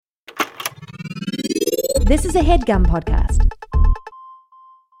This is a HeadGum podcast.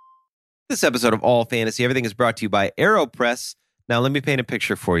 This episode of All Fantasy Everything is brought to you by AeroPress. Now, let me paint a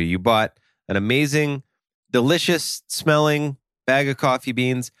picture for you. You bought an amazing, delicious smelling bag of coffee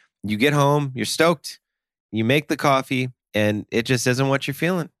beans. You get home, you're stoked. You make the coffee, and it just isn't what you're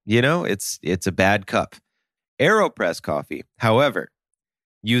feeling. You know, it's a bad cup. AeroPress coffee, however,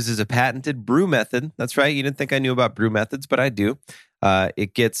 uses a patented brew method. That's right. You didn't think I knew about brew methods, but I do.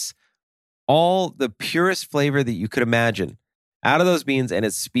 It gets all the purest flavor that you could imagine out of those beans, and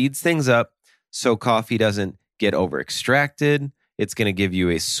it speeds things up so coffee doesn't get over extracted. It's going to give you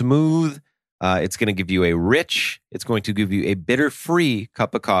a smooth, it's going to give you a rich, it's going to give you a bitter-free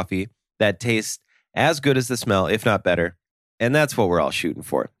cup of coffee that tastes as good as the smell, if not better. And that's what we're all shooting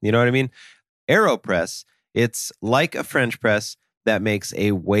for. You know what I mean? AeroPress, it's like a French press that makes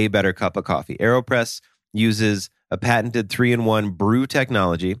a way better cup of coffee. AeroPress uses a patented 3-in-1 brew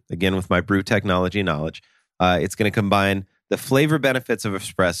technology, again with my brew technology knowledge. It's going to combine the flavor benefits of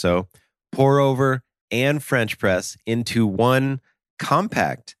espresso, pour over, and French press into one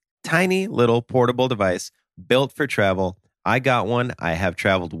compact, tiny little portable device built for travel. I got one. I have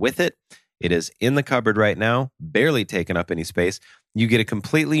traveled with it. It is in the cupboard right now, barely taking up any space. You get a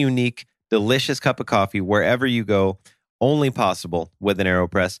completely unique, delicious cup of coffee wherever you go, only possible with an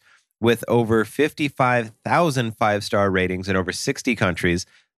AeroPress. With over 55,000 five-star ratings in over 60 countries,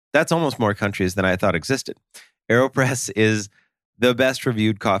 that's almost more countries than I thought existed. AeroPress is the best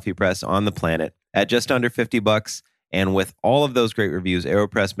reviewed coffee press on the planet at just under $50. And with all of those great reviews,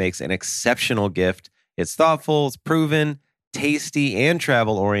 AeroPress makes an exceptional gift. It's thoughtful, it's proven, tasty, and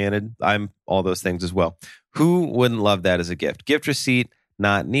travel-oriented. I'm all those things as well. Who wouldn't love that as a gift? Gift receipt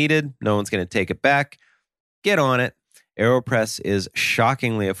not needed. No one's going to take it back. Get on it. AeroPress is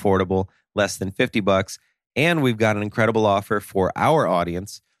shockingly affordable, less than $50. And we've got an incredible offer for our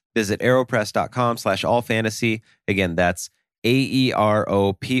audience. Visit aeropress.com/allfantasy. Again, that's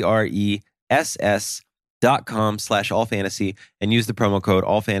AeroPress.com/allfantasy and use the promo code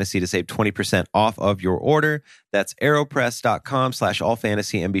allfantasy to save 20% off of your order. That's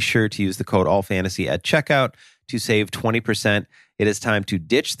aeropress.com/allfantasy and be sure to use the code allfantasy at checkout to save 20%. It is time to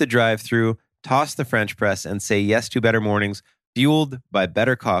ditch the drive-thru, toss the French press, and say yes to better mornings fueled by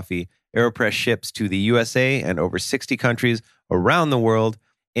better coffee. AeroPress ships to the USA and over 60 countries around the world.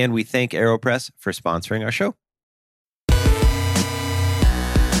 And we thank AeroPress for sponsoring our show.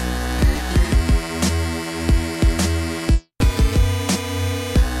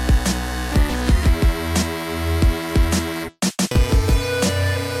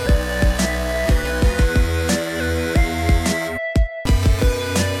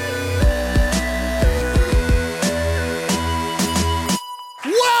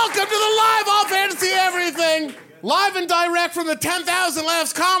 Live and direct from the 10,000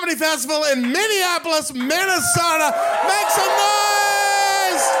 Laughs Comedy Festival in Minneapolis, Minnesota. Make some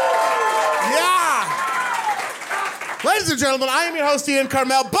noise! Yeah! Ladies and gentlemen, I am your host, Ian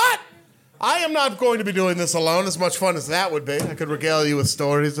Carmel, but I am not going to be doing this alone, as much fun as that would be. I could regale you with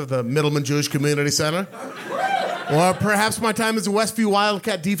stories of the Middleman Jewish Community Center. Or perhaps my time as a Westview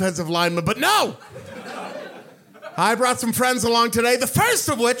Wildcat defensive lineman, but no! I brought some friends along today, the first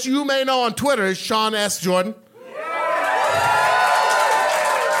of which you may know on Twitter is Sean S. Jordan.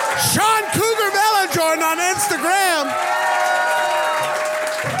 Sean Cougar Miller Jordan on Instagram.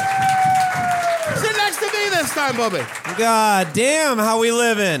 Sit next to me this time, Bubby. God damn, how we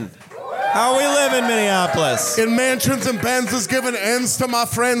living? How we living, Minneapolis? In mansions and Benzes, giving ends to my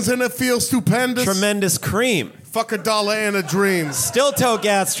friends, and it feels stupendous. Tremendous cream. Fuck $1 and a dream. Still tow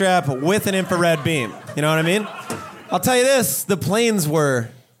gas strap with an infrared beam. You know what I mean? I'll tell you this, the planes were,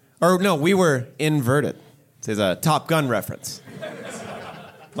 we were inverted. This is a Top Gun reference.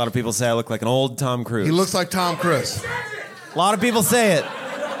 A lot of people say I look like an old Tom Cruise. He looks like Tom Cruise. A lot of people say it.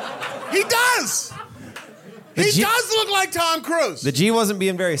 He does! He does look like Tom Cruise. The G wasn't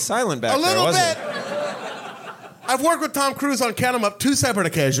being very silent back there, was it? A little bit. I've worked with Tom Cruise on Count 'Em Up 2 separate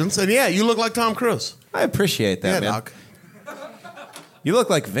occasions, and yeah, you look like Tom Cruise. I appreciate that, man. Doc. You look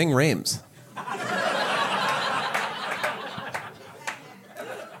like Ving Rhames.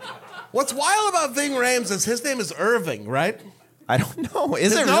 What's wild about Ving Rhames is his name is Irving, right? I don't know.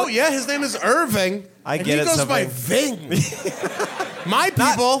 Is it No, really? yeah, his name is Irving. I and get he it. goes by Ving. My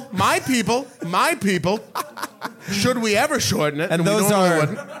people. Should we ever shorten it? And those are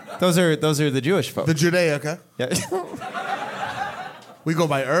the Jewish folks. The Judaica. Yeah. We go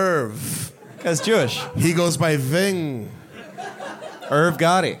by Irv. That's Jewish. He goes by Ving. Irv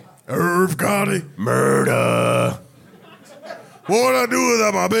Gotti. Irv Gotti. Murder. What I do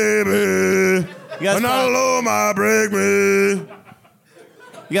without my baby? When I alone, my break me.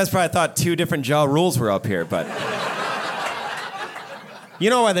 You guys probably thought 2 different jaw rules were up here, but you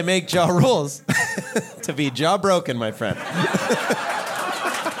know why they make jaw rules? To be jaw broken, my friend.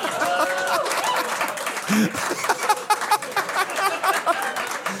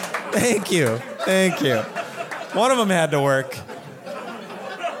 Thank you. One of them had to work.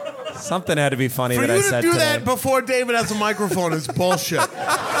 Something had to be funny For that I you said to do today. that before David has a microphone is bullshit.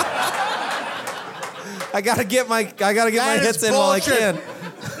 I gotta get my That is hits in while I bullshit. can.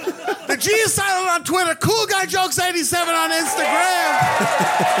 The G is silent on Twitter. Cool Guy Jokes 87 on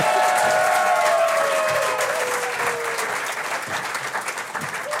Instagram.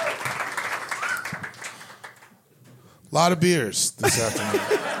 A lot of beers this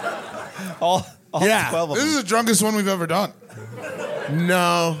afternoon. All Yeah. 12 of This them. is the drunkest one we've ever done.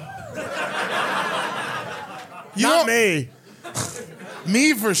 No. Not me.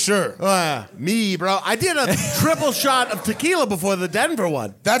 Me for sure. Me, bro. I did a triple shot of tequila before the Denver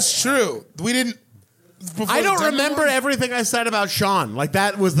one. That's true. We didn't. before I the don't Denver remember one? everything I said about Sean. Like,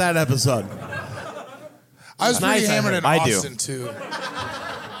 that was that episode. I was Nice, pretty I hammered heard. in I do. Austin too.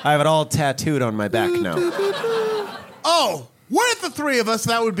 I have it all tattooed on my back now. Oh, were it the 3 of us,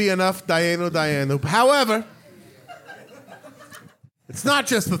 that would be enough. Diano. However, it's not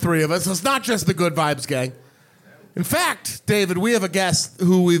just the 3 of us. It's not just the Good Vibes gang. In fact, David, we have a guest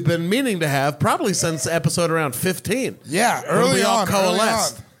who we've been meaning to have probably since episode around 15. Yeah, When early we all on.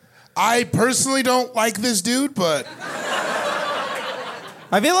 coalesced. Early on. I personally don't like this dude, but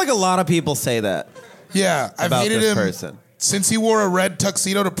I feel like a lot of people say that yeah, I've about hated this him person. since he wore a red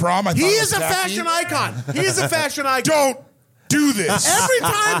tuxedo to prom. I He thought it is was a tacky. fashion icon. He is a fashion icon. Don't do this. Every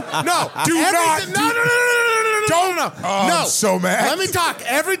time, no. Do every not ti- do- no. Oh, No. I'm so mad. Let me talk.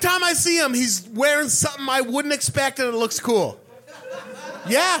 Every time I see him, he's wearing something I wouldn't expect, and it looks cool.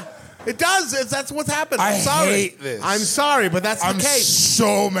 Yeah, it does. That's what's happened. I'm I sorry. hate this. I'm sorry, but that's I'm the case.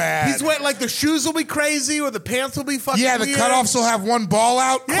 so mad. He's wearing, like, the shoes will be crazy, or the pants will be fucking yeah, the weird. cutoffs will have one ball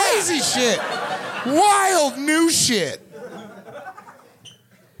out. Yeah. Crazy shit. Wild new shit.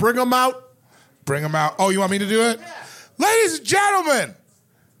 Bring them out. Bring him out. Oh, you want me to do it? Ladies and gentlemen,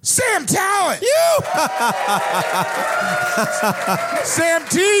 Sam Tallent. Sam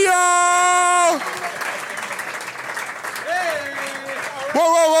T, y'all.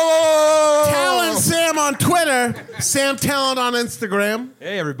 Whoa. Talent Sam on Twitter. Sam Talent on Instagram.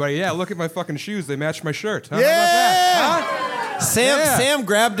 Hey, everybody. Yeah, look at my fucking shoes. They match my shirt. Huh? Yeah. How about that? Huh? Yeah. Sam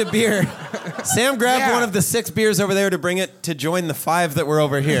grabbed a beer. Sam grabbed Yeah. one of the 6 beers over there to bring it to join the 5 that were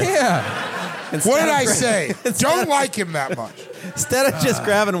over here. Yeah. What did I say? Don't like him that much. Instead of just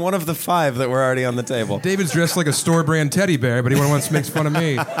grabbing one of the 5 that were already on the table. David's dressed like a store brand teddy bear, but he once makes fun of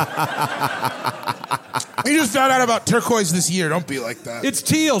me. You just found out about turquoise this year. Don't be like that. It's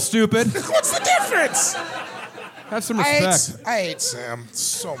teal, stupid. What's the difference? Have some I respect. hate Sam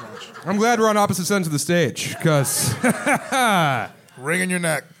so much. I'm glad we're on opposite ends of the stage, because Ring in your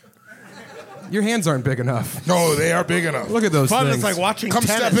neck. your hands aren't big enough. No, they are big enough. Look at those Fun. things. It's like watching Come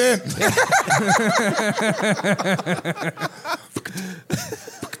tennis. step in.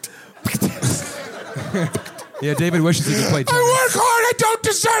 Yeah, David wishes he could play tennis. I work hard. I don't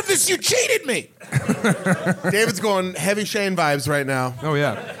deserve this. You cheated me. David's going heavy Shane vibes right now. Oh,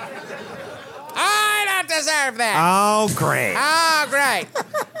 yeah. I don't deserve that. Oh, great. Oh, great.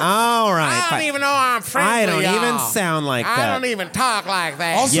 All right. I don't But even know I'm friendly. I don't y'all. even sound like I that. don't even talk like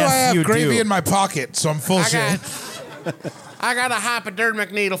that. Also, Yes, I have you gravy do. in my pocket, so I'm full I shit. got a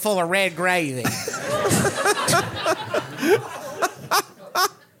hypodermic needle full of red gravy.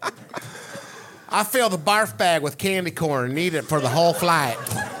 I fill the barf bag with candy corn and eat it for the whole flight.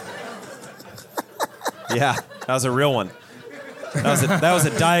 Yeah, that was a real one. That was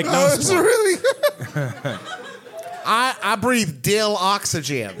a Oh, diagnosed it's one. really. I breathe dill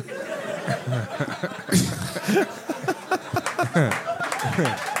oxygen.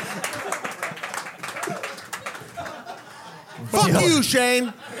 Fuck you,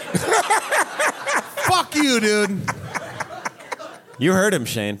 Shane. Fuck you, dude. You heard him,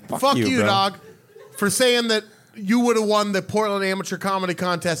 Shane. Fuck you, bro. dog, for saying that you would have won the Portland Amateur Comedy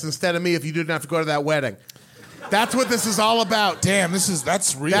Contest instead of me if you didn't have to go to that wedding. That's what this is all about. Damn,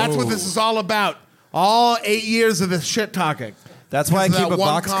 that's real. That's what this is all about. All 8 years of this shit talking. That's why I Because of keep that a one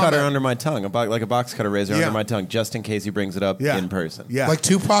box cutter comment. under my tongue, like a box cutter razor Yeah. under my tongue, just in case he brings it up Yeah. in person. Yeah. Like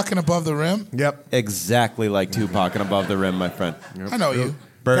Tupac and Above the Rim? Yep. Exactly like Tupac and Above the Rim, my friend. I know you.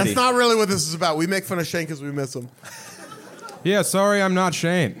 Birdie. That's not really what this is about. We make fun of Shane because we miss him. Yeah, sorry I'm not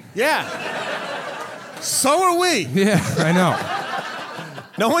Shane. Yeah. So are we. Yeah, I know.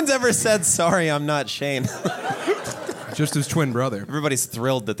 No one's ever said, sorry, I'm not Shane. Just his twin brother. Everybody's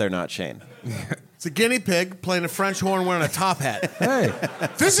thrilled that they're not Shane. It's a guinea pig playing a French horn wearing a top hat. Hey,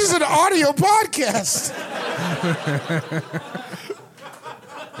 This is an audio podcast.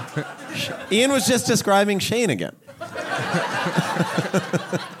 Ian was just describing Shane again.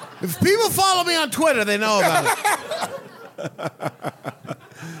 If people follow me on Twitter, they know about it.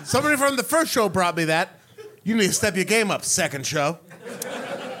 Somebody from the first show brought me that. You need to step your game up, second show.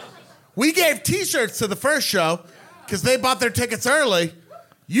 We gave T-shirts to the first show because they bought their tickets early.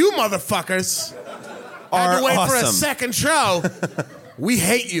 You motherfuckers had to wait for a second show. We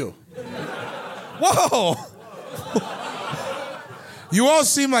hate you. Whoa! You all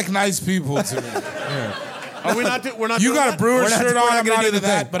seem like nice people to me. Are we not? We're not. You doing got a that? Brewer We're not- shirt we're on. not I'm gonna not do into the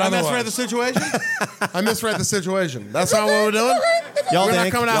that. thing. But I otherwise, misread the situation. I misread the situation. That's not what we're doing. Y'all We're not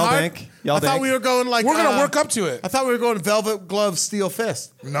dink. coming out Y'all hard. dink. Y'all I thought dink. we were going like. we're gonna work up to it. I thought we were going velvet glove, steel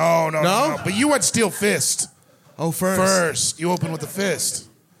fist. No. But you went steel fist Oh, first. first. You open with a fist.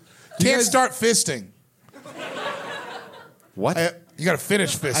 Can't start fisting. What? You got to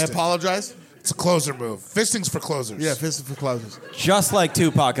finish I fisting. apologize. It's a closer move. Fisting's for closers. Yeah, fist for closers. Just like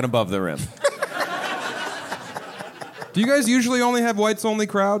Tupac and Above the Rim. do you guys usually only have whites-only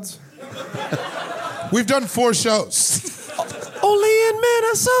crowds? We've done 4 shows. Only in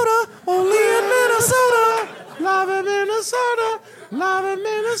Minnesota. Only in Minnesota. Love in Minnesota. Love in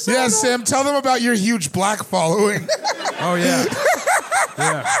Minnesota. Yeah, Sam, tell them about your huge black following. Oh, yeah.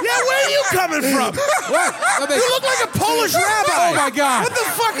 Yeah. Yeah, where are you coming from? What? No, they- You look like a Polish rabbi. Oh, my God. What the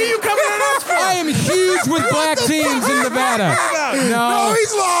fuck are you coming at us for? I am huge with black the teens fuck in are you Nevada. talking No.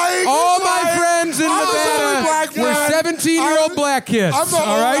 He's lying. All He's my lying. friends in I'm his only Nevada black were one. 17-year-old black kids.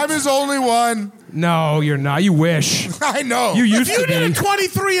 I'm his only one. No, you're not. You wish. I know. You If used you to did a be.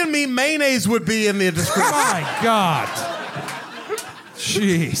 23andMe, mayonnaise would be in the description. My God.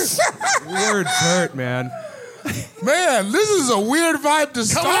 Jeez. Words hurt, man. Man, this is a weird vibe to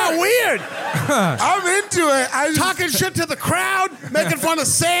start. Coming out weird. I'm into it. Talking shit to the crowd, making fun of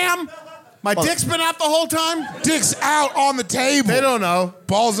Sam. My dick's been out the whole time. Dick's out on the table. They don't know.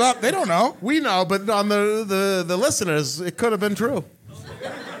 Balls up. They don't know. We know, but on the listeners, it could have been true.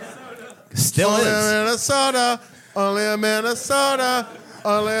 Still Only is. a Minnesota, only a Minnesota,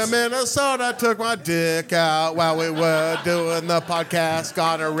 only a Minnesota took my dick out while we were doing the podcast.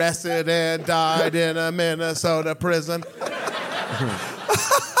 Got arrested and died in a Minnesota prison.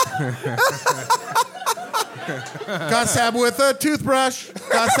 Got stabbed with a toothbrush.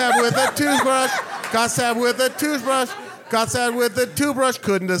 Got stabbed with a toothbrush. Got stabbed with a toothbrush. Got stabbed with a toothbrush.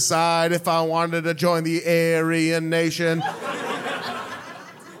 Couldn't decide if I wanted to join the Aryan Nation.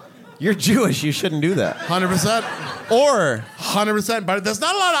 You're Jewish. You shouldn't do that. 100%. Or 100%. But there's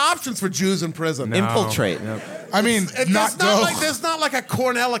not a lot of options for Jews in prison. infiltrate. I mean, not go. There's not like a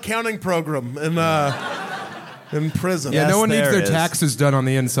Cornell accounting program in prison. Yeah, Yes, no one needs there their is. taxes done on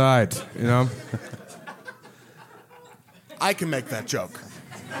the inside, you know? I can make that joke.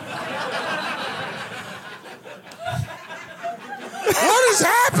 What is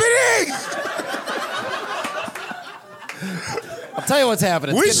happening? I'll tell you what's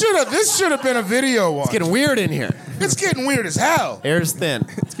happening. This should have been a video one. It's getting weird in here. It's getting weird as hell. Air's thin.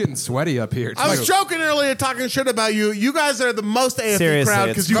 It's getting sweaty up here. I was too. joking earlier, talking shit about you. You guys are the most AFC Seriously, crowd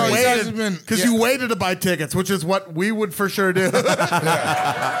it's because you crazy. You guys waited have been- because yeah. you waited to buy tickets, which is what we would for sure do.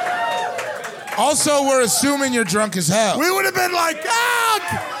 Also, we're assuming you're drunk as hell. We would have been like,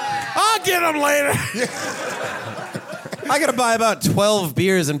 I'll get them later. I gotta buy about 12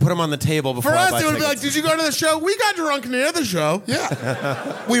 beers and put them on the table before For I us, buy it would be tickets. like, did you go to the show? We got drunk near the show.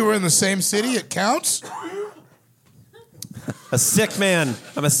 Yeah. We were in the same city. It counts. A sick man.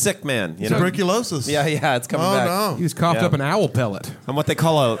 I'm a sick man. You know? Tuberculosis. Yeah, it's coming Oh, back. no. He just coughed Yeah. up an owl pellet. I'm what they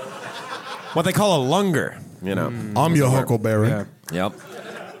call a lunger. You know. I'm your Huckleberry. Yeah. Yep.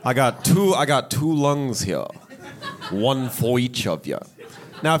 I got two lungs here. One for each of you.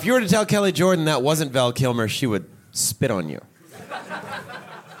 Now, if you were to tell Kelly Jordan that wasn't Val Kilmer, she would spit on you.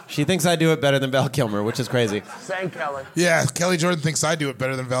 She thinks I do it better than Val Kilmer, which is crazy. Yeah, Kelly Jordan thinks I do it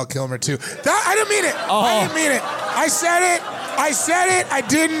better than Val Kilmer, too. I didn't mean it. I didn't mean it. I said it. I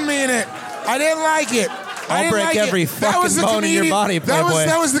didn't mean it. I didn't like it. I'll break every fucking bone in your body, Playboy.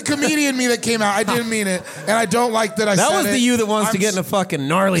 That was the comedian me that came out. I didn't mean it, and I don't like that I said it. That was the you that wants to I'm get in a fucking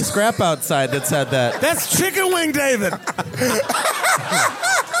gnarly scrap outside that said that. That's Chicken Wing David.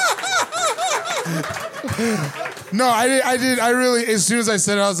 No, I did. I really, as soon as I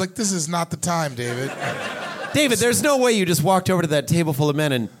said it, I was like, this is not the time, David. David, there's no way you just walked over to that table full of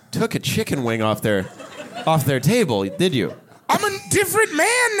men and took a chicken wing off their table, did you? I'm a different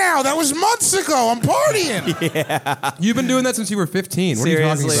man now. That was months ago. I'm partying. You've been doing that since you were 15. What are you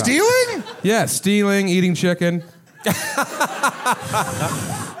talking Seriously. about? Stealing? Yeah, stealing, eating chicken.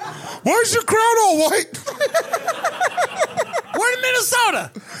 Where's your crown all white? We're in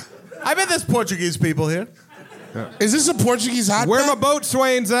Minnesota. I bet there's Portuguese people here. Is this a Portuguese hotbed? Where my boat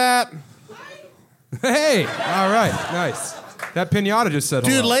swains at? Hey, all right, nice. That pinata just said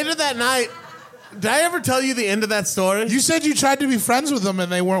Dude, hello. later that night, did I ever tell you the end of that story? You said you tried to be friends with them and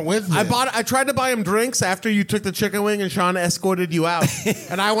they weren't with you. I tried to buy him drinks after you took the chicken wing and Sean escorted you out.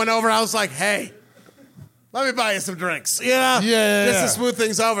 And I went over, I was like, hey, let me buy you some drinks. Yeah. Just to smooth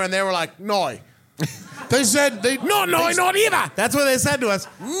things over. And they were like, no. They said they No, neither. That's what they said to us.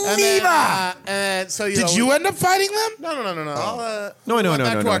 Neither. And so Did you end up fighting them? No. No, We went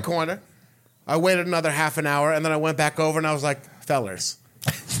back to our corner. I waited another half an hour, and then I went back over, and I was like, fellers,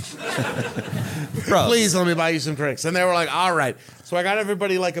 please let me buy you some drinks. And they were like, all right. So I got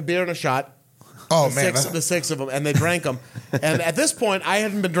everybody like a beer and a shot. Oh, The six of them, and they drank them. And at this point, I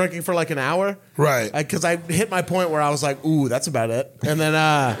hadn't been drinking for like an hour. Right. Because I hit my point where I was like, ooh, that's about it. And then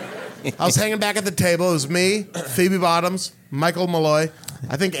I was hanging back at the table. It was me, Phoebe Bottoms, Michael Malloy.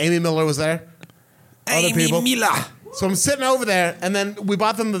 I think Amy Miller was there. Other people. So I'm sitting over there, and then we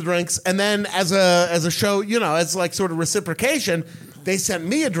bought them the drinks, and then as a show, you know, as like sort of reciprocation, they sent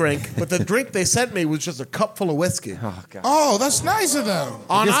me a drink, but the drink they sent me was just a cup full of whiskey Oh, God. Oh, that's nice of them.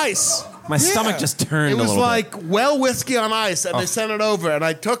 on ice. My stomach just turned It a was little like whiskey on ice, and they sent it over, and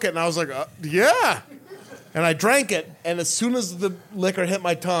I took it, and I was like, yeah. And I drank it, and as soon as the liquor hit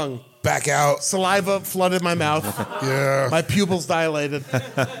my tongue, Back out. saliva flooded my mouth. Yeah. My pupils dilated.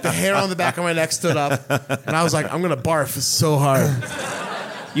 The hair on the back of my neck stood up. And I was like, I'm going to barf so hard. bit.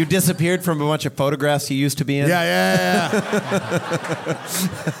 You disappeared from a bunch of photographs you used to be in? Yeah.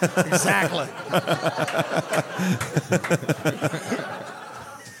 Exactly.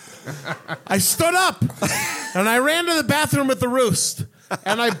 I stood up and I ran to the bathroom at the Roost.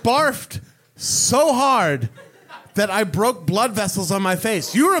 And I barfed so hard that I broke blood vessels on my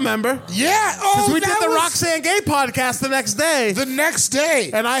face. You remember? Yeah. Oh, Because we did that the was Roxanne Gay podcast the next day. the next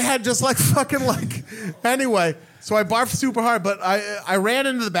day. And I had just like fucking like... Anyway, so I barfed super hard, but I ran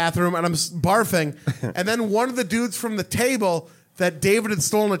into the bathroom and I'm barfing. And then one of the dudes from the table that David had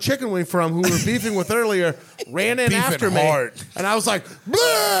stolen a chicken wing from, who we were beefing with earlier, ran in Beefing after me. hard. And I was like,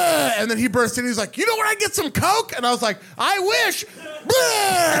 "Bleh!" And then he burst in. He was like, you know where I get some Coke? And I was like, I wish.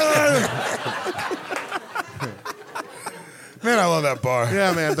 Bleh! Man, I love that bar.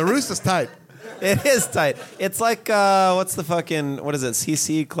 Yeah, man, the Roost is tight. It is tight. It's like, what's the fucking, what is it,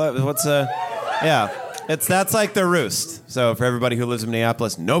 CC Club? That's like the Roost. So for everybody who lives in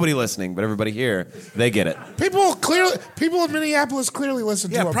Minneapolis, nobody listening, but everybody here, they get it. People in Minneapolis clearly listen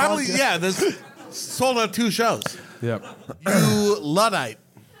to our Probably, podcast. yeah, this sold out 2 shows. Yep. You Luddite.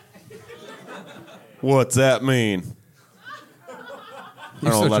 What's that mean?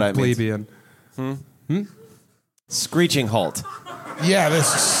 You're know such what a that means. plebeian. Screeching halt. Yeah,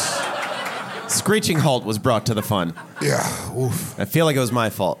 this is... Screeching halt was brought to the fun. Yeah, oof. I feel like it was my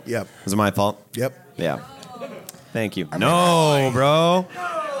fault. Yep. Was it my fault? Yep. Yeah. Thank you. No, bro.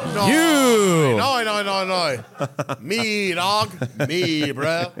 No, You. No. Me, dog. Me,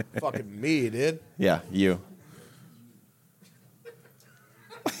 bro. Fucking me, dude. Yeah, you.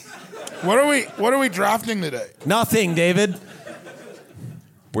 What are we drafting today? Nothing, David.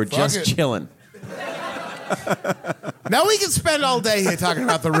 We're just it. chilling. Now we can spend all day here talking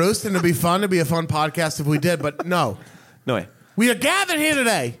about the Roost, and it'd be fun. It'd be a fun podcast if we did, but no. No way. We are gathered here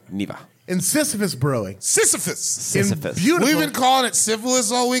today Niva. in Sisyphus Brewing. Sisyphus. Sisyphus. In beautiful. We've been calling it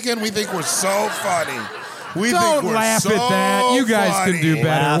syphilis all weekend. We think we're so funny. We Don't think we're laugh so at that. You guys funny. can do better.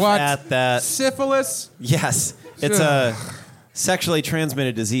 Laugh What? at that. Syphilis? Yes. It's a sexually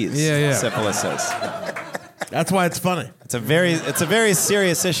transmitted disease. Yeah. Syphilis is. That's why it's funny. It's a very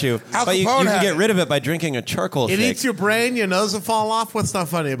serious issue. Al But you Capone can had get it. rid of it by drinking a charcoal It shake. eats your brain, your nose will fall off. What's not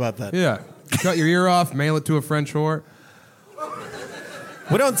funny about that? Yeah. Cut your ear off, mail it to a French whore.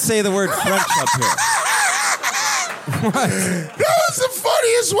 We don't say the word French up here. That was the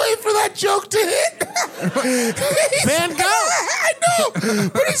funniest way for that joke to hit. Van Gogh. I know.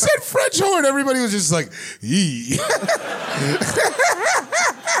 But he said French horn. Everybody was just like, yee.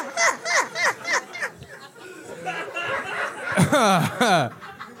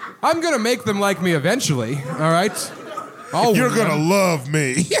 I'm going to make them like me eventually, all right? You're going to love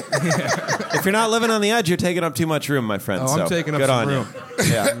me. If you're not living on the edge, you're taking up too much room, my friend. Oh, I'm so taking up good some on room. You.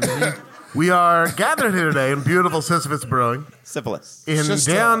 Yeah. We are gathered here today in beautiful Sisyphus Brewing Syphilis. in Just,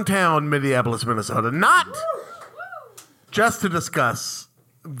 downtown Minneapolis, Minnesota. Not just to discuss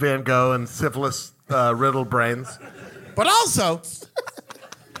Van Gogh and syphilis riddled brains, but also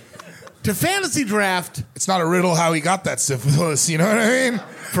to fantasy draft. It's not a riddle how he got that syphilis, you know what I mean?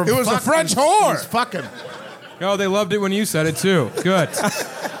 From It was a fucking- French It whore. was fucking. Oh, they loved it when you said it too. Good.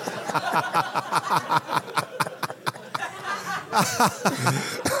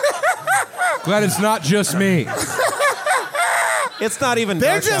 Glad it's not just me. It's not even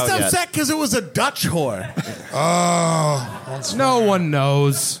They're dark just out yet. upset because it was a Dutch whore. No one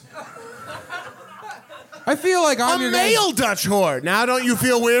knows. I feel like I'm A your male Dutch whore. Now don't you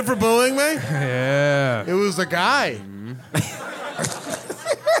feel weird for booing me? Yeah. It was a guy.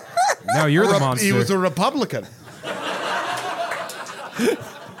 Now you're the monster. He was a Republican.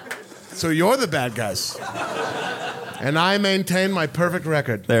 So you're the bad guys. And I maintain my perfect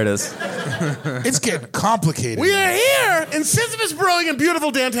record. There it is. It's getting complicated. We are here in Sisyphus Brewing in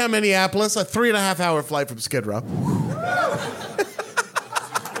beautiful downtown Minneapolis, a 3.5-hour flight from Skid Row.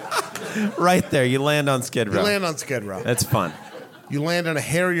 Right there. You land on Skid Row. You land on Skid Row. That's fun. You land on a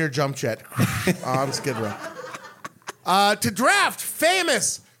Harrier jump jet on Skid Row. To draft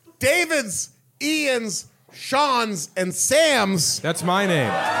famous Davids, Ians, Sean's, and Sam's. That's my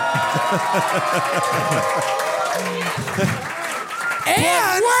name.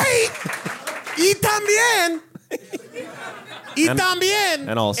 And wait! Y también.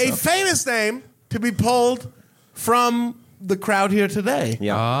 And also. A famous name to be pulled from the crowd here today.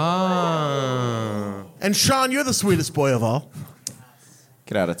 Yeah. Ah. And Sean, you're the sweetest boy of all.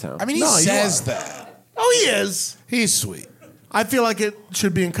 Get out of town. I mean, he No, you says are. that. Oh, he is. He's sweet. I feel like it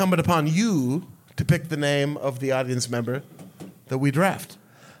should be incumbent upon you to pick the name of the audience member that we draft.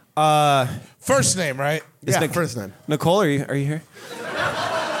 First name, right? First name. Nicole, are you here?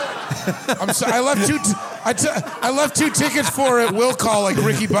 I'm sorry. I left I left 2 tickets for it. Will call like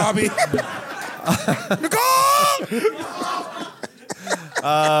Ricky Bobby. Nicole!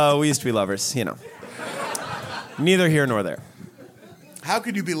 We used to be lovers, you know. Neither here nor there. How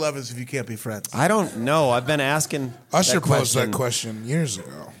could you be lovers if you can't be friends? I don't know. I've been asking. Usher that posed question. that question years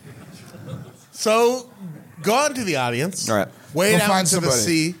ago. So, go on to the audience. All right. Wade We'll out find into the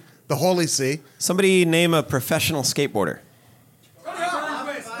somebody. sea, the holy sea. Somebody name a professional skateboarder.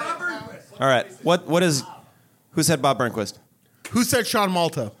 All right. What is? Who said Bob Burnquist? Who said Sean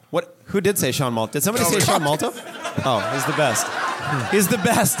Malto? What? Who did say Sean Malto? Did somebody say No. Sean Malto? Oh, he's the best. He's the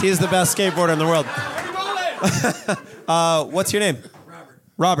best. He's the best skateboarder in the world. What's your name?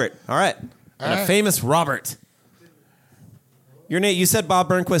 Robert. All right. And a right. famous Robert. Your name. You said Bob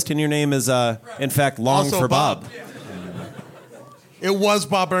Burnquist, and your name is, in fact, long Also for Bob. Bob. It was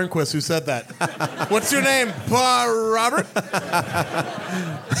Bob Burnquist who said that. What's your name? Robert?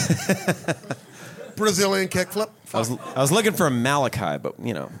 Brazilian kickflip. I was looking for a Malachi, but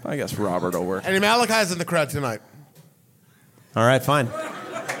you know, I guess Robert will work. Any Malachi's in the crowd tonight? All right, fine.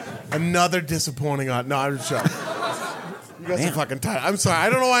 Another disappointing odd. No, I'm just joking. You guys are fucking tired. I'm sorry. I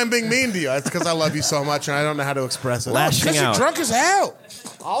don't know why I'm being mean to you. It's because I love you so much and I don't know how to express it. Lashing Because you're out. drunk as hell.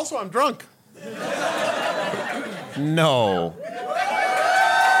 Also, I'm drunk. No.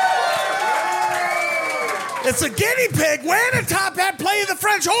 It's a guinea pig wearing a top hat playing the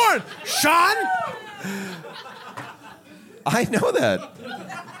French horn. Sean? I know that.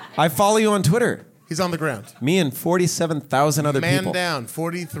 I follow you on Twitter. He's on the ground. Me and 47,000 other Man people. down,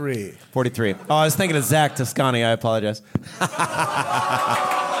 43. 43. Oh, I was thinking of Zach Toscani. I apologize.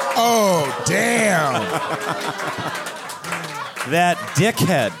 Oh, damn. That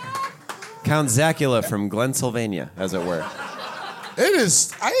dickhead. Count Zacula from Glennsylvania, as it were. It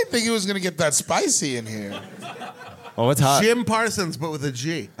is. I didn't think it was going to get that spicy in here. Oh, it's hot. Jim Parsons, but with a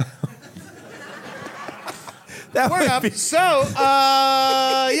G. That Word would up. be- So,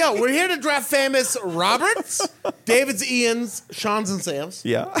 we're here to draft famous Roberts, David's, Ian's, Sean's, and Sam's.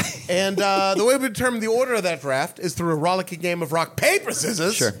 Yeah. And the way we determine the order of that draft is through a rollicking game of rock, paper,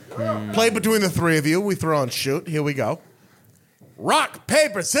 scissors. Sure. Played between the three of you. We throw on shoot. Here we go. Rock,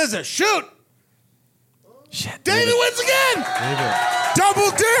 paper, scissors, shoot. Shit. David wins again. Double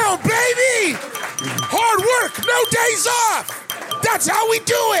down, baby! Hard work, no days off. That's how we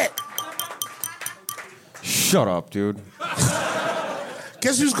do it. Shut up, dude.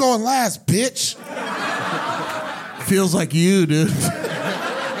 Guess who's going last, bitch? Feels like you, dude.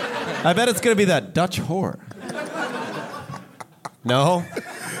 I bet it's going to be that Dutch whore. No?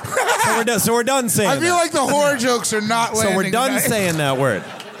 So we're done saying I feel that. like the horror jokes are not landing. So we're done tonight. saying that word.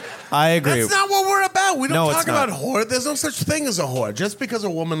 I agree. That's not what we're about. We don't No, talk it's not. about whore. There's no such thing as a whore. Just because a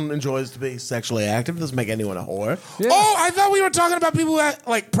woman enjoys to be sexually active doesn't make anyone a whore. Oh, I thought we were talking about people that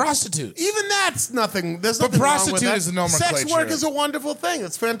like prostitutes. Even that's nothing. There's But nothing wrong with prostitute that. is the nomenclature. Sex work is a wonderful thing.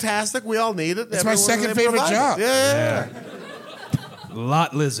 It's fantastic. We all need it. It's my Everyone, second they favorite provide job. it. Yeah.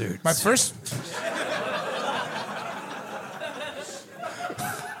 Lot lizards. My first.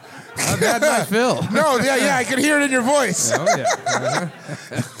 How'd that not feel? No, yeah, I could hear it in your voice. Oh, yeah.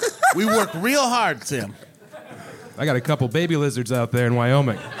 We work real hard, Sam. I got a couple baby lizards out there in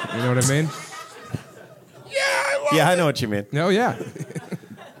Wyoming. You know what I mean? Yeah, I know what you mean. Oh, yeah.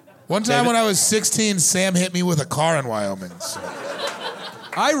 One time when I was 16, Sam hit me with a car in Wyoming. So.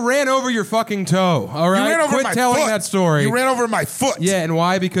 I ran over your fucking toe, all right? You ran over Quit my telling foot. that story. You ran over my foot. Yeah, and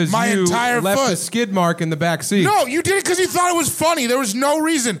why? Because My you entire left foot. a skid mark in the back seat. No, you did it because you thought it was funny. There was no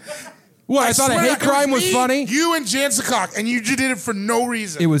reason. What, I thought a swear hate it crime was me, funny? You and Jansecock, and you did it for no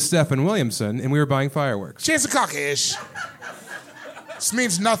reason. It was Stephen Williamson, and we were buying fireworks. Jansecock-ish. This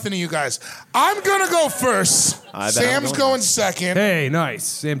means nothing to you guys. I'm going to go first. Sam's going second. Hey, nice.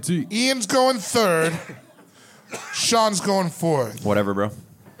 Sam T. Ian's going third. Sean's going fourth. Whatever, bro.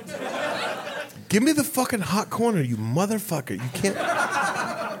 Give me the fucking hot corner, you motherfucker. You can't.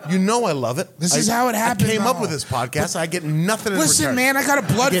 You know I love it. This is how it happened, I came up though. with this podcast. I get nothing in return. Listen, man, I got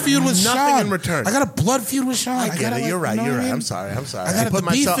a blood feud with Sean. nothing in return. I got a blood feud with Sean. I get it. You're right. you know You're what I right. mean? I'm sorry. I'm sorry. I got it. The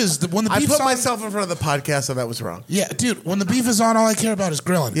beef is when the I beef's put on- myself in front of the podcast, and that was wrong. Yeah, dude, when the beef is on, all I care about is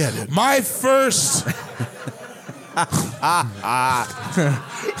grilling. Yeah, dude. My first.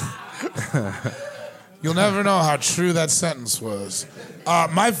 You'll never know how true that sentence was.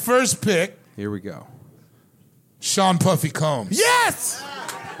 My first pick, Here we go. Sean Puffy Combs. Yes.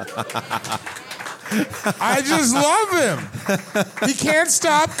 I just love him. He can't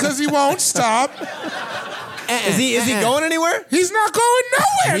stop because he won't stop. Is he going anywhere? He's not going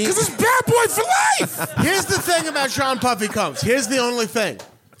nowhere because he's bad boy for life. Here's the thing about Sean Puffy Combs. Here's the only thing.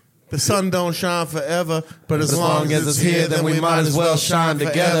 The sun don't shine forever, but as long as it's here, then we might as well shine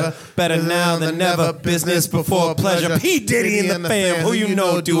together. Better now than never. Business before pleasure. P. Diddy and the fam, who you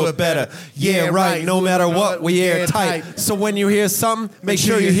know do it better. Yeah, right. No matter what, we airtight. So when you hear something, make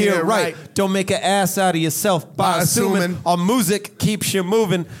sure you hear it right. Don't make an ass out of yourself by assuming our music keeps you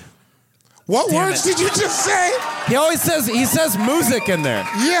moving. What words did you just say? He says music in there.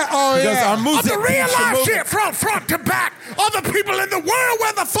 Yeah, oh Because yeah. our music The real keeps you life moving. shit, front to back. Other people in the world,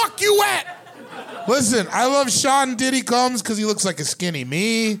 where the fuck you at? Listen, I love Sean Diddy Combs because he looks like a skinny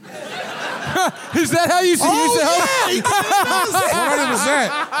me. Is that how you see yourself? Yeah, 100%.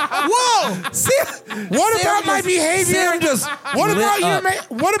 whoa. What about my behavior? What about lit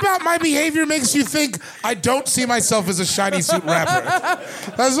your? What about my behavior makes you think I don't see myself as a shiny suit rapper?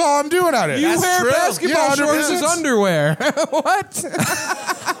 That's all I'm doing out here. You wear true. basketball Yeah, shorts as 100%. underwear. What?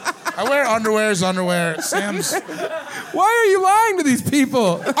 I wear underwear as underwear. Sam's. Why are you lying to these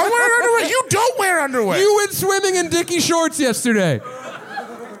people? I wear underwear. You don't wear underwear. You went swimming in Dickie shorts yesterday.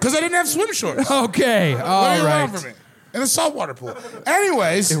 Because I didn't have swim shorts. Okay, What do all you right. want from me? In a saltwater pool.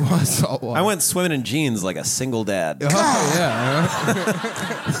 Anyways, It was saltwater. I went swimming in jeans like a single dad Oh, yeah.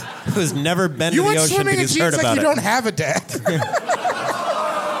 who's never been you to the went ocean swimming but in he's heard jeans like about you it. don't have a dad.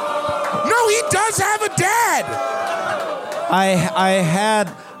 No, he does have a dad. I had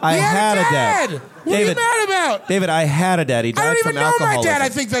He a dad. What David, are you mad about? David, I had a dad. He I died don't from even know my alcoholism. dad. I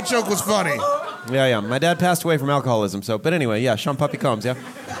think that joke was funny. Yeah. My dad passed away from alcoholism. So, but anyway, yeah, Sean Puffy Combs. Yeah.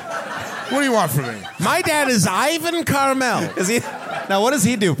 What do you want from me? My dad is Ivan Carmel. Is he? Now, what does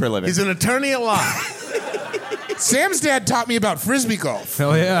he do for a living? He's an attorney at law. Sam's dad taught me about frisbee golf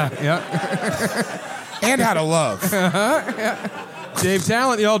Hell yeah, yeah. and how to love. Dave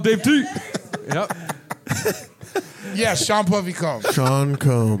Tallent, y'all. Dave T. Yep. Yeah, Sean Puffy Combs. Sean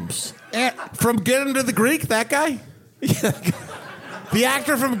Combs. And From Get Him to the Greek, that guy? The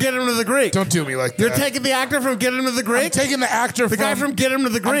actor from Get Him to the Greek. don't do me like that. You're taking the actor from Get Him to the I'm Greek? taking the actor The guy from Get Him to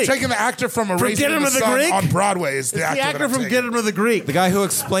the Greek. I'm taking the actor from Erasing Get Him the to the Sun Greek? on Broadway is the The actor, actor that I'm from taking. Get Him to the Greek. the guy who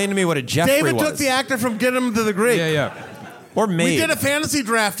explained to me what a Jeffrey David was. took the actor from Get Him to the Greek. Yeah, yeah. Or We me. did a fantasy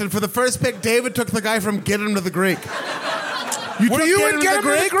draft, and for the first pick, David took the guy from Get Him to the Greek. You Were took you in Get Him to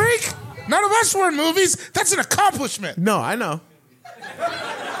the Greek? Greek? None of us were in movies. That's an accomplishment. No, I know.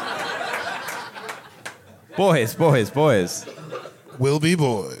 Boys. Will be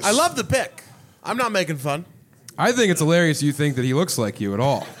boys. I love the pick. I'm not making fun. I think it's hilarious you think that he looks like you at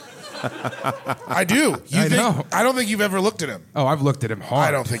all. I do. I know. I don't think you've ever looked at him. Oh, I've looked at him hard.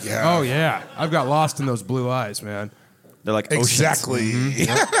 I don't think you have. Oh, yeah. I've got lost in those blue eyes, man. They're like oceans. Exactly.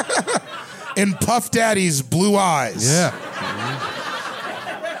 In Puff Daddy's blue eyes. Yeah.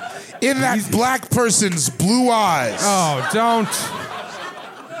 In that black person's blue eyes. Oh, don't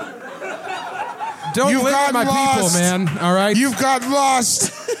You've look at gotten my lost. people, man. All right? You've got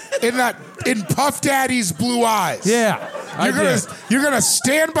lost in Puff Daddy's blue eyes. Yeah. You're gonna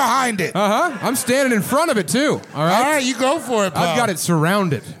stand behind it. Uh-huh. I'm standing in front of it, too. All right? All right, you go for it, pal. I've got it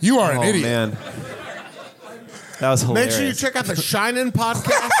surrounded. You are an Oh, idiot. man. That was Make hilarious. sure you check out the Shining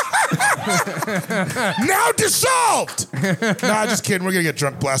podcast. Now dissolved. Nah, just kidding. We're gonna get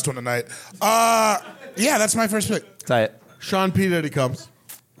drunk blast one tonight. Yeah, that's my first pick. Tight. Sean P. Diddy comes.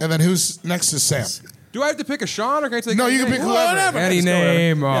 And then who's next to Sam? Do I have to pick a Sean or can I take No, any you can name? pick whoever. Whatever. Any Just go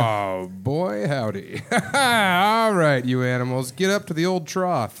name. Oh, boy, howdy. All right, you animals, get up to the old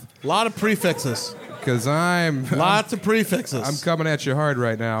trough. A lot of prefixes. Because I'm Lots of prefixes. I'm coming at you hard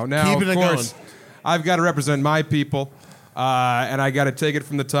right now. Now, Keeping of it course, I've got to represent my people, and I got to take it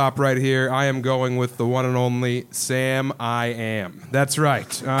from the top right here. I am going with the one and only Sam I Am. That's right.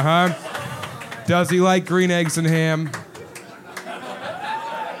 Does he like green eggs and ham?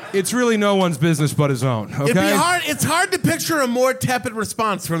 It's really no one's business but his own. Okay. It'd be hard. It's hard to picture a more tepid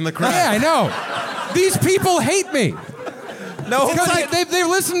response from the crowd. Yeah, I know. These people hate me. No, Because they've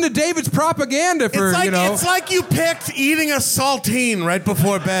listened to David's propaganda for, It's like you picked eating a saltine right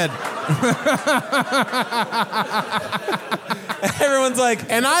before bed. Everyone's like,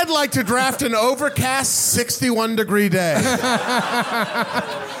 And I'd like to draft an overcast 61-degree day.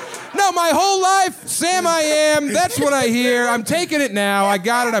 No, my whole life, Sam I Am. That's what I hear. I'm taking it now. I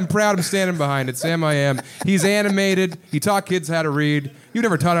got it. I'm proud. I'm standing behind it. Sam I Am. He's animated. He taught kids how to read. You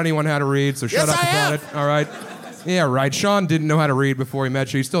never taught anyone how to read, so shut Yes, up I about have. it. All right. Yeah, right. Sean didn't know how to read before he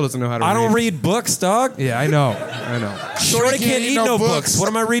met you. He still doesn't know how to read. I don't read books, dog. Yeah, I know. Shorty can't eat no books. What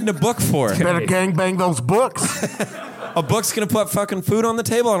am I reading a book for? Better gangbang those books. A book's gonna put fucking food on the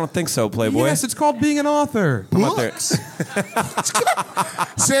table? I don't think so, Playboy. Yes, it's called being an author. I'm out there.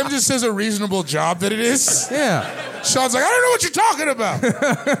 Sam just says a reasonable job that it is. Yeah. Sean's like, I don't know what you're talking about.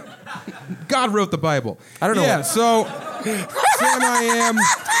 God wrote the Bible. I don't know. Yeah, so Sam I Am.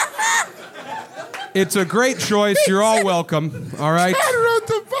 It's a great choice. You're all welcome. All right. God wrote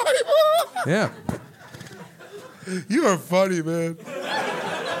the Bible. Yeah. You are funny, man.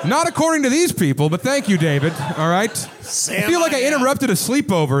 Not according to these people, but thank you, David. All right. I feel like I interrupted a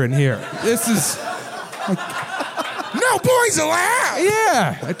sleepover in here. This is. No boys allowed.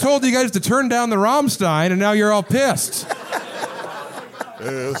 Yeah. I told you guys to turn down the Rammstein, and now you're all pissed.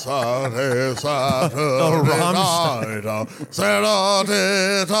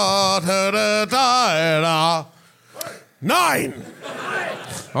 Nine.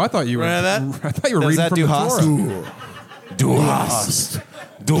 Oh, I thought you were. Remember that? I thought you were Does reading that from do the Haas? Torah.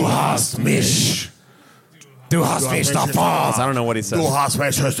 Du hast mich. Du hast mich I don't know what he says. Du hast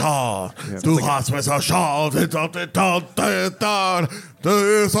mich geschaut. Du hast mich geschaut.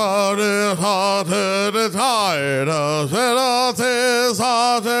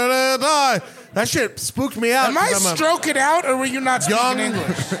 That shit spooked me out. Am I 'cause I'm a stroking out, or were you not speaking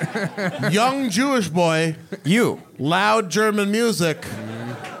English? young Jewish boy, You. loud German music.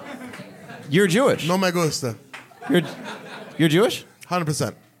 You're Jewish. No me gusta. You're Jewish?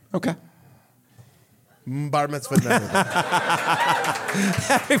 100%. Okay. Bar mitzvah never.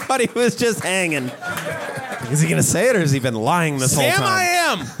 Everybody was just hanging. Is he gonna say it, or has he been lying this whole Sam time? I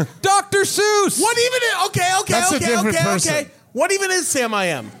am. Dr. Seuss. What even is, okay. That's a different person. Okay. What even is Sam I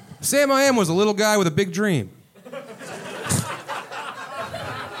am? Sam I Am was a little guy with a big dream.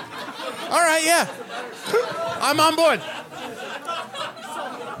 All right, yeah. I'm on board.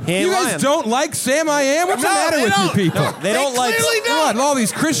 He ain't You lying. guys don't like Sam I Am? What's the No, matter they with don't. you people? No, They don't like. clearly don't. What? All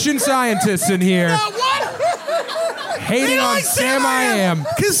these Christian scientists in here What? hating on Sam I Am.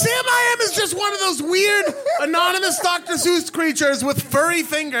 Because Sam I Am is just one of those weird, anonymous Dr. Seuss creatures with furry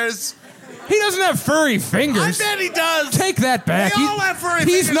fingers. He doesn't have furry I fingers. bet he does. Take that back. They all have furry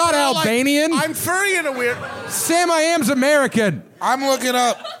He's fingers. not They're all like, Albanian. I'm furry in a weird... Sam I Am's American. I'm looking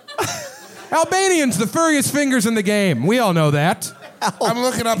up. Albanian's the furriest fingers in the game. We all know that. I'm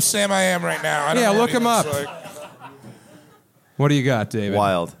looking up Sam I Am right now. I don't Yeah, know look what him he up. looks like. What do you got, David?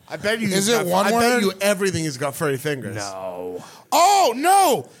 Wild. I bet you. Is it one I word? bet you everything has got furry fingers. No. Oh,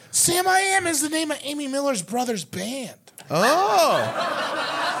 no. Sam I Am is the name of Amy Miller's brother's band. Oh,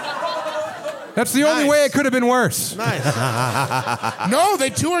 That's the only Nice. way it could have been worse. nice. No, they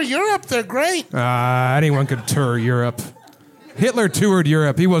tour Europe. They're great. Anyone could tour Europe. Hitler toured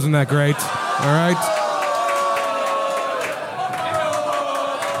Europe. He wasn't that great. All right.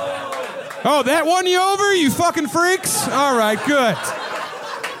 Oh, that won you over, you fucking freaks? All right, good.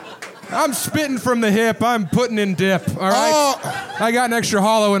 I'm spitting from the hip. I'm putting in dip. All right. Oh. I got an extra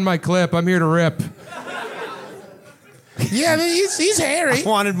hollow in my clip. I'm here to rip. Yeah, he's hairy.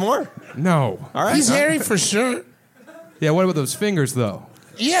 Wanted more? No. All right. He's hairy for sure. Yeah. What about those fingers, though?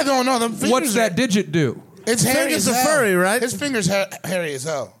 Yeah, no, the fingers What's that are- digit do? It's hairy Fingers as are hell. furry, right? His fingers hairy as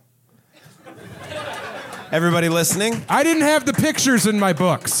hell. Everybody listening? I didn't have the pictures in my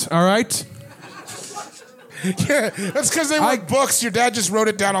books. All right. Yeah, that's because they were books. Your dad just wrote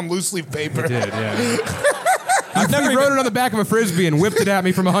it down on loose leaf paper. Did yeah. He wrote it on the back of a frisbee and whipped it at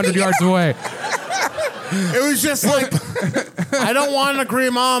me from 100 yards away. It was just like, I don't want a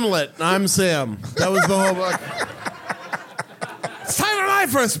cream omelet. I'm Sam. That was the whole book. It's time for my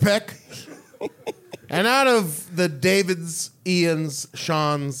first pick. And out of the Davids, Ians,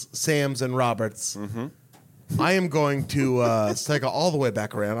 Seans, Sams, and Roberts, I am going to take it all the way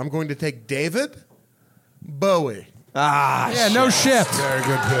back around. I'm going to take David Bowie. Yeah, no shit. Very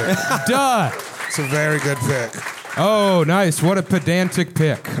good pick. Duh. It's a very good pick. Oh, nice. What a pedantic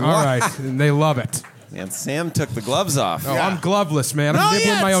pick. All right. They love it. And Sam took the gloves off. Oh, I'm gloveless, man. I'm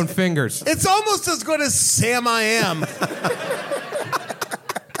nibbling my own fingers. It's almost as good as Sam I Am.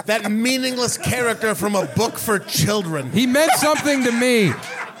 That meaningless character from a book for children. He meant something to me.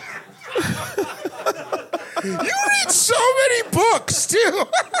 You read so many books, too.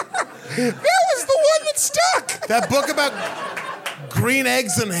 That was the one that stuck. That book about green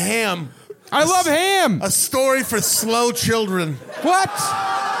eggs and ham. I love ham. A story for slow children. What?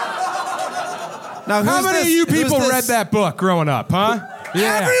 Now, How many of you people who's read this? that book growing up, huh?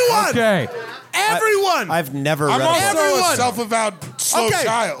 Yeah. Everyone! Okay. Everyone! I've never I'm read also it. Everyone! a self-avowed slow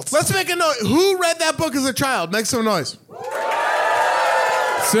child. Let's make a noise. Who read that book as a child? Make some noise.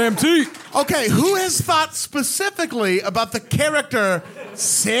 Sam T. Okay, who has thought specifically about the character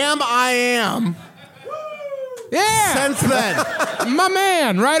Sam I Am Yeah. since then? My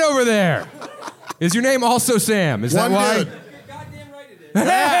man, right over there. Is your name also Sam? Is that One why? dude.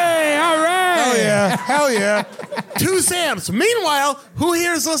 Hey, all right. Hell yeah. Hell yeah. Two Sams. Meanwhile, who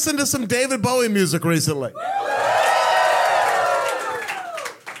here has listened to some David Bowie music recently?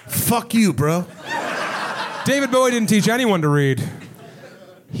 Fuck you, bro. David Bowie didn't teach anyone to read.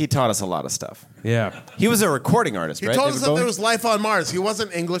 He taught us a lot of stuff. Yeah. He was a recording artist, He right? told David us that Bowie? there was life on Mars. He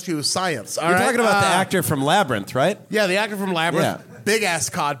wasn't English, he was science. All You're right? talking about the actor from Labyrinth, right? Yeah, the actor from Labyrinth. Yeah. Big ass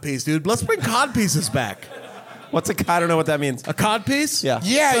cod piece, dude. Let's bring cod pieces back. What's a? I don't know what that means. A cod piece? Yeah.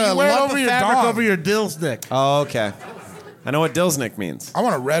 Yeah, you wear it love over the your fabric dog. over your dillsnick. Oh, okay. I know what Dilsnick means. I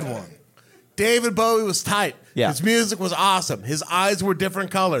want a red one. David Bowie was tight. Yeah. His music was awesome. His eyes were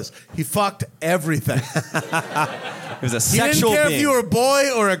different colors. He fucked everything. It was a He didn't sexual care being. if you were a boy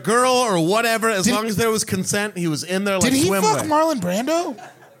or a girl or whatever. As long as there was consent, he was in there like Did he swimwear. fuck Marlon Brando?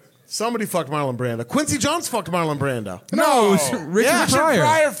 Somebody fucked Marlon Brando. Quincy Jones fucked Marlon Brando. No, it was Richard Yeah.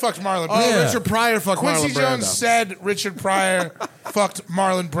 Pryor. Fucked Marlon Oh, Brando. Richard Pryor fucked Quincy Marlon Jones Brando. said Richard Pryor fucked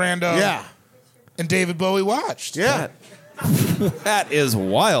Marlon Brando. Yeah. And David Bowie watched. Yeah. That is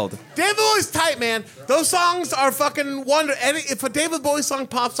wild. David Bowie's tight, man. Those songs are fucking wonder. If a David Bowie song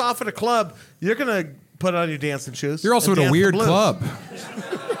pops off at a club, you're going to put on your dancing shoes. You're also and in a dance the weird blues. club.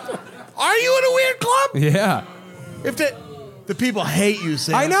 Are you in a weird club? Yeah. If the people hate you,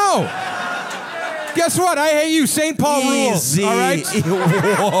 Sam. I know. Guess what? I hate you. St. Paul rules. Easy. All right?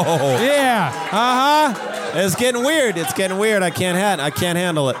 Whoa. Yeah. Uh-huh. It's getting weird. It's getting weird. I can't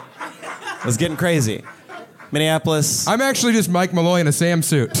handle it. It's getting crazy. Minneapolis. I'm actually just Mike Malloy in a Sam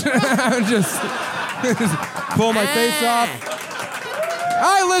suit. I'm just pull my face off.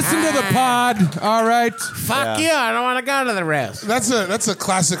 I listen to the pod. All right. Fuck you. I don't want to go to the rest. That's a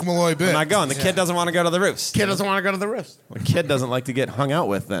classic Malloy bit. I'm not going. The kid doesn't want to go to the roofs. Kid doesn't want to go to the rest. The kid doesn't like to get hung out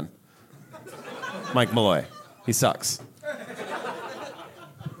with then. Mike Malloy. He sucks.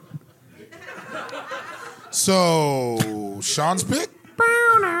 So, Sean's pick?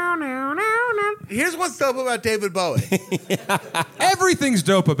 Here's what's dope about David Bowie. Everything's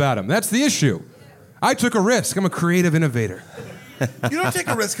dope about him. That's the issue. I took a risk. I'm a creative innovator. You don't take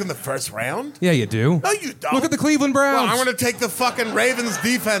a risk in the first round. Yeah, you do. No, you don't. Look at the Cleveland Well, Browns. I'm going to take the fucking Ravens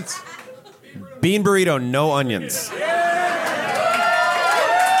defense. Bean burrito, no onions.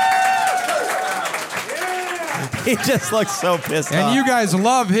 He just looks so pissed And off. you guys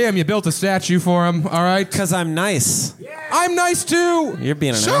love him. You built a statue for him, all right? Because I'm nice. I'm nice too. You're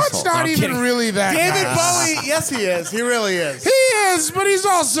being an Sean's asshole. not No, I'm even kidding. really that David nice. Bowie, yes, he is. He really is. He is, but he's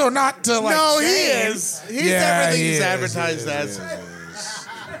also not to like. No, he Shane. is. He's Yeah, everything he he's is, advertised he as. is.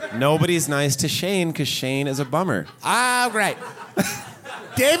 Nobody's nice to Shane because Shane is a bummer. Ah, great.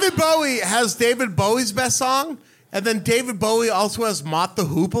 David Bowie has David Bowie's best song, and then David Bowie also has Mott the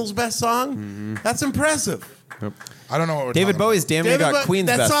Hoople's best song. That's impressive. I don't know what we're David talking Bowie's damn near got Bo- Queen's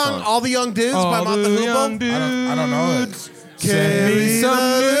that best song, song. All the Young Dudes by Mott the Hoople. about. I don't know it. Carry the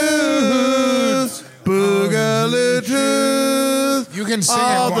news, Boogaloo Truth. You can sing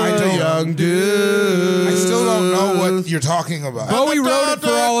All it. Why the don't? young dudes. I still don't know what you're talking about. Bowie wrote it for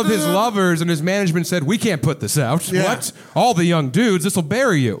all of his lovers, and his management said, "We can't put this out." Yeah. What? All the young dudes, this will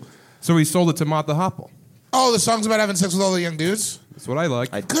bury you. So he sold it to Mott the Hopple. Oh, the song's about having sex with all the young dudes? That's what I like.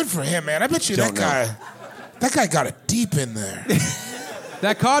 Good for him, man. I bet you Don't that guy got it deep in there.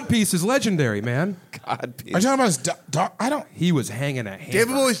 That cod piece is legendary, man. God, Are you talking about his dog? I don't. He was hanging a hammer.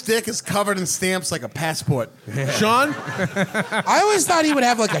 David Bowie's dick is covered in stamps like a passport. Sean? I always thought he would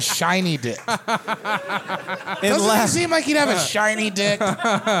have like a shiny dick. Doesn't it seem like he'd have a shiny dick?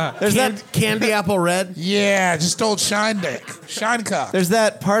 There's that Candy apple red? Yeah, just old shine dick. Shine cock. There's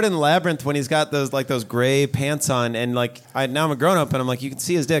that part in Labyrinth when he's got those gray pants on, and now I'm a grown up, and I'm like, you can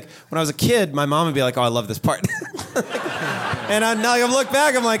see his dick. When I was a kid, my mom would be like, "Oh, I love this part," and now I look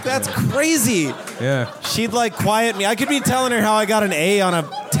back, I'm like, that's crazy. Yeah. She'd quiet me. I could be telling her how I got an A on a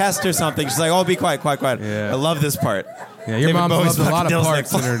test or something. She's like, "Oh, be quiet, quiet, quiet." Yeah. I love this part. Yeah, your David mom Bowie's loved a lot of fucking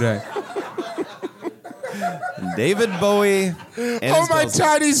parts in her day. David Bowie. And Oh, his my Dills.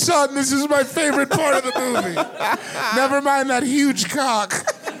 tiny son, this is my favorite part of the movie. Never mind that huge cock.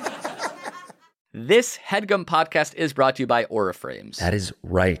 This HeadGum podcast is brought to you by Auraframes. That is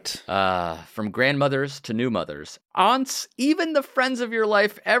right. From grandmothers to new mothers, aunts, even the friends of your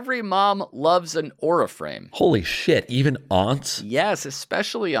life, every mom loves an Auraframe. Holy shit, even aunts? Yes,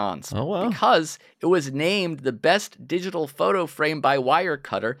 especially aunts. Oh, wow. Because it was named the best digital photo frame by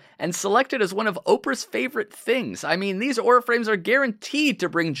Wirecutter and selected as one of Oprah's favorite things. I mean, these Auraframes are guaranteed to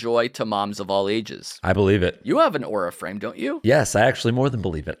bring joy to moms of all ages. I believe it. You have an Auraframe, don't you? Yes, I actually more than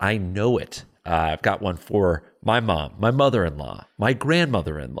believe it. I know it. I've got one for my mom, my mother-in-law, my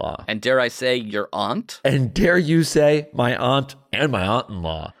grandmother-in-law. And dare I say, your aunt? And dare you say, my aunt and my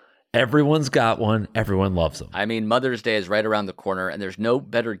aunt-in-law. Everyone's got one. Everyone loves them. I mean, Mother's Day is right around the corner, and there's no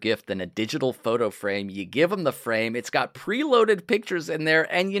better gift than a digital photo frame. You give them the frame, it's got preloaded pictures in there,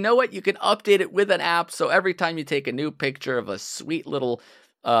 and you know what? You can update it with an app, so every time you take a new picture of a sweet little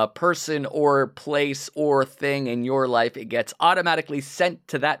person or place or thing in your life, it gets automatically sent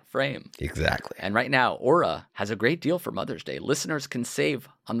to that frame. Exactly. And right now, Aura has a great deal for Mother's Day. Listeners can save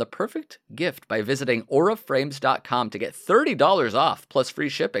on the perfect gift by visiting auraframes.com to get $30 off plus free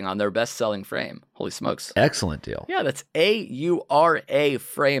shipping on their best-selling frame. Holy smokes. Excellent deal. Yeah, that's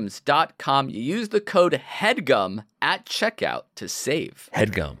auraframes.com. You use the code HEADGUM at checkout to save.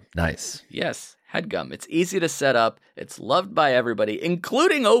 Headgum. Nice. Yes, HeadGum. It's easy to set up. It's loved by everybody,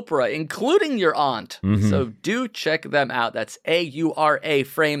 including Oprah, including your aunt. So do check them out. That's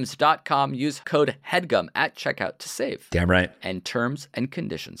auraframes.com. Use code HEADGUM at checkout to save. Damn right. And terms and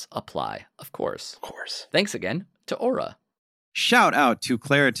conditions apply, of course. Of course. Thanks again to Aura. Shout out to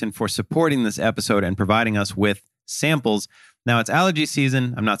Claritin for supporting this episode and providing us with samples. Now, it's allergy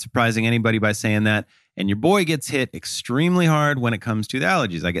season. I'm not surprising anybody by saying that. And your boy gets hit extremely hard when it comes to the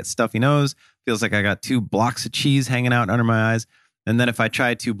allergies. I get stuffy nose. Feels like I got 2 blocks of cheese hanging out under my eyes. And then if I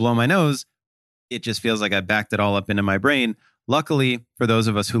try to blow my nose, it just feels like I backed it all up into my brain. Luckily, for those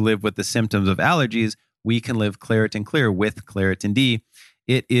of us who live with the symptoms of allergies, we can live Claritin Clear with Claritin D.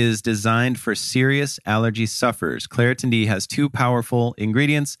 It is designed for serious allergy sufferers. Claritin D has 2 powerful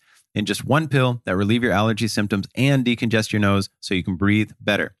ingredients in just 1 pill that relieve your allergy symptoms and decongest your nose so you can breathe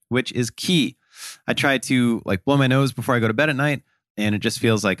better, which is key. I try to blow my nose before I go to bed at night, and it just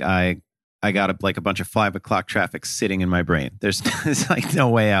feels like I got a bunch of 5 o'clock traffic sitting in my brain. There's no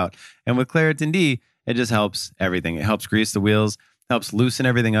way out. And with Claritin D, it just helps everything. It helps grease the wheels, helps loosen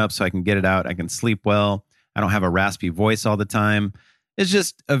everything up so I can get it out. I can sleep well. I don't have a raspy voice all the time. It's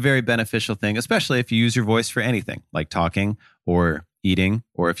just a very beneficial thing, especially if you use your voice for anything, like talking or eating,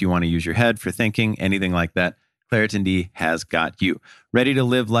 or if you want to use your head for thinking, anything like that. Claritin D has got you. Ready to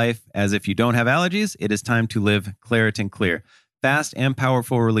live life as if you don't have allergies? It is time to live Claritin Clear. Fast and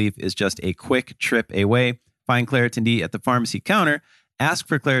powerful relief is just a quick trip away. Find Claritin D at the pharmacy counter. Ask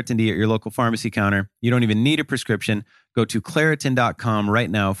for Claritin D at your local pharmacy counter. You don't even need a prescription. Go to Claritin.com right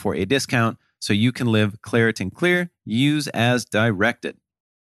now for a discount so you can live Claritin Clear. Use as directed.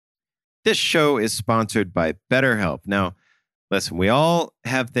 This show is sponsored by BetterHelp. Now, listen, we all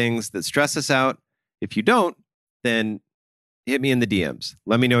have things that stress us out. If you don't, then hit me in the DMs.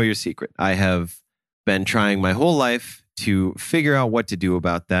 Let me know your secret. I have been trying my whole life to figure out what to do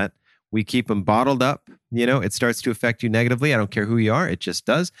about that. We keep them bottled up. It starts to affect you negatively. I don't care who you are. It just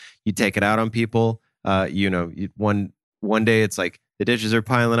does. You take it out on people. One day it's like the dishes are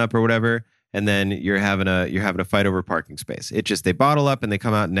piling up or whatever, and then you're having a fight over parking space. They bottle up and they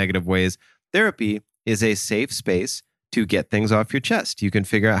come out in negative ways. Therapy is a safe space to get things off your chest. You can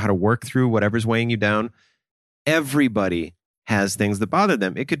figure out how to work through whatever's weighing you down. Everybody has things that bother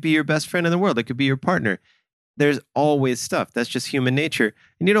them. It could be your best friend in the world. It could be your partner. There's always stuff. That's just human nature.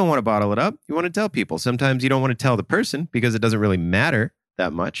 And you don't want to bottle it up. You want to tell people. Sometimes you don't want to tell the person because it doesn't really matter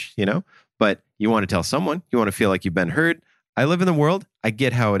that much, but you want to tell someone. You want to feel like you've been heard. I live in the world. I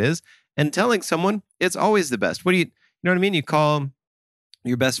get how it is. And telling someone, it's always the best. You know what I mean? You call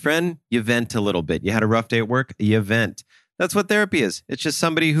your best friend, you vent a little bit. You had a rough day at work, you vent. That's what therapy is. It's just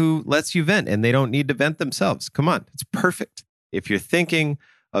somebody who lets you vent and they don't need to vent themselves. Come on, it's perfect. If you're thinking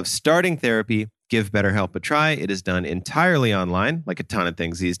of starting therapy, give BetterHelp a try. It is done entirely online, like a ton of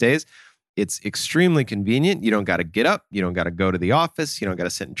things these days. It's extremely convenient. You don't got to get up. You don't got to go to the office. You don't got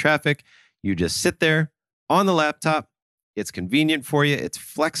to sit in traffic. You just sit there on the laptop. It's convenient for you. It's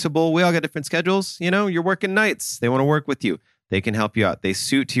flexible. We all got different schedules. You know, you're working nights. They want to work with you. They can help you out. They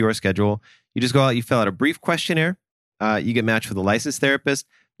suit to your schedule. You just go out, you fill out a brief questionnaire. You get matched with a licensed therapist.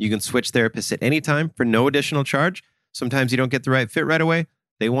 You can switch therapists at any time for no additional charge. Sometimes you don't get the right fit right away.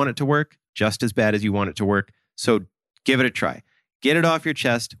 They want it to work just as bad as you want it to work. So give it a try. Get it off your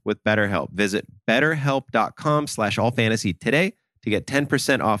chest with BetterHelp. Visit betterhelp.com/allfantasy today to get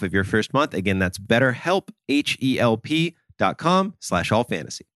 10% off of your first month. Again, that's BetterHelp,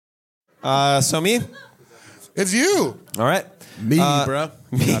 HELP.com/allfantasy. So me? It's you. All right. Me, bro.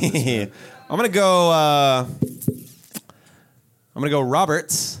 Me. I'm gonna go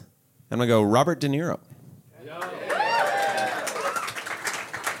Roberts. I'm gonna go Robert De Niro.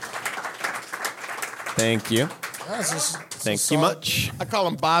 Thank you. Thank you much. I call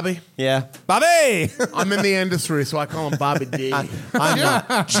him Bobby. Yeah. Bobby! I'm in the industry, so I call him Bobby D.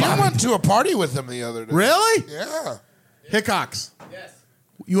 Jim went to a party with him the other day. Really? Yeah. Hickox. Yes.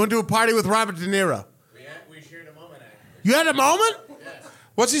 You went to a party with Robert De Niro? We shared a moment, actually. You had a moment? Yes.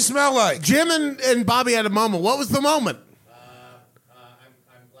 What's he smell like? Jim and Bobby had a moment. What was the moment?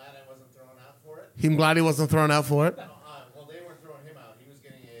 I'm glad I wasn't thrown out for it. I'm glad he wasn't thrown out for it? Well, they weren't throwing him out. He was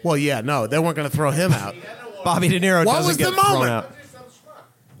getting a... Well, yeah, no, they weren't going to throw him out. Bobby De Niro What doesn't was get the thrown moment? out. Just some schmuck.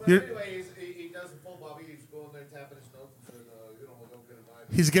 But You're- anyway, he does a full Bobby. He's going there tapping his notes and says, don't get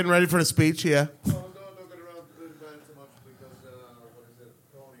invited. He's getting ready for the speech, yeah. Don't get around to invited so much because, what is it,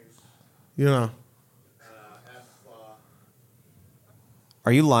 cronies, You know.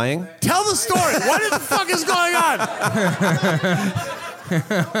 Are you lying? Tell the story. What the fuck is going on? across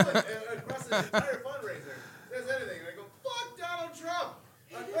the entire fundraiser, says anything, and I go, fuck Donald Trump.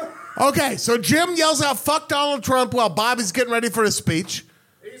 Okay, so Jim yells out, fuck Donald Trump while Bobby's getting ready for his speech.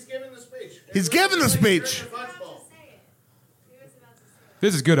 He's giving the speech. He's giving the speech.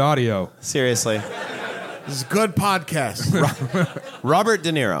 This is good audio. Seriously. This is a good podcast. Robert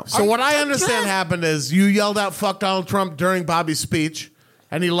De Niro. So what I understand happened is you yelled out, fuck Donald Trump during Bobby's speech,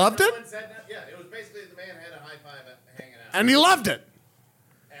 and he loved it? Yeah, it was basically the man had a high five hanging out. And he loved it.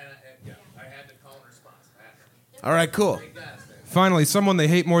 And yeah, I had to call in response after. All right, cool. Finally, someone they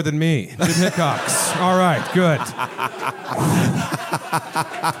hate more than me. Jim Hickox. All right, good.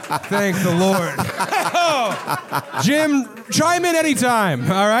 Thank the Lord. Jim, chime in anytime,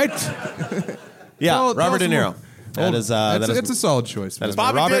 all right? Yeah, Tell Robert De us Niro. more. That is It's a solid choice. that is man.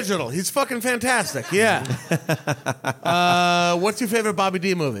 Bobby Robert- Digital. He's fucking fantastic. Yeah. What's your favorite Bobby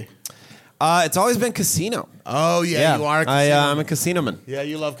D movie? It's always been Casino. Oh, yeah, you are a Casino. I'm a Casino man. Yeah,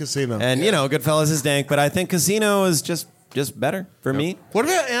 you love Casino. And, you know, Goodfellas is dank, but I think Casino is just better for me. What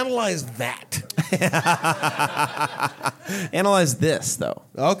about Analyze That? Analyze this, though.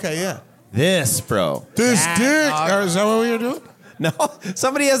 Okay, yeah. This, bro. This dick. Is that what we were doing? No,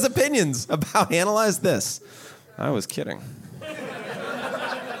 somebody has opinions about Analyze This. I was kidding.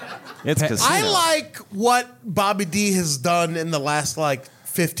 It's Casino. I like what Bobby D has done in the last,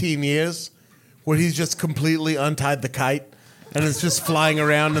 15 years, where he's just completely untied the kite and it's just flying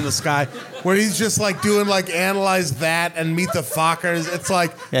around in the sky, where he's just, doing, Analyze That and Meet the Fockers. It's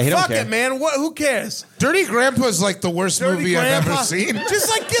like, Yeah, he don't fuck care. it, man. Who cares? Dirty Grandpa's the worst Dirty movie I've Grandpa. ever seen. Just,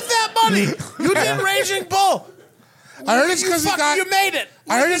 give that money. You did Raging Bull. I heard it's You because he fucking- got. You made it.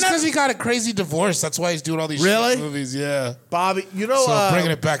 I heard You it's never- because he got a crazy divorce. That's why he's doing all these Really? shit movies. Yeah. Bobby, you know, So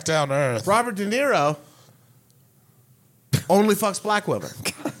bringing it back down to earth. Robert De Niro only fucks black women.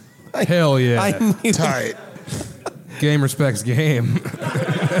 Hell yeah. I knew Tight. Game respects game.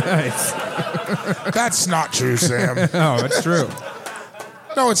 Nice. That's not true, Sam. No, it's true.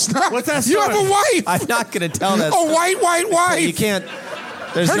 No, it's not. What's that You have story? a wife. I'm not going to tell that. A white You wife. can't.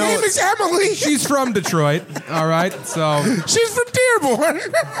 There's Her no. name is Emily. She's from Detroit, all right? So, She's from Dearborn.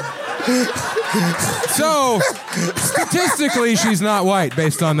 statistically, she's not white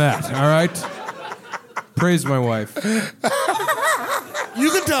based on that, all right? Praise my wife. You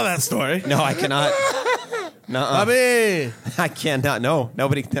can tell that story. No, I cannot. No, Bobby. I cannot. No,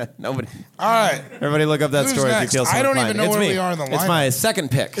 nobody. All right. Everybody, look up that Who's story next? if you feel so I don't inclined. even know It's where me. we are in the It's lineup. my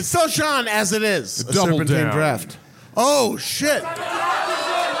second pick. It's still Sean as it is. A Double serpentine down. draft. Oh, shit.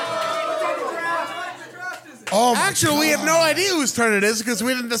 Oh, my Actually, we have no idea whose turn it is because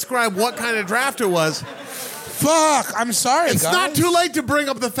we didn't describe what kind of draft it was. fuck. I'm sorry, It's guys. not too late to bring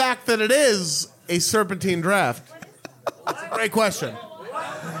up the fact that it is a serpentine draft. That's a great question.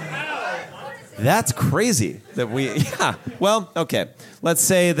 That's crazy that we. Yeah. Well, okay. Let's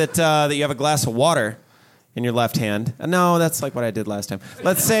say that that you have a glass of water in your left hand. No, that's like what I did last time.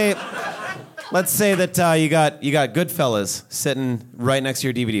 Let's say that you got Goodfellas sitting right next to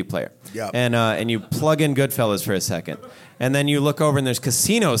your DVD player. Yep. And you plug in Goodfellas for a second. And then you look over and there's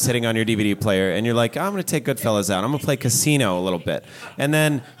Casino sitting on your DVD player, and you're like, I'm going to take Goodfellas out. I'm going to play Casino a little bit. And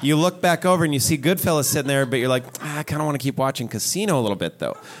then you look back over and you see Goodfellas sitting there, but you're like, I kind of want to keep watching Casino a little bit,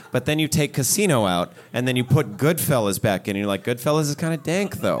 though. But then you take Casino out, and then you put Goodfellas back in, and you're like, Goodfellas is kind of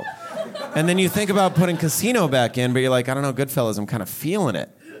dank, though. And then you think about putting Casino back in, but you're like, I don't know, Goodfellas, I'm kind of feeling it.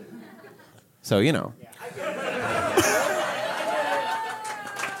 So, you know.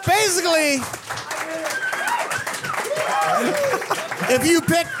 Basically, if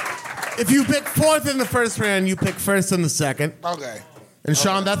you pick fourth in the first round, you pick first in the second. Okay. And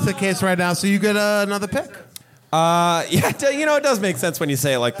Sean, that's the case right now, so you get another pick. Yeah, you know, it does make sense when you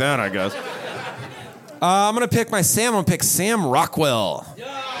say it like that, I guess. I'm going to pick my Sam. I'm going to pick Sam Rockwell.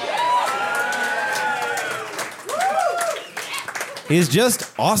 He's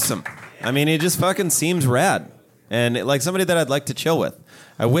just awesome. I mean, he just fucking seems rad. And like somebody that I'd like to chill with.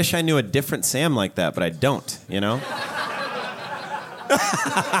 I wish I knew a different Sam like that, but I don't, you know?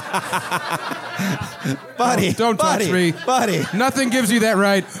 Buddy, Don't touch me. Buddy. Nothing gives you that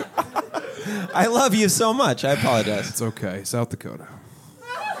right. I love you so much. I apologize. It's okay. South Dakota.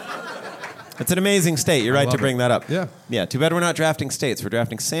 It's an amazing state. You're right to love bring it. that up. Yeah. Yeah, too bad we're not drafting states. We're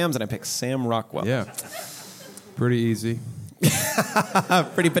drafting Sams, and I picked Sam Rockwell. Yeah. Pretty easy.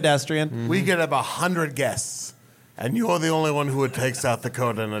 Pretty pedestrian. We could have 100 guests, and you're the only one who would take South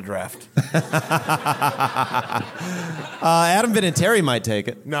Dakota in a draft. Adam Vinatieri might take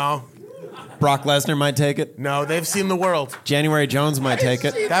it. No, Brock Lesnar might take it. no, they've seen the world. January Jones might take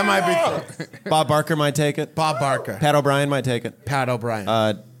it. That might be Bob Barker might take it. Bob Barker, Pat O'Brien might take it. Pat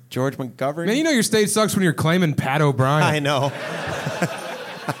O'Brien. George McGovern. Man, you know your state sucks when you're claiming Pat O'Brien. I know.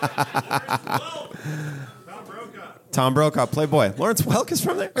 Tom Brokaw, Playboy. Lawrence Welk is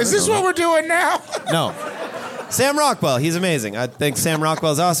from there? Is this what we're doing now? No. Sam Rockwell, he's amazing. I think Sam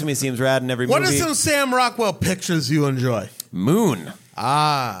Rockwell's awesome. He seems rad in every what movie. are some Sam Rockwell pictures you enjoy? Moon.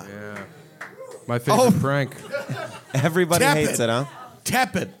 Ah, Yeah. My favorite prank. Everybody Tepid. hates it, huh?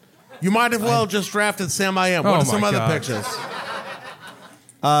 Tepid. You might have well just drafted Sam I Am. What Oh are some my other God. pictures?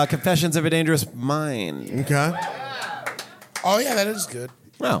 Confessions of a Dangerous Mind. Okay. Oh, yeah, that is good.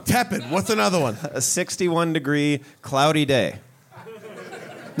 Well, Tepid. What's another one? a 61-degree cloudy day.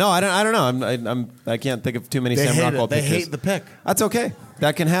 No, I don't know. I can't think of too many They Sam hate Rockwell it. They pictures. hate the pick. That's okay.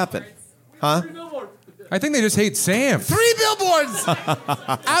 That can happen. Huh? I think they just hate Sam. 3 Billboards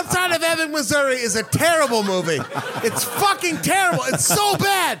Outside of Ebbing, Missouri is a terrible movie. It's fucking terrible. It's so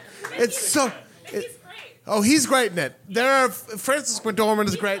bad. It's so... Oh, he's great in it. Francis McDormand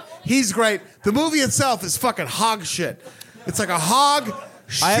is great. He's great. The movie itself is fucking hog shit. It's like a hog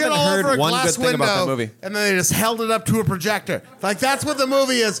shit I haven't all heard over a one glass good thing window, about that movie. and then they just held it up to a projector. Like, that's what the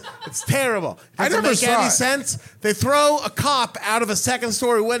movie is. It's terrible. It I doesn't never make saw any it. sense. They throw a cop out of a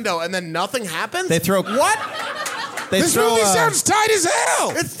second-story window, and then nothing happens? They throw- What? This movie sounds tight as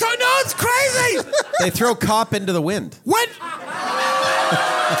hell. It's crazy! They throw cop into the wind. What?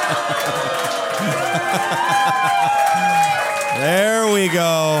 There we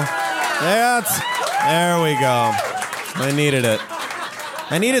go. There we go. I needed it.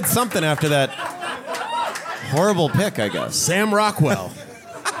 I needed something after that horrible pick, I guess. Sam Rockwell.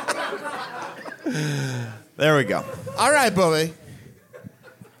 There we go. All right, Bowie.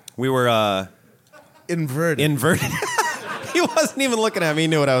 We were Inverted. inverted. He wasn't even looking at me. He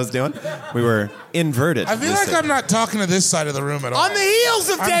knew what I was doing. We were inverted. I feel like I'm not talking to this side of the room at all. On the heels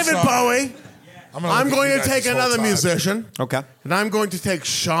of I'm David sorry. Bowie, gonna I'm look at going you to guys take this whole another time. musician, Okay. and I'm going to take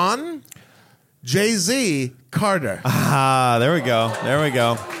Sean, Jay-Z, Carter. Ah, there we go. There we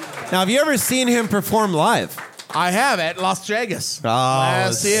go. Now, have you ever seen him perform live? I have at Las Vegas Oh,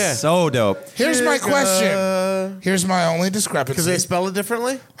 last year. so dope. Here's my question. Here's my only discrepancy. Because they spell it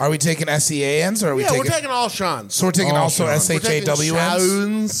differently? Are we taking SEANs or are we Yeah, taking... we're taking all Sean's. So we're taking All also Sean. We're taking SHAWNs?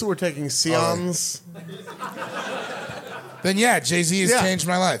 Shaons. We're taking Sions. Then yeah, Jay-Z has Yeah. changed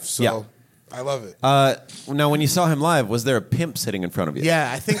my life. So Yeah. I love it. Now, when you saw him live, was there a pimp sitting in front of you? Yeah,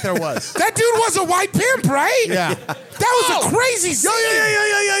 I think there was. That dude was a white pimp, right? Yeah. That was a crazy scene.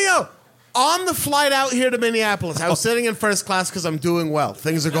 Yo. On the flight out here to Minneapolis, I was sitting in first class because I'm doing well.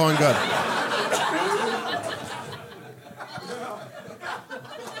 Things are going good.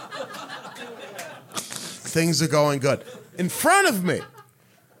 Things are going good. In front of me,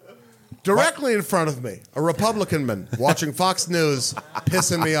 directly in front of me, a Republican man watching Fox News,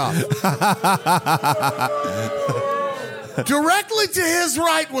 pissing me off. Directly to his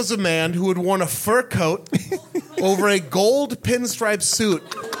right was a man who had worn a fur coat over a gold pinstripe suit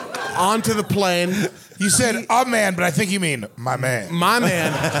onto the plane. You said a man, but I think you mean my man. My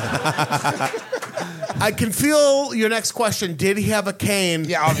man. I can feel your next question. Did he have a cane?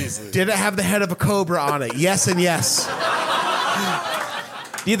 Yeah, obviously. Did it have the head of a cobra on it? Yes and yes.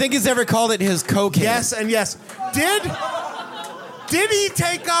 Do you think he's ever called it his cocaine? Yes and yes. Did he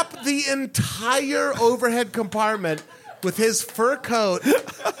take up the entire overhead compartment with his fur coat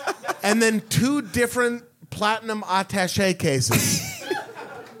and then 2 different platinum attaché cases?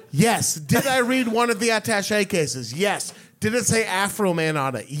 Yes. Did I read one of the attaché cases? Yes. Did it say Afro Man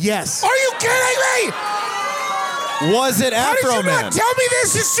on it? Yes. Are you kidding me? Was it How Afro did you Man? not tell me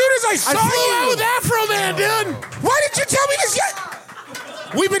this as soon as I saw I flew you? out with Afro Man, dude. Why didn't you tell me this yet?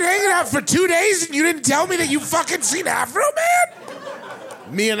 We've been hanging out for 2 days and you didn't tell me that you fucking seen Afro Man?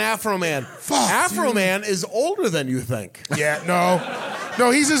 Me and Afro Man. Fuck, Afro dude. Man is older than you think. Yeah, no. No,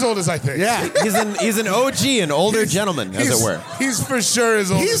 he's as old as I think. Yeah. He's an OG, an older gentleman, as it were. Heis for sure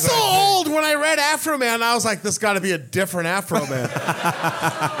as old He's as so I think. old. When I read Afro Man, I was like, this got to be a different Afro Man. For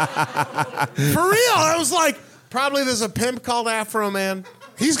real. I was like, probably there's a pimp called Afro Man.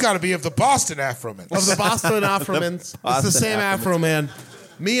 He's got to be of the Boston Afro-Man. Of the Boston Afro-Mans. It's the same Afro Man.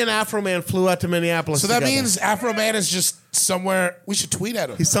 Me and Afro Man flew out to Minneapolis So that together. means Afro Man is just somewhere. We should tweet at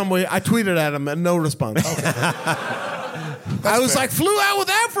him. He's somewhere. I tweeted at him and no response. I was fair. like, flew out with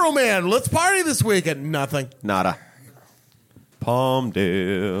Afro Man. Let's party this weekend. Nothing. Nada.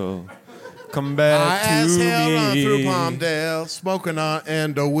 Palmdale, come I back as to hell run through me. Palmdale, smoking on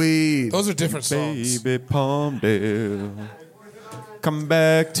and a weed. Those are different songs. Baby Palmdale, come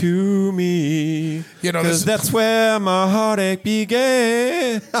back to me. You know, 'cause that's where my heartache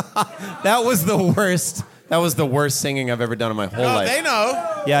began. That was the worst. That was the worst singing I've ever done in my whole Oh, life. they know.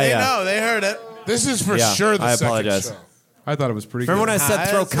 Yeah, they yeah. know. They heard it. This is for Yeah, sure the I second apologize. show. I thought it was pretty Remember good. when I said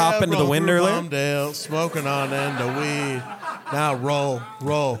throw as cop hell into the run wind through earlier? Palmdale, smoking on and a weed. Now roll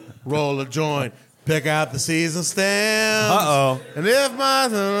a joint. Pick out the season stems. Uh-oh. And if my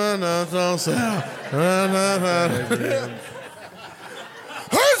don't sell.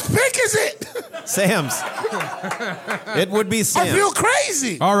 Whose pick is it? Sam's. It would be I Sam's. feel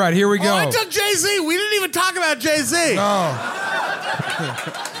crazy. All right, here we go. Oh, I took Jay-Z. We didn't even talk about Jay-Z. No.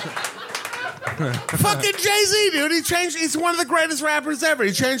 Fucking Jay-Z, dude. He's one of the greatest rappers ever.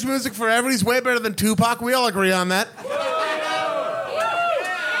 He changed music forever. He's way better than Tupac. We all agree on that.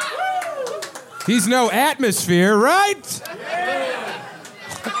 He's no Atmosphere, right?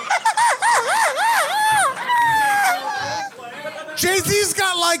 Jay-Z's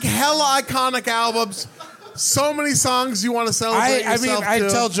got like hella iconic albums. So many songs you want to celebrate I mean, yourself I to.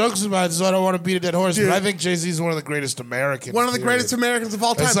 tell jokes about it, so I don't want to beat a dead horse, Dude. but I think Jay-Z is one of the greatest Americans. One of the period. greatest Americans of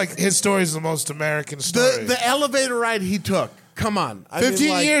all time. It's like his story is the most American story. the elevator ride he took. Come on. I 15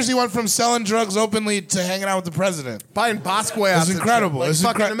 mean, like, years he went from selling drugs openly to hanging out with the president. buying Bosque It's outfits. incredible. Like, It's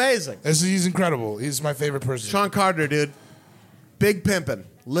fucking incre- amazing. He's incredible. He's my favorite person. Sean Carter, dude. Big pimpin'.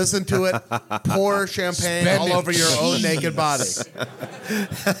 Listen to it. Pour champagne all Spending over your own cheese. naked body.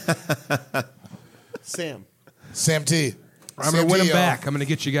 Sam T. I'm going to win him back. I'm going to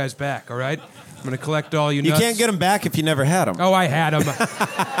get you guys back, all right? I'm going to collect all you You nuts. can't get him back if you never had him. Oh, I had him.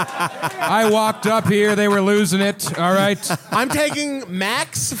 I walked up here. They were losing it, all right? I'm taking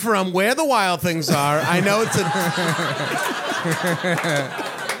Max from Where the Wild Things Are. I know it's a.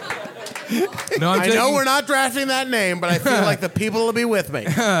 No, I know we're not drafting that name, but I feel like the people will be with me.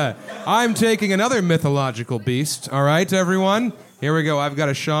 I'm taking another mythological beast, all right, everyone? Here we go. I've got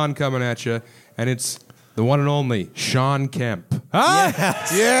a Sean coming at you, and it's the one and only Sean Kemp. Huh?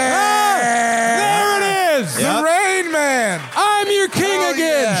 Yes. Yeah! There it is! The Rain Man! I'm your king Oh,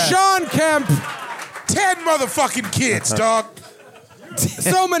 again, yeah. Sean Kemp. 10 motherfucking kids, dog.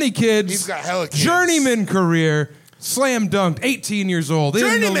 So many kids. He's got hella kids. Journeyman career. Slam dunked, 18 years old, in the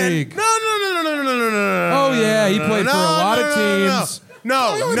Journeyman. league. No. Oh, yeah, he played for a lot of teams.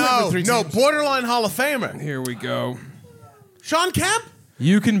 No, borderline Hall of Famer. Here we go. Sean Kemp?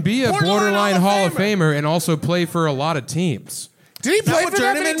 You can be a Borderline borderline Hall Hall of of Famer and also play for a lot of teams. Did he play what for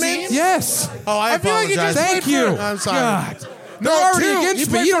that Journeyman many means? teams? Yes. Oh, I feel like he apologize. just Thank played you. for- I'm sorry. God. They're already two. against He me.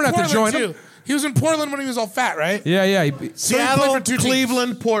 played You don't for have to join Portland, them. too. He was in Portland when he was all fat, right? Yeah. So he played Seattle, for 2 teams.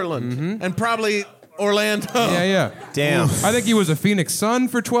 Cleveland, Portland, and probably Orlando. Yeah. Damn. I think he was a Phoenix Sun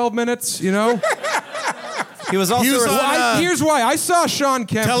for 12 minutes, you know? He was also He was a- on, Here's why. I saw Sean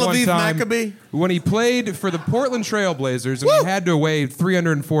Kemp Tel one Aviv time Maccabee. when he played for the Portland Trailblazers, and he had to weigh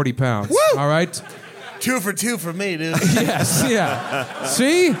 340 pounds. Woo! All right? 2 for 2 for me, dude. Yes, yeah.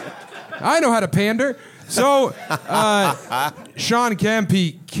 See? I know how to pander. So, Sean Kemp,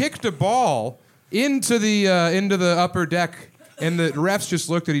 he kicked a ball into the upper deck, and the refs just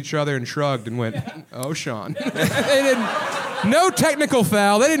looked at each other and shrugged and went, "Oh, Sean." They didn't. No technical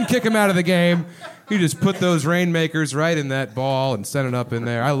foul. They didn't kick him out of the game. He just put those rainmakers right in that ball and sent it up in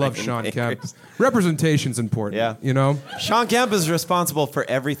there. I love Sean Kemp. Representation's important. Yeah. You know? Sean Kemp is responsible for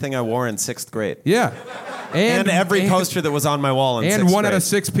everything I wore in 6th grade. Yeah. And every poster that was on my wall in 6th grade. And 1 out of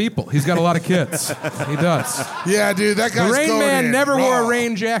 6 people. He's got a lot of kids. He does. Yeah, dude, that guy's The Rain going Man in never raw. wore a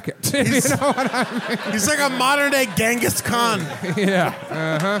rain jacket. You know what I mean? He's like a modern day Genghis Khan. Yeah.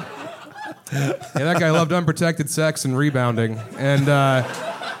 Uh-huh. Yeah, that guy loved unprotected sex and rebounding. And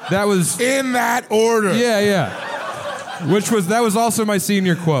that was... In that order. Yeah. That was also my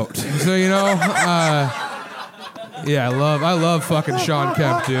senior quote. So, you know, yeah, I love fucking Sean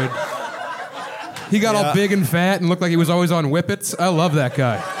Kemp, dude. He got all big and fat and looked like he was always on whippets. I love that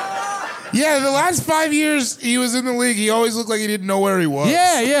guy. Yeah, the last 5 years he was in the league, he always looked like he didn't know where he was.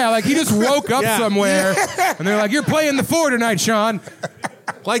 Yeah, like he just woke up somewhere and they're like, "You're playing the 4 tonight, Sean."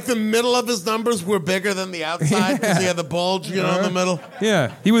 Like the middle of his numbers were bigger than the outside because he had the bulge, in the middle.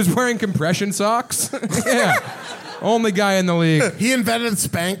 Yeah, he was wearing compression socks. Yeah, only guy in the league. He invented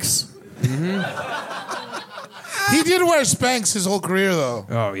Spanx. He did wear Spanx his whole career, though.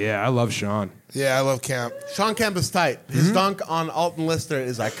 Oh, yeah, I love Sean. Yeah, I love Kemp. Sean Kemp is tight. His dunk on Alton Lister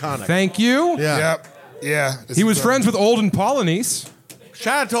is iconic. Thank you. Yeah. Yep. Yeah. He was friends with Olden Polynice.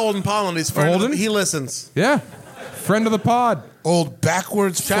 Shout out to Olden Polynice. Olden? He listens. Yeah, friend of the pod. Old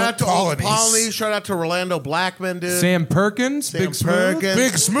backwards Shout out to Olden Polynice. Polynice. Shout out to Rolando Blackman, dude. Sam Perkins, Big Smooth. Perkins.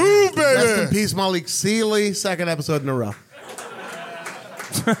 Big Smooth, baby. Rest in peace, Malik Sealy. Second episode in a row.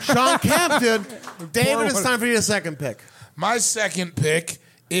 Sean Kemp, dude. David, it's time for your second pick. My second pick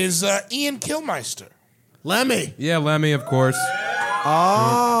is Ian Kilmeister. Lemmy. Yeah, Lemmy, of course.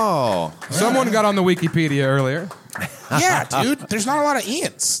 Oh. Someone got on the Wikipedia earlier. Yeah, dude. There's not a lot of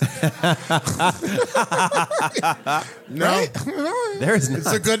Ians. No. Right? There's It's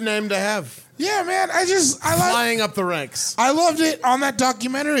not. a good name to have. Yeah, man. I like. Flying up the ranks. I loved it on that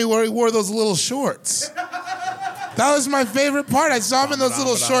documentary where he wore those little shorts. That was my favorite part. I saw him in those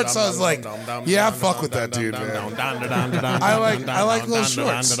little shorts. I was like, yeah, I fuck with that dude, man. I like little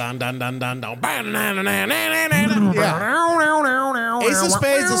shorts. Ace of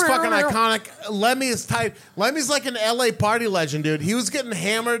Spades is fucking iconic. Lemmy is tight. Lemmy's like an LA party legend, dude. He was getting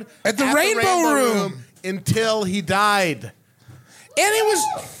hammered At the Rainbow Room until he died. And it was...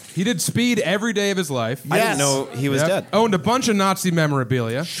 He did speed every day of his life. I didn't know he was dead. Owned a bunch of Nazi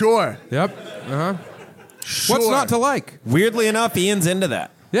memorabilia. Sure. Yep. Sure. What's not to like? Weirdly enough, Ian's into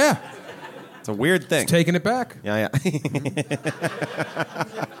that. Yeah. It's a weird thing. Taking it back. Yeah.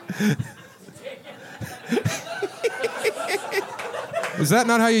 Is that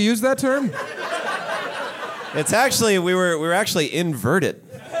not how you use that term? It's actually we were actually inverted.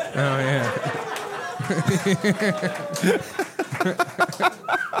 Oh, yeah.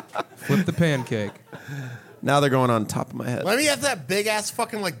 Flip the pancake. Now they're going on top of my head. Lemmy has that big ass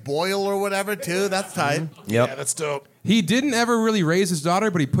fucking like boil or whatever too. That's tight. Yep. Yeah, that's dope. He didn't ever really raise his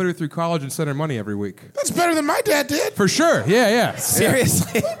daughter, but he put her through college and sent her money every week. That's better than my dad did. For sure. Yeah.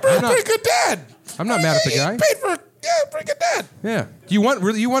 Seriously. Pretty good dad. I'm not mad at the guy. He paid for pretty good dad. Yeah. Do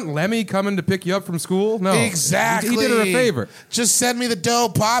you want Lemmy coming to pick you up from school? No. Exactly. He did her a favor. Just send me the dough,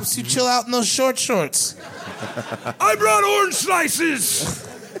 Pops. You chill out in those shorts. I brought orange slices.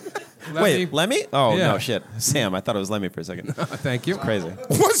 Wait, Lemmy? Oh, Yeah. no, shit. Sam, I thought it was Lemmy for a second. Thank you. Crazy.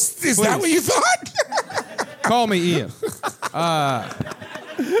 Is that what you thought? Call me Ian.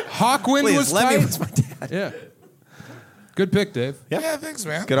 Hawkwind Please, was Lemmy tight. was my dad. Yeah. Good pick, Dave. Yeah, thanks,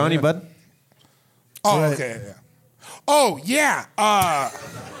 man. Good on you, bud. Oh, okay. Yeah. Oh, yeah.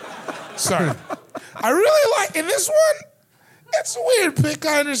 Sorry. I really like, in this one, it's a weird pick,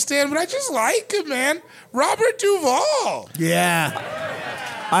 I understand, but I just like it, man. Robert Duvall. Yeah.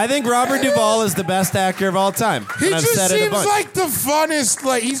 I think Robert Duvall is the best actor of all time. He and I've just said it a seems bunch. like the funnest,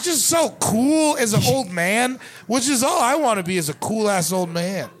 like, he's just so cool as an old man, which is all I want to be, is a cool-ass old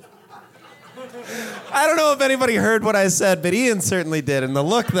man. I don't know if anybody heard what I said, but Ian certainly did, and the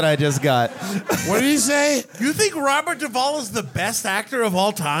look that I just got. What did he say? You think Robert Duvall is the best actor of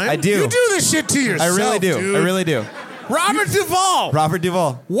all time? I do. You do this shit to I yourself, really do. dude. I really do. Robert Duvall. Robert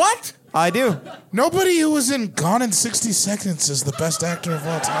Duvall. What? I do. Nobody who was in Gone in 60 Seconds is the best actor of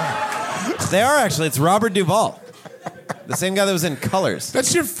all time. They are actually. It's Robert Duvall. The same guy that was in Colors.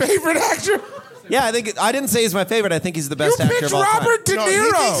 That's your favorite actor? Yeah, I didn't say he's my favorite. I think he's the best You actor picked of all time. Robert De No, Niro.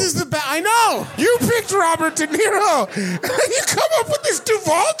 he thinks he's the best. I know. You picked Robert De Niro. You come up with this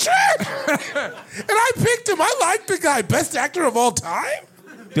Duvall trick? And I picked him. I like the guy. Best actor of all time?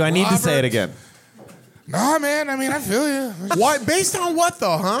 Do I need to say Robert. it again? Nah, man. I mean, I feel you. Why? Based on what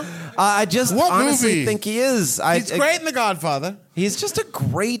though, huh? I just What honestly movie? think he is. He's great in The Godfather. He's just a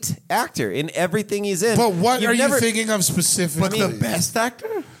great actor in everything he's in. But what You've are never- you thinking of specifically? But the best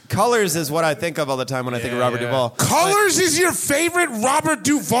actor? Colors is what I think of all the time when I think of Robert Duvall. Colors is your favorite Robert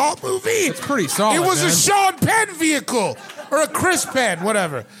Duvall movie? It's pretty solid, It was man. a Sean Penn vehicle. Or a Chris Penn,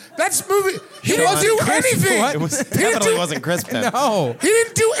 whatever. That's movie. He didn't do anything. It was He didn't definitely do- wasn't Chris Penn. No. He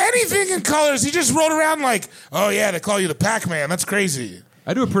didn't do anything in Colors. He just rode around like, oh yeah, they call you the Pac-Man. That's crazy.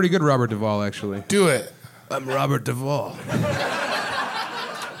 I do a pretty good Robert Duvall, actually. Do it. I'm Robert Duvall.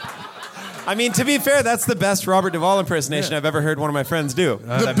 I mean, to be fair, that's the best Robert Duvall impersonation I've ever heard one of my friends do.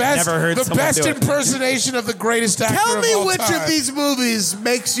 The best, never heard the someone best do it. impersonation of the greatest actor Tell of me all which time. of these movies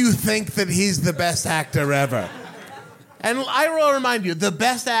makes you think that he's the best actor ever. And I will remind you, the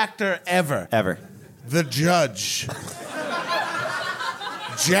best actor ever. Ever. The Judge.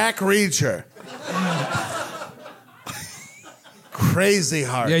 Jack Reacher. Crazy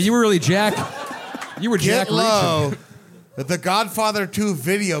Heart. Yeah, you were really Jack. You were Jack Get Low. Reacher. The Godfather 2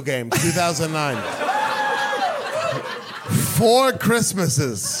 video game, 2009. 4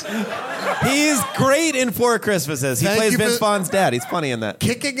 Christmases. He's great in Four Christmases. He Thank plays you Vince for- Vaughn's dad. He's funny in that.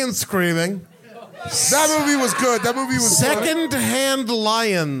 Kicking and Screaming. That movie was good. That movie was good. Second Hand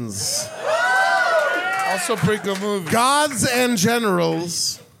Lions. Also pretty good movie. Gods and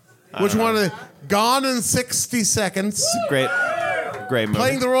Generals. Which one of the... Gone in 60 Seconds. Great movie.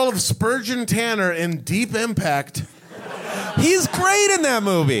 Playing the role of Spurgeon Tanner in Deep Impact. He's great in that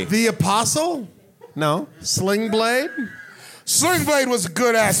movie. The Apostle. No. Sling Blade. Sling Blade was a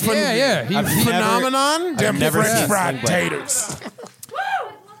good ass movie. Yeah. Phenomenon. Them never French seen fried Sling Blade. taters.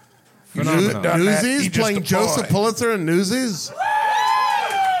 Phenomenon. Done that. He Newsies. just Playing a Joseph boy. Pulitzer in Newsies.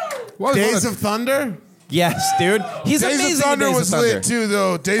 What was Days one of Thunder. Yes, dude. He's Days amazing of Thunder in Days was of Thunder. lit too,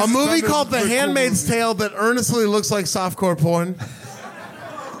 though. Days A of movie Thunder called was The a pretty cool Handmaid's movie. Tale that earnestly looks like softcore porn.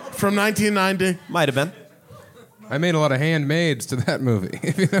 From 1990. Might have been. I made a lot of handmaids to that movie.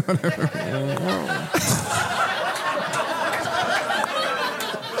 If you know what I mean.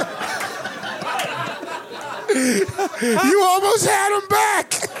 You almost had him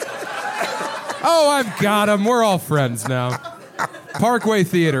back. Oh, I've got him. We're all friends now. Parkway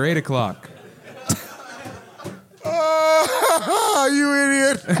Theater, 8 o'clock. Oh, you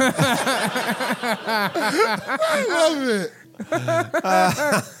idiot. I love it.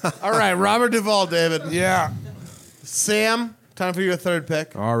 All right, Robert Duvall, David. Yeah. Sam, time for your third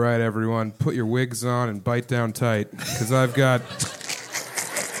pick. All right, everyone, put your wigs on and bite down tight, because I've got...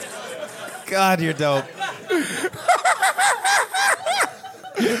 God, you're dope.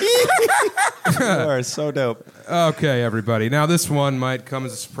 You are so dope. Okay, everybody. Now, this one might come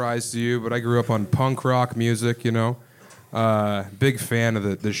as a surprise to you, but I grew up on punk rock music, you know. Big fan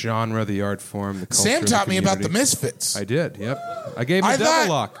of the genre, the art form, the culture. Sam the taught me about the community. Misfits. I did, yep. I gave him I a double thought,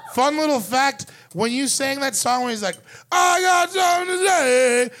 lock. fun little fact, when you sang that song when he's like, I got something to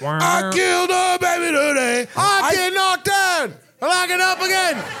say, I killed a baby today. I get knocked down, but I get up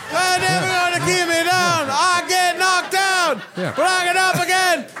again. They're never gonna keep me down. I get knocked down, Yeah. but I get up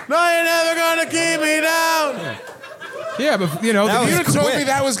again. No, you're never gonna keep me down. Yeah, but, you know... That If the- you'd have told quick. me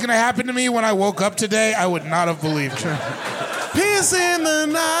that was going to happen to me when I woke up today, I would not have believed you. Piercing the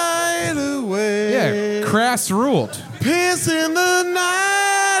night away. yeah, Crass ruled. Piercing the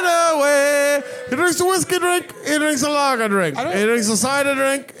night away. He drinks a whiskey drink. He drinks a lager drink. He drinks a cider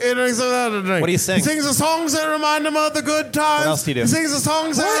drink. He drinks a cider drink. What do you sing? He sings the songs that remind him of the good times. What else do you do? He sings the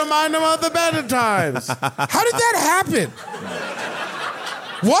songs that remind him of the better times. How did that happen?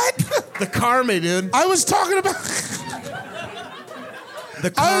 What? The Carmi, dude. I was talking about...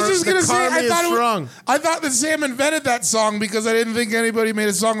 I was just gonna say, I thought that Sam invented that song because I didn't think anybody made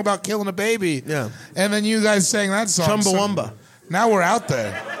a song about killing a baby. Yeah. And then you guys sang that song. Chumbawamba. Now we're out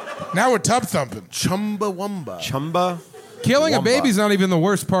there. Now we're tub thumping. Chumbawamba. Chumba. Killing a Wumba. baby's not even the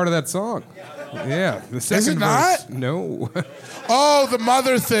worst part of that song. Yeah, the second it not? verse. No. Oh, the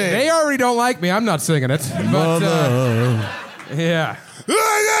mother thing. They already don't like me. I'm not singing it. But, yeah.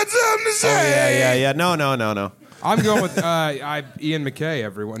 I got something to say. Yeah. No. I'm going with Ian MacKaye,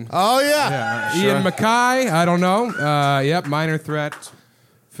 everyone. Oh, yeah. Ian MacKaye, I don't know. Yep, Minor Threat,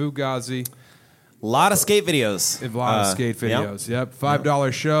 Fugazi, A lot of skate videos. a lot of skate yeah. videos. Yep,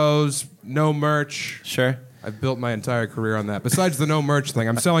 $5 shows, no merch. Sure. I've built my entire career on that. Besides the no merch thing,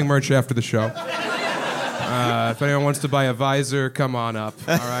 I'm selling merch after the show. If anyone wants to buy a visor, come on up.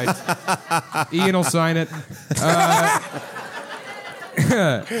 All right, Ian will sign it.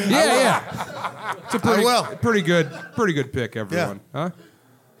 Yeah. It's a pretty good pick, everyone. Huh?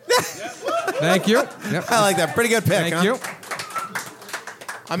 Thank you. Yep. I like that. Pretty good pick. Thank you.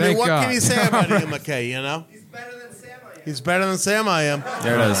 I mean, Thank what God. can you say about Ian MacKaye, you know? He's better than Sam I am. He's better than Sam I am.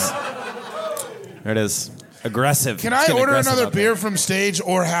 There it is. There it is. Aggressive. Can It's I getting order aggressive another out there. beer from stage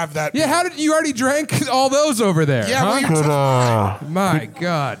or have that? Yeah, how did you already drank all those over there? Yeah, huh? well, My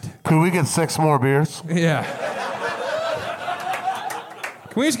God. Could we get 6 more beers? Yeah.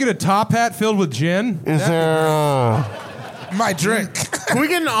 Can we just get a top hat filled with gin? Is there? my drink. Can we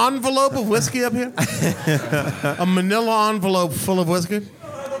get an envelope of whiskey up here? A manila envelope full of whiskey?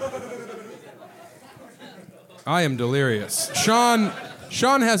 I am delirious. Sean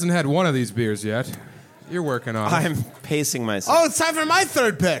hasn't had one of these beers yet. You're working on it. I'm pacing myself. Oh, it's time for my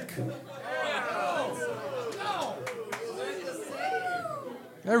third pick.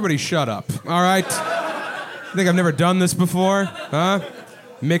 Everybody shut up, all right? You think I've never done this before? Huh?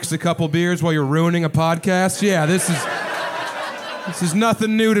 Mixed a couple beers while you're ruining a podcast? Yeah, this is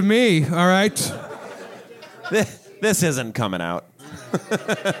nothing new to me, all right? This isn't coming out.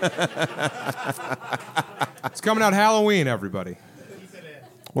 It's coming out Halloween, everybody.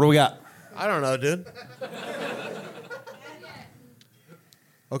 What do we got? I don't know, dude.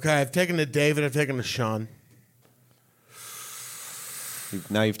 Okay, I've taken to David, I've taken to Sean.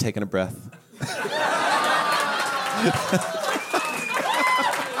 Now you've taken a breath.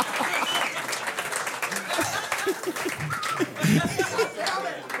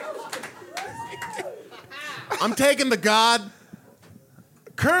 I'm taking the God.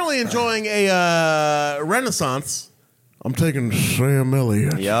 Currently enjoying a renaissance. I'm taking Sam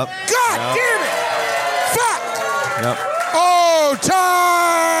Elliott. Yep. God damn it! Fuck! Yep. Oh,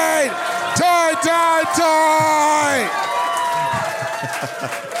 tied! Tied!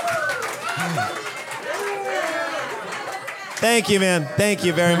 Thank you, man. Thank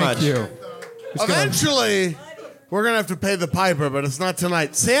you very much. Thank you. Eventually, we're going to have to pay the piper, but it's not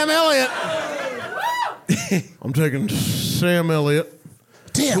tonight. Sam Elliott. I'm taking Sam Elliott.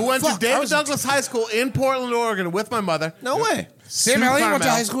 Damn, Who went fuck, to David I was- Douglas High School in Portland, Oregon with my mother. No way. Sam Sue Elliott went to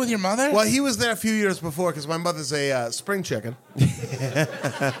Carmel. high school with your mother? Well, he was there a few years before because my mother's a spring chicken. I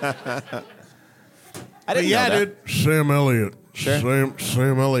didn't Yeah, know that. dude. Sam Elliott. Sure.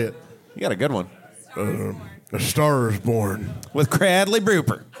 Sam Elliott. You got a good one. A Star is Born. With Cradley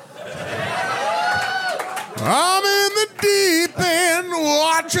Brooper. I'm in the deep end,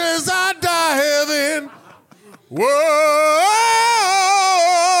 watch as I dive in. Whoa!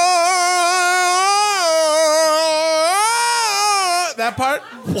 That part?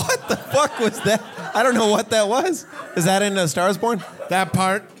 What the fuck was that? I don't know what that was. Is that in A Star is Born? That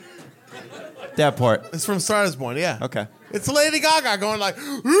part. That part. It's from Star is Born, yeah. Okay. It's Lady Gaga going like,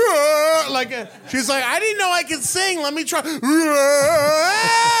 she's like, I didn't know I could sing. Let me try.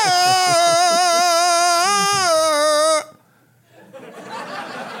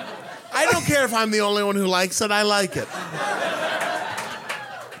 I don't care if I'm the only one who likes it. I like it.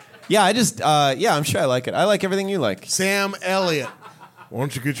 Yeah, I'm sure I like it. I like everything you like. Sam Elliott. Why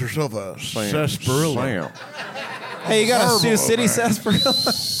don't you get yourself a sarsaparilla? Hey, you got a Sioux City sarsaparilla?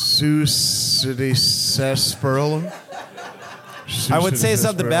 Sioux City sarsaparilla? I would say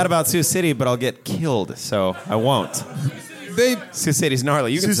something bad about Sioux City, but I'll get killed, so I won't. Sioux City's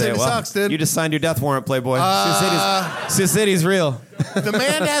gnarly. You can Sioux say City it well. sucks, dude. You just signed your death warrant, Playboy. Sioux City's real. The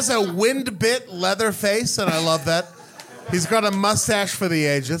man has a wind-bit leather face, and I love that. He's got a mustache for the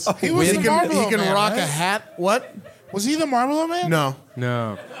ages. He was the Marlboro he can Man, rock right? a hat. What? Was he the Marlboro Man? No.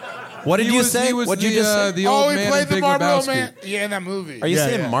 No. What did He you was- say? he was What did you the, just say? the old Oh, he man played in the Big Marlboro Lebowski. Man? Yeah, in that movie. Are you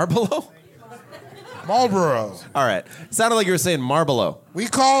saying yeah. Marlboro? Marlboro. All right. It sounded like you were saying Marbleau. We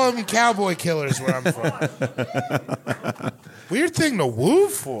call them cowboy killers where I'm from. Weird thing to woo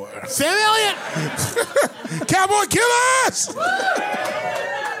for. Sam Elliott! Cowboy killers!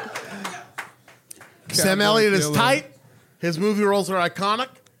 Sam Elliott is killer. tight. His movie roles are iconic.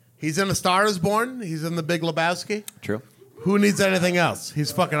 He's in A Star is Born. He's in The Big Lebowski. True. Who needs anything else?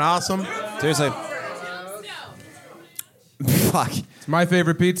 He's fucking awesome. Seriously. Fuck. It's my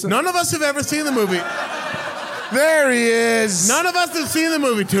favorite pizza. None of us have ever seen the movie. There he is. None of us have seen the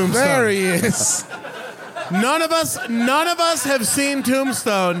movie Tombstone. There he is. None of us have seen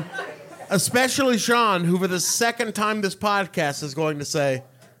Tombstone, especially Sean, who for the second time this podcast is going to say,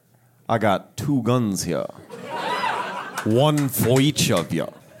 I got 2 guns here. One for each of you.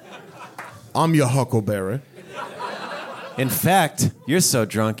 I'm your Huckleberry. In fact, you're so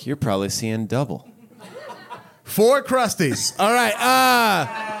drunk, you're probably seeing double. 4 Krusties. All right.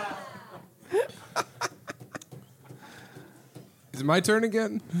 Is it my turn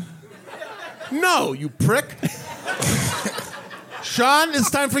again? No, you prick. Sean, it's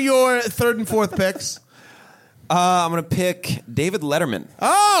time for your third and fourth picks. I'm going to pick David Letterman.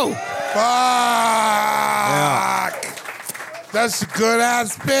 Oh! Fuck. That's a good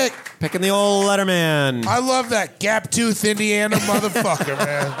ass pick. Picking the old Letterman. I love that gap-tooth Indiana motherfucker,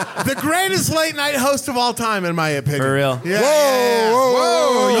 man. The greatest late night host of all time, in my opinion. For real. Yeah.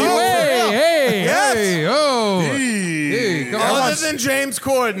 Whoa, hey, Yes. hey, oh. Hey, come on. Other than James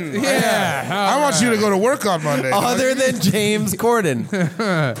Corden. Yeah. I want you to go to work on Monday. Other than James Corden.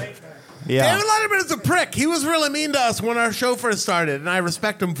 Yeah. David Letterman is a prick. He was really mean to us when our show first started, and I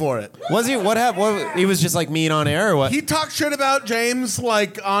respect him for it. Was he? What happened? He was just like mean on air or what? He talked shit about James,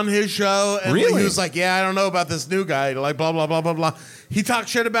 like, on his show. And Really? he was like, yeah, I don't know about this new guy. Like, blah, blah, blah, blah, blah. He talked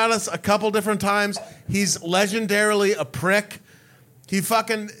shit about us a couple different times. He's legendarily a prick. He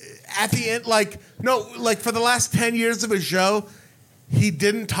fucking, at the end, for the last 10 years of his show, he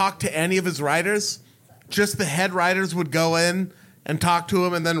didn't talk to any of his writers. Just the head writers would go in and talk to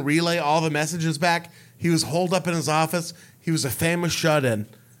him and then relay all the messages back. He was holed up in his office. He was a famous shut-in.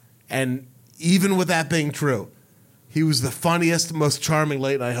 And even with that being true, he was the funniest, most charming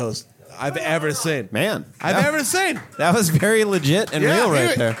late-night host I've ever seen. Man. I've ever seen. That was very legit and real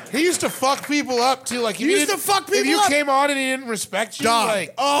right there. He used to fuck people up, too. Like, He used to fuck people If you up. came on and he didn't respect you, Dog.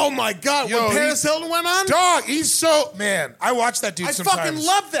 like... Oh, my God. Yo, when Paris Hilton went on? Dog, he's so... Man, I watch that dude I sometimes. fucking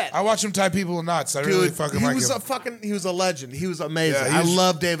love that. I watch him tie people in knots. I really fucking he like was him. he was a legend. He was amazing. Yeah, he was- I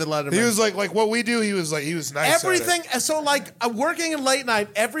love David Letterman. He was like what we do, he was nice at it. Everything. So like working in late night,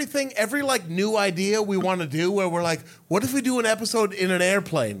 every like new idea we want to do, where we're like, what if we do an episode in an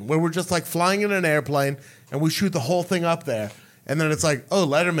airplane where we're just like flying in an airplane and we shoot the whole thing up there, and then it's like, oh,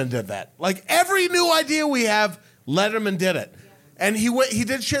 Letterman did that. Like every new idea we have, Letterman did it. And he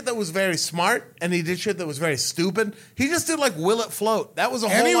did shit that was very smart, and he did shit that was very stupid. He just did like Will It Float. That was a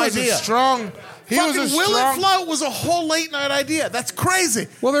And whole he was idea. a strong... He was a Will strong... It Float was a whole late night idea. That's crazy.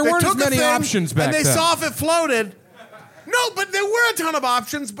 Well, there They weren't as took a many thing, options back and they then. saw if it floated. No, but there were a ton of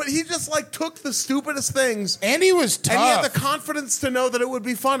options, but he just like took the stupidest things. And he was tough. And he had the confidence to know that it would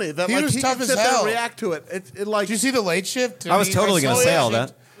be funny. That He like was he tough could as sit there hell. and react to it. It like Did you see the late shift? I was totally going to say all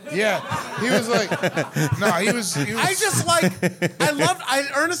that. Yeah, he was like, no, he was. I just like I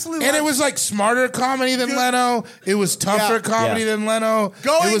earnestly loved, And it was like smarter comedy than Dude. Leno. It was tougher Yeah. comedy Yeah. than Leno.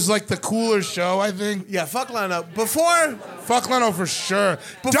 Going- It was like the cooler show, I think. yeah, fuck Leno. Before Fuck Leno for sure.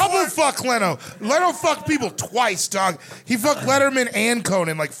 Double fuck Leno. Leno fucked people twice, dog. He fucked Letterman and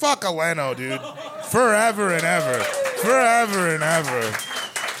Conan. Like, fuck a Leno, dude. Forever and ever. Forever and ever.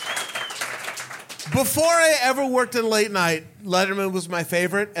 Before I ever worked in late night, Letterman was my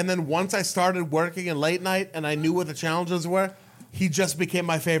favorite. And then once I started working in late night and I knew what the challenges were, he just became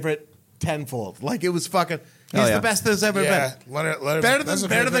my favorite tenfold. Like, it was fucking... He's Oh, yeah. the best there's ever Yeah, been. Letterman. Better that's a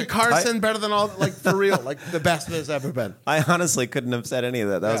than favorite. Carson, better than all... Like, for real. Like, the best there's ever been. I honestly couldn't have said any of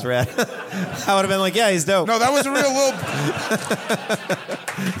that. That was rad. I would have been like, yeah, he's dope. No, that was a real little.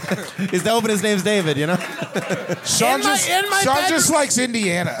 He's dope and his name's David, you know? Sean In my Sean bedroom- just likes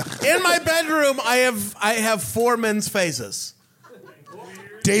Indiana. In my bedroom, I have 4 men's faces.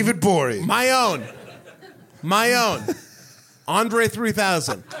 David Gborie. My own. Andre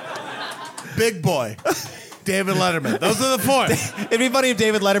 3000. Big Boy. David Letterman. Those are the 4. It'd be funny if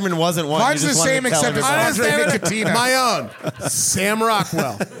David Letterman wasn't one. Mine's You the just wanted same to tell except it's everybody. Andre Nicotina. My own. Sam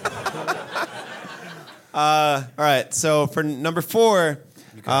Rockwell. All right, so for number 4,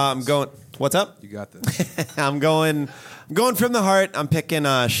 I'm going... What's up? You got this. I'm going from the heart. I'm picking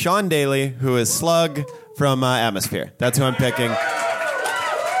Sean Daly, who is Slug from Atmosphere. That's who I'm picking.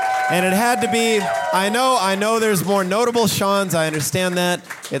 And it had to be. I know. There's more notable Seans. I understand that.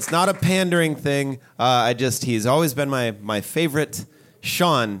 It's not a pandering thing. He's always been my favorite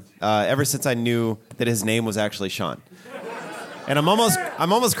Sean ever since I knew that his name was actually Sean. And I'm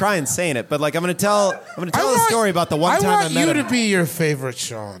almost crying saying it, but like I'm gonna tell a story about the one time I met him. I want you to be your favorite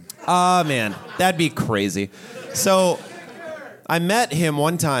Sean. Ah, man, that'd be crazy. So, I met him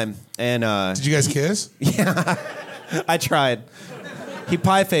one time, and Did you guys kiss? I tried. He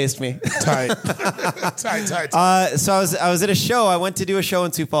pie-faced me. Tight. Tight. So I was at a show. I went to do a show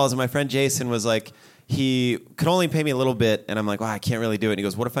in Sioux Falls, and my friend Jason was like, he could only pay me a little bit, and I'm like, well, I can't really do it. And he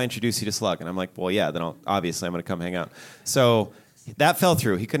goes, what if I introduce you to Slug? And I'm like, well, yeah, then obviously I'm going to come hang out. So that fell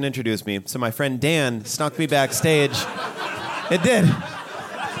through. He couldn't introduce me. So my friend Dan snuck me backstage. It did.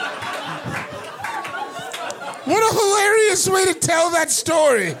 What a hilarious way to tell that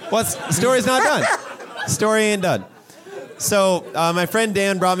story. The story's not done. Story ain't done. So my friend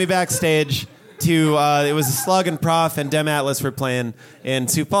Dan brought me backstage. to it was Slug and Prof and Dem Atlas were playing in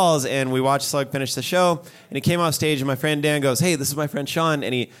Sioux Falls, and we watched Slug finish the show. And he came off stage, and my friend Dan goes, "Hey, this is my friend Sean,"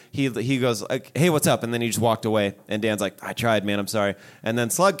 and he goes, like, "Hey, what's up?" And then he just walked away. And Dan's like, "I tried, man. I'm sorry." And then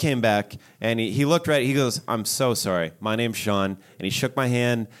Slug came back, and he looked right. He goes, "I'm so sorry. My name's Sean." And he shook my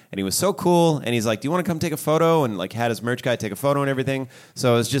hand, and he was so cool. And he's like, "Do you want to come take a photo?" And like had his merch guy take a photo and everything.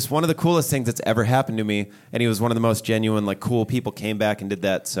 So it was just one of the coolest things that's ever happened to me. And he was one of the most genuine, like cool people. Came back and did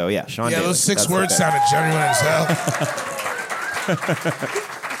that. So yeah, Sean. Yeah, Daly. those 6 That's words okay. sounded genuine as hell.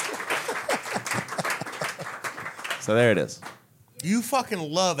 So there it is. You fucking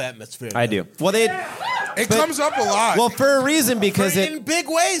love Atmosphere. I do. Well, It comes up a lot. Well, for a reason, because in big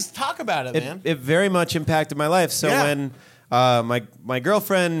ways. Talk about it, man. it very much impacted my life. So Yeah. when my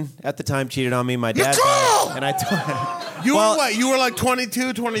girlfriend at the time cheated on me, my dad Nicole! died, and I told You well, were what? You were like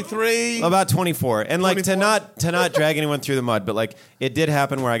 22, 23? about 24, and like 24? to not drag anyone through the mud, but like it did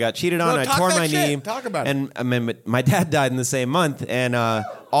happen where I got cheated on. No, I talk tore that my shit. knee. Talk about it. And I mean, my dad died in the same month, and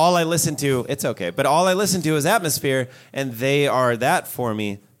all I listened to, it's okay, but all I listened to is Atmosphere, and they are that for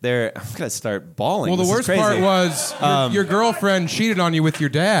me. I'm gonna start bawling. Well, the This is worst crazy. part was your girlfriend cheated on you with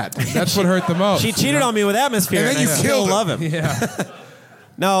your dad. That's what hurt the most. She cheated on me with Atmosphere, And and, then I you still killed him. love him. Yeah.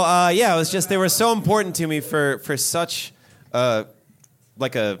 No, yeah, it was just they were so important to me for such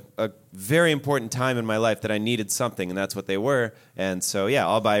like a very important time in my life that I needed something, and that's what they were. And so, yeah,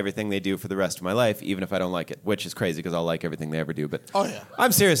 I'll buy everything they do for the rest of my life, even if I don't like it, which is crazy because I'll like everything they ever do. But Oh, yeah.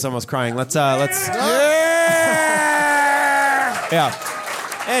 I'm serious, almost crying. Let's yeah.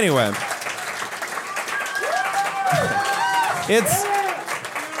 Anyway, it's.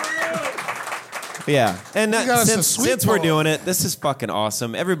 Yeah, and got us a since sweet we're poem. doing it, this is fucking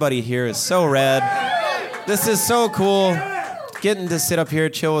awesome. Everybody here is so rad. This is so cool. Getting to sit up here,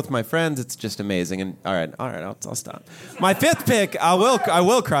 chill with my friends, it's just amazing. And all right, I'll stop. My 5th pick, I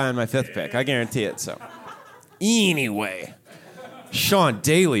will cry on my 5th pick. I guarantee it. So, anyway, Sean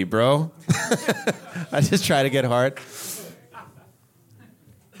Daly, bro. I just try to get hard.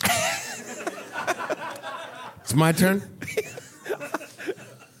 It's my turn.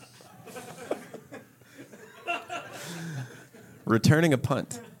 Returning a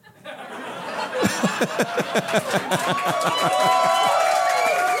punt.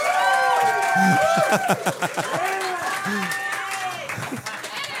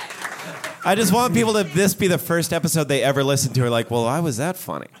 I just want people to this be the first episode they ever listen to. Are like, well, why was that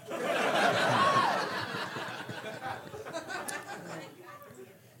funny?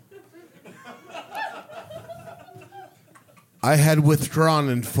 I had withdrawn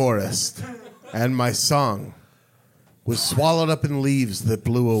in forest, and my song was swallowed up in leaves that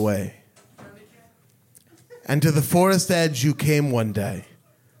blew away. And to the forest edge you came one day.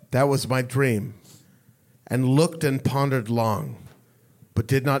 That was my dream. And looked and pondered long, but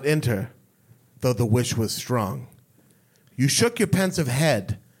did not enter, though the wish was strong. You shook your pensive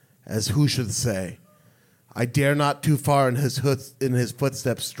head, as who should say, I dare not too far in his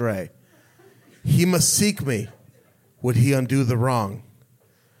footsteps stray. He must seek me, would he undo the wrong.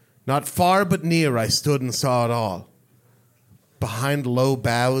 Not far but near I stood and saw it all. Behind low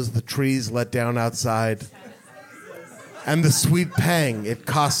boughs the trees let down outside, and the sweet pang it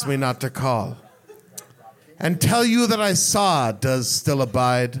cost me not to call. And tell you that I saw does still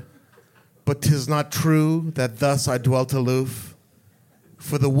abide, but 'tis not true that thus I dwelt aloof,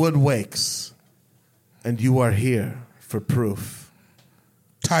 for the wood wakes, and you are here for proof.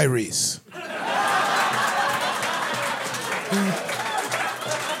 Tyrese.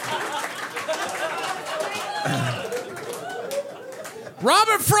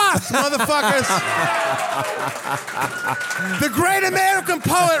 Robert Frost, motherfuckers! The great American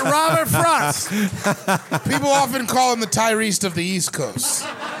poet, Robert Frost. People often call him the Tyrese of the East Coast.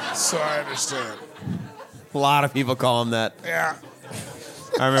 So I understand. A lot of people call him that. Yeah.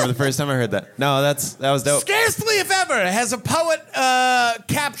 I remember the first time I heard that. No, that was dope. Scarcely, if ever, has a poet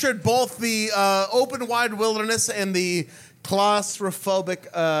captured both the open, wide wilderness and the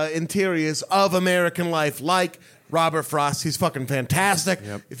claustrophobic interiors of American life, like Robert Frost. He's fucking fantastic.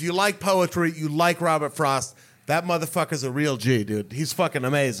 Yep. If you like poetry, you like Robert Frost. That motherfucker's a real G, dude. He's fucking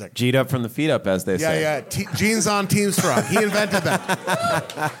amazing. G'd up from the feet up, as they Yeah, say. yeah. Jeans on, team strong. He invented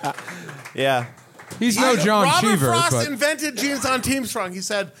that. Yeah. He's no John Robert Cheever, Frost but invented jeans on Team Strong. He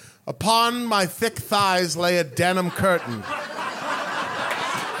said, upon my thick thighs lay a denim curtain.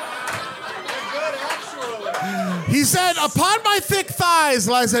 He said, upon my thick thighs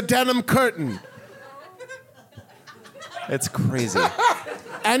lies a denim curtain. It's crazy.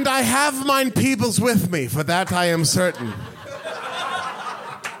 And I have mine peoples with me, for that I am certain.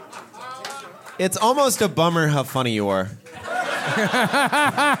 It's almost a bummer how funny you are.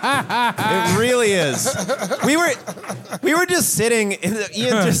 It really is. We were just sitting.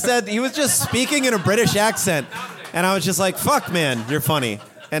 Ian just said he was just speaking in a British accent, and I was just like, "Fuck, man, you're funny."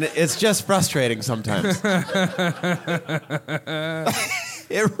 And it's just frustrating sometimes.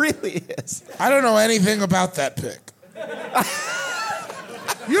 It really is. I don't know anything about that pick.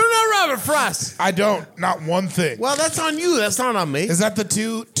 You don't know Robert Frost. I don't. Not one thing. Well, that's on you. That's not on me. Is that the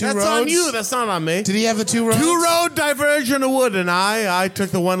two That's roads? on you. That's not on me. Did he have the 2 roads? 2-road diversion of wood, and I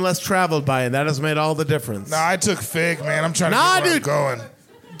took the one less traveled by, and that has made all the difference. No, I took Fig, man. I'm trying to Nah, get where dude. I'm going.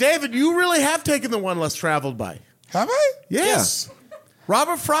 David, you really have taken the one less traveled by. Have I? Yes.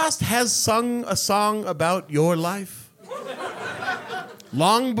 Robert Frost has sung a song about your life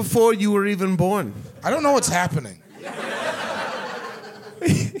long before you were even born. I don't know what's happening.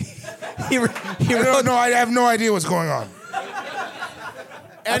 He I don't know. I have no idea what's going on.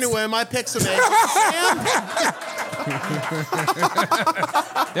 Anyway, my pick's amazing. Sam?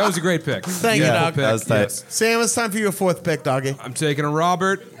 That was a great pick. Thank you, dog. that was tight. Yes. Sam, it's time for your 4th pick, doggy. I'm taking a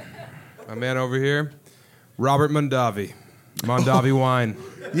Robert, my man over here, Robert Mondavi. Mondavi wine.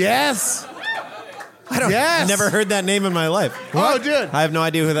 Yes. I've never heard that name in my life. Oh, dude. I have no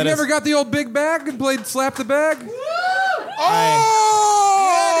idea who that You is. never got the old big bag and played Slap the Bag?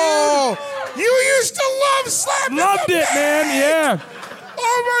 Oh! You used to love slapping. Loved the it, bag. man. Yeah.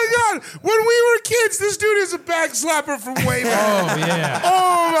 Oh my God! When we were kids, this dude is a bag slapper from way back. Oh, yeah.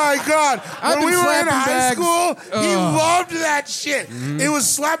 Oh my God! I've When been we were in slapping high bags. school, he loved that shit. It was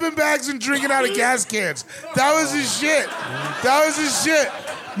slapping bags and drinking out of gas cans. That was his shit. That was his shit.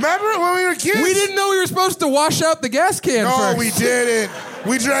 Remember when we were kids? We didn't know we were supposed to wash out the gas can No, first. we didn't.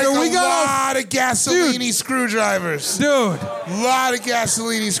 We drank So we a got lot of gasoline screwdrivers. Dude, A lot of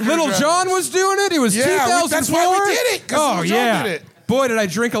gasoline screwdrivers. Little John was doing it. It was 2004. That's why we did it. 'Cause Oh, Little John yeah. did it. Boy, did I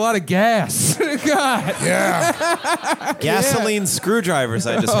drink a lot of gas. God. Yeah. Gasoline screwdrivers,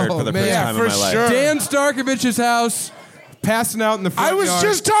 I just heard for the man. first Yeah, time for in my life. sure. Dan Starkovich's house, passing out in the front I was yard.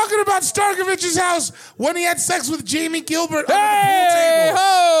 just talking about Starkovich's house when he had sex with Jamie Gilbert on the Hey, pool table.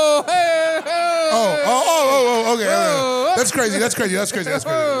 ho, hey, ho. Okay. That's crazy. I'm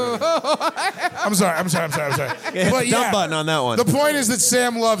sorry. But Dump button on that one. the point is that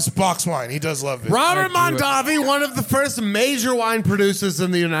Sam loves box wine. He does love it. Robert Mondavi, one of the first major wine producers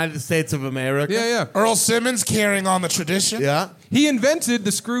in the United States of America. Yeah. Earl Simmons carrying on the tradition. Yeah. He invented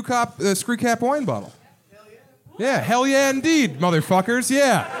the screw cap wine bottle. Yeah, hell yeah, indeed, motherfuckers.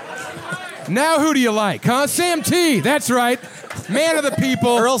 Yeah. Now who do you like, huh? Sam T. That's right. Man of the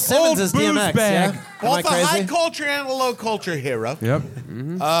people. Earl Simmons old is booze DMX, bag. yeah? Both Am I a crazy? high culture and a low culture hero. Yep.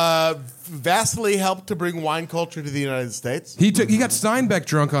 Vastly helped to bring wine culture to the United States. He got Steinbeck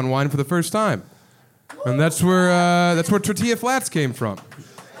drunk on wine for the first time, and that's where Tortilla Flats came from.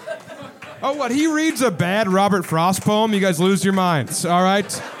 Oh, what? He reads a bad Robert Frost poem? You guys lose your minds. All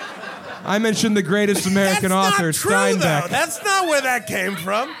right. I mentioned the greatest American That's author, not true, Steinbeck. though. That's not where that came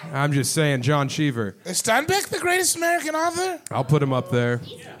from. I'm just saying, John Cheever. Is Steinbeck the greatest American author? I'll put him up there.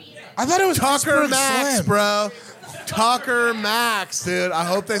 I thought it was Tucker Pittsburgh Max, Slim. bro. Tucker Max, dude. I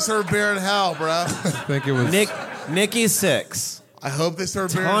hope they serve beer in hell, bro. I think it was Nikki Six. I hope they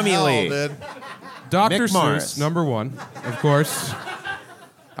serve beer Tommy in hell, Lee. dude. Dr. Mick Morris. Seuss, number one, of course.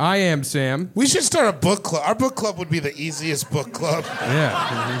 I Am Sam. We should start a book club. Our book club would be the easiest book club.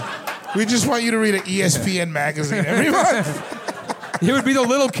 Yeah. We just want you to read an ESPN magazine every month. It would be the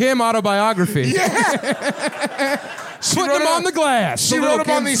Little Kim autobiography. Yeah. Putting them on the glass. She the wrote Little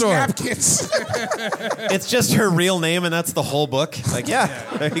them on Kim these story. napkins. It's just her real name, and that's the whole book. Like, yeah,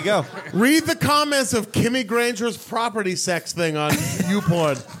 there you go. Read the comments of Kimmy Granger's property sex thing on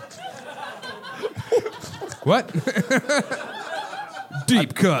YouPorn. What?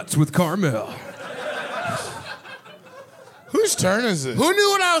 Deep cuts with Carmel. Whose turn is it? Who knew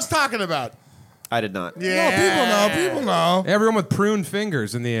what I was talking about? I did not. No, people know. Everyone with pruned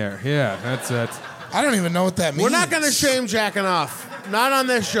fingers in the air. Yeah, that's it. I don't even know what that means. We're not going to shame jacking off. Not on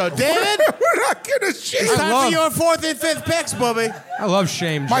this show. David, We're not going to shame. it's time for your 4th and 5th picks, bubby. I love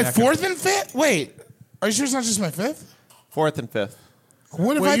shame. My jacking. 4th and 5th? Wait. Are you sure it's not just my 5th? 4th and 5th.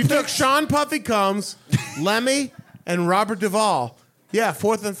 What if Well, I you picked? took Sean Puffy Combs, Lemmy, and Robert Duvall. Yeah,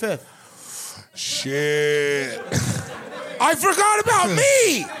 4th and 5th. Shit. I forgot about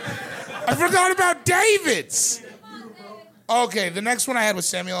me. I forgot about David's. Okay, the next one I had was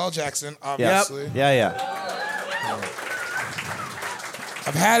Samuel L. Jackson, obviously. Yeah.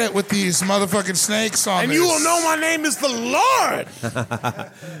 I've had it with these motherfucking snakes on And this. you will know my name is the Lord.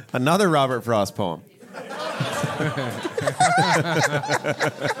 Another Robert Frost poem.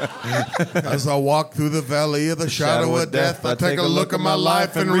 As I walk through the valley of the shadow of death, I take a look at my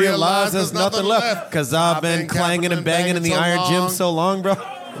life and realize there's nothing left. Cause I've been clanging and banging in the iron gym so long, bro.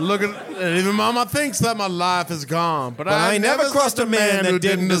 Look at even Mama thinks that my life is gone, but I ain't never crossed a man that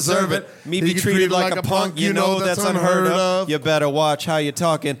didn't deserve it. Me be treated like a punk, you know that's unheard of. You better watch how you're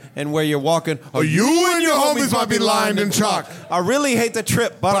talking and where you're walking, or you and your homies might be lined in chalk. I really hate the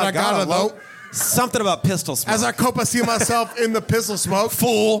trip, but I gotta though. Something about pistol smoke. As I cope, I see myself in the pistol smoke.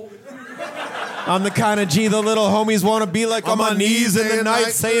 Fool. I'm the kind of G the little homies want to be like on my knees in the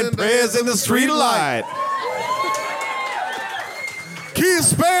night saying prayers in the street light. Keep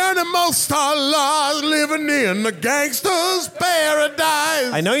spending most our lives living in the gangster's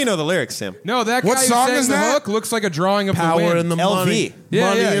paradise. I know you know the lyrics, Sam. No, that guy What who song sang is the that? hook looks like a drawing of Power the wind. in the LV. money. Yeah,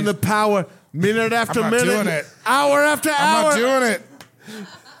 money yeah. in the power. Minute after I'm not minute. doing it. Hour after hour. I'm not doing it.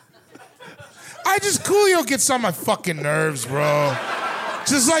 Coolio gets on my fucking nerves, bro.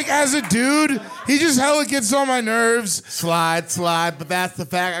 Just like as a dude, he just hella gets on my nerves. Slide, but that's the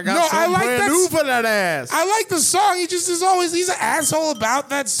fact. I got something brand new for that ass. I like the song. He just is always, he's an asshole about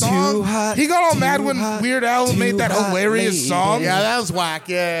that song. Too hot, he got all mad too when hot, Weird Al made that hot, hilarious lady. song. Yeah, that was whack,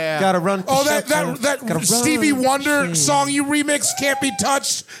 yeah. Gotta run. Oh, that Stevie Wonder song you remixed, Can't Be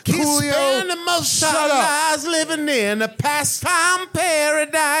Touched. Keep Coolio. spending most Shut our up. lives living in a pastime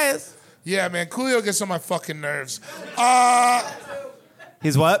paradise. Yeah, man, Coolio gets on my fucking nerves.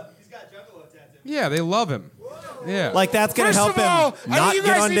 He's what? Yeah, they love him. Yeah. Like that's gonna First help of all, him I not think you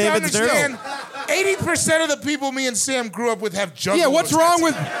get guys on need to David's understand, nerves. 80% of the people me and Sam grew up with have Juggalo. Yeah, what's wrong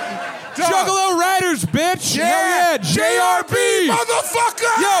with Dog. Juggalo Riders, bitch? Yeah, Hell JRB.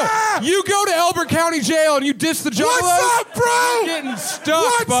 motherfucker! Yo, you go to Elbert County Jail and you diss the Juggalos? What's up, bro? You're getting stuck,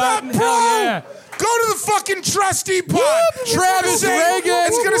 What's bud. up, bro? Hell yeah. Go to the fucking trustee pot. Travis Reagan.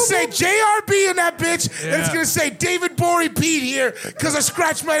 It's gonna say JRB in that bitch, and it's gonna say David Gborie Pete here because I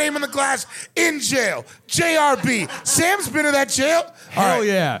scratched my name on the glass in jail. JRB. Sam's been to that jail. Hell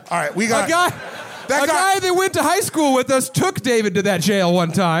yeah. All right, we got A guy that went to high school with us took David to that jail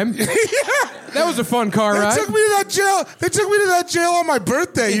one time. That was a fun car ride. They took me to that jail. They took me to that jail on my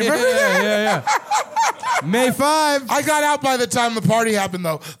birthday. You remember that? Yeah. May 5. I got out by the time the party happened,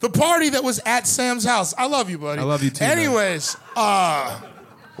 though. The party that was at Sam's house. I love you, buddy. I love you too, Anyways,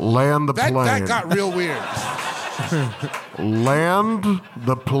 Land the that plane. got real weird. Land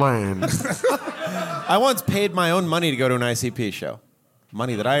the plane. I once paid my own money to go to an ICP show.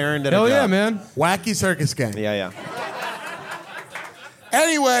 Money that I earned at Hell a yeah, job. man. Wacky circus gang. Yeah.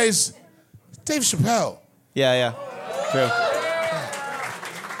 Anyways, Dave Chappelle. Yeah. True.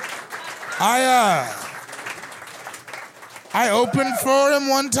 I opened for him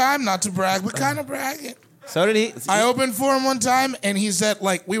one time, not to brag, but kind of bragging. So did he. I opened for him one time, and he said,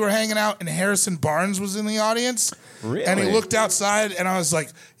 like, we were hanging out, and Harrison Barnes was in the audience. Really? And he looked outside, and I was like,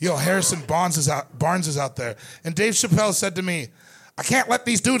 yo, Harrison Barnes is out there. And Dave Chappelle said to me, I can't let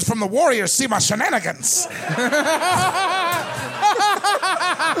these dudes from the Warriors see my shenanigans. And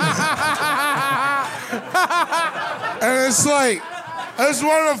it's like, that's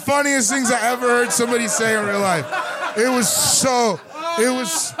one of the funniest things I ever heard somebody say in real life. It was so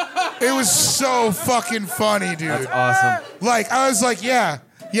fucking funny, dude. That's awesome. Like, I was like, yeah,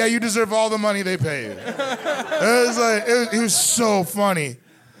 you deserve all the money they pay you. It was like, it was so funny.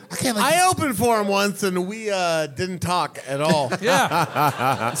 I opened for him once, and we didn't talk at all.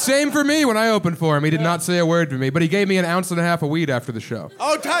 Yeah. Same for me when I opened for him. He did not say a word to me, but he gave me an ounce and a half of weed after the show.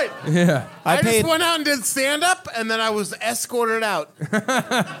 Oh, tight. Yeah. I just went out and did stand-up, and then I was escorted out.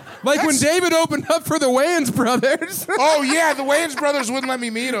 Like when David opened up for the Wayans brothers. Oh, yeah, the Wayans brothers wouldn't let me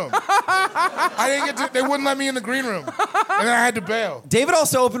meet him. They wouldn't let me in the green room. And then I had to bail. David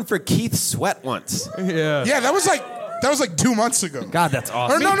also opened for Keith Sweat once. Yeah. Yeah, that was like 2 months ago. God, that's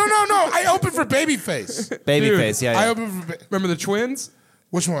awesome. Or no. I opened for Babyface. Babyface, yeah. I opened for... Remember the twins?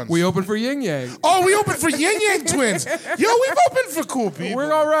 Which ones? We opened for Yin Yang. Oh, we opened for Yin Yang Twins. Yo, we've opened for cool people.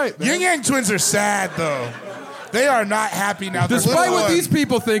 We're all right, man. Yin Yang Twins are sad, though. They are not happy now. Despite what these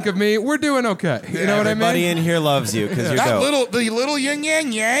people think of me, we're doing okay. You know what I Everybody mean? in here loves you because you're dope. The little Yin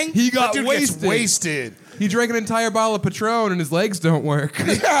Yang, He got that dude wasted. gets wasted. He drank an entire bottle of Patron and his legs don't work.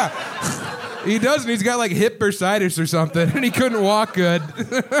 Yeah. He doesn't. He's got like hip bursitis or something, and he couldn't walk good.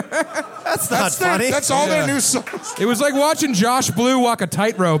 That's not funny. That's all their new songs. It was like watching Josh Blue walk a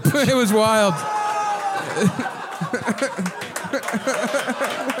tightrope. It was wild.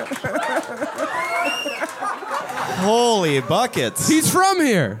 Holy buckets. He's from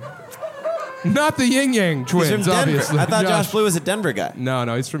here. Not the Yin Yang He's twins, from Denver. obviously. I thought Josh Blue was a Denver guy.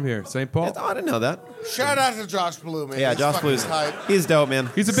 No, he's from here. St. Paul. Oh, I didn't know that. Shout out to Josh Blue, man. Yeah, He's Josh fucking Blue's tight. he's dope, man.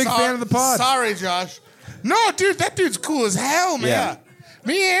 He's a big fan of the pod. Sorry, Josh. No, dude, that dude's cool as hell, man. Yeah.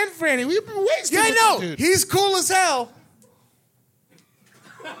 Me and Franny, we've been wasted. Yeah, I with know. that dude. He's cool as hell.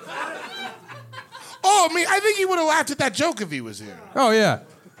 Oh, I mean, I think he would have laughed at that joke if he was here. Oh, yeah.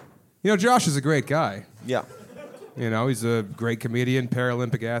 You know, Josh is a great guy. Yeah. You know, he's a great comedian,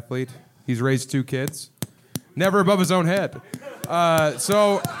 Paralympic athlete. He's raised 2 kids. Never above his own head.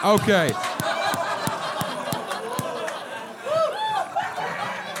 Okay.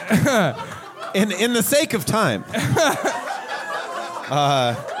 In the sake of time.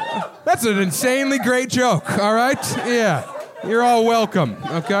 That's an insanely great joke, all right? Yeah. You're all welcome,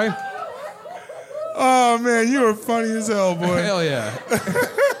 okay? Oh, man, you are funny as hell, boy. Hell yeah.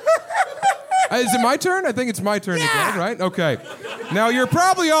 Is it my turn? I think it's my turn again, right? Okay. Now, you're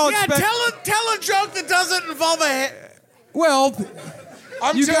probably all Yeah, expecting... tell a joke that doesn't involve a head. Well,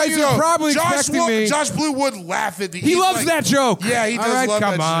 I'm you telling guys you, are probably Josh expecting me... Josh Blue would laugh at the... He loves that joke. Yeah, he does all right, love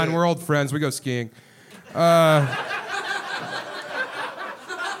come that on. shit. We're old friends. We go skiing.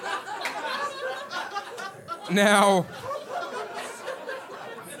 Now...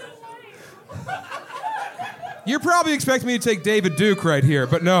 You're probably expecting me to take David Duke right here,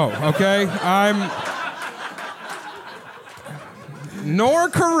 but no, okay? I'm... Nor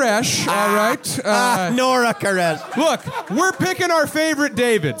Koresh, all right? Nora Karesh. Look, we're picking our favorite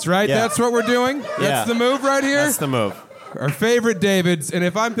Davids, right? Yeah. That's what we're doing? Yeah. That's the move right here? That's the move. Our favorite Davids, and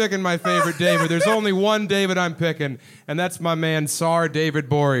if I'm picking my favorite David, there's only one David I'm picking, and that's my man, Sar David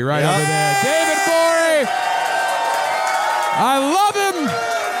Gborie, right over there. David Gborie! I love him!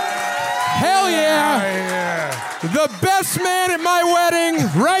 Hell yeah! The best man at my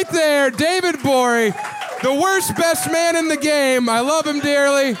wedding, right there, David Gborie. The worst best man in the game. I love him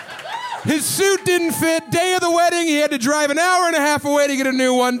dearly. His suit didn't fit. Day of the wedding, he had to drive an hour and a half away to get a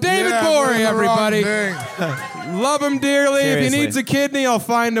new one. David Gborie, everybody. Love him dearly. Seriously. If he needs a kidney, I'll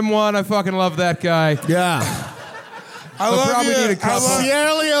find him one. I fucking love that guy. Yeah. I I'll love probably you. need a couple.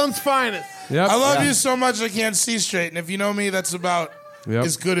 Sierra Leone's finest. Yep. I love you so much I can't see straight, and if you know me, that's about Yep.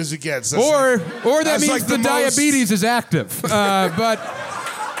 as good as it gets. That's Or that that's means like the the most- diabetes is active. But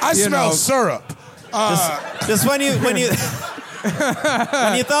I smell know. syrup. Just when you when you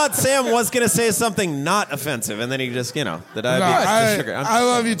thought Sam was gonna say something not offensive, and then he just the No, diabetes, the sugar. I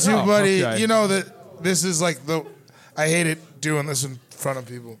love you too, Oh, buddy. okay. You know that this is like I hate it doing this in front of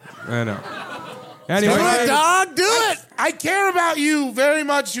people. I know. Anyway, Do it, dog. Do it. I care about you very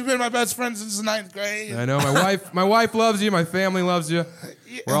much. You've been my best friend since the 9th grade. I know my wife loves you. My family loves you.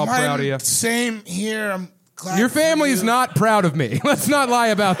 We're all Mine, proud of you. Same here. I'm glad Your for family is you. not proud of me. Let's not lie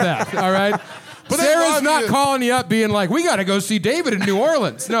about that. All right. But they Sarah's love not you. calling you up, being like, "We got to go see David in New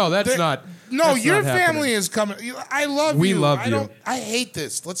Orleans." No, that's not. No, that's your not happening. family is coming. I love We you. love you. I hate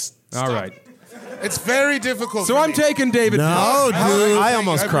this. Let's. All stop. right. It's very difficult. So for I'm me. taking David. No, Duke. dude. I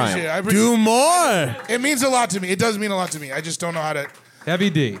almost appreciate it. crying. I appreciate Do more. it. It means a lot to me. It does mean a lot to me. I just don't know how to. Heavy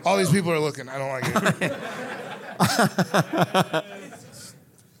D. All these people are looking. I don't like it.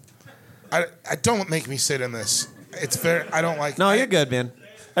 I don't make me sit in this. It's very. I don't like. No, you're good, man.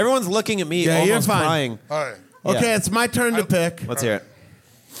 Everyone's looking at me, Yeah, you're almost fine. crying. All right. Okay, Yeah. it's my turn to pick. Let's hear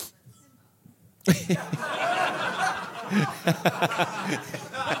it.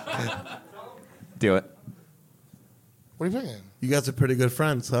 Do it. What are you picking? You guys are pretty good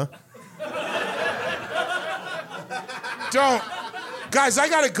friends, huh? Don't. Guys, I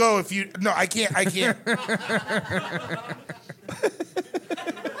gotta go. If you. No, I can't. I can't.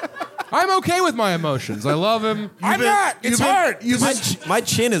 I'm okay with my emotions. I love him. I'm not. It's hard. My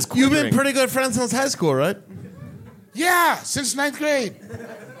chin is You've quivering. been pretty good friends since high school, right? Yeah, since 9th grade.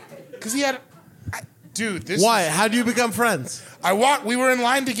 Because he had. Dude, this. Why? How do you become friends? We were in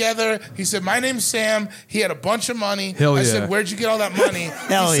line together. He said, "My name's Sam." He had a bunch of money. Hell I yeah. said, "Where'd you get all that money?"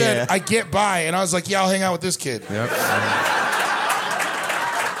 Hell he said, yeah. "I get by." And I was like, "Yeah, I'll hang out with this kid." Yep.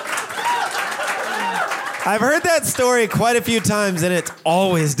 I've heard that story quite a few times, and it's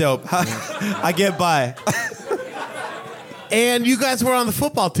always dope. I get by. And you guys were on the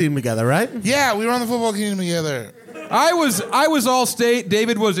football team together, right? Yeah, we were on the football team together. I was all state.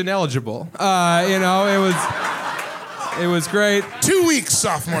 David was ineligible. It was great. 2 weeks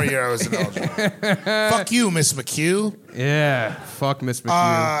sophomore year, I was ineligible. Fuck you, Miss McHugh. Yeah. Fuck Miss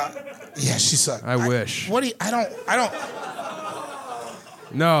McHugh. Yeah, she sucked. I wish. What do you? I don't.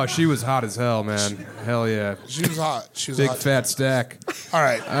 No, she was hot as hell, man. Hell yeah. She was hot. She was Big hot. fat stack. All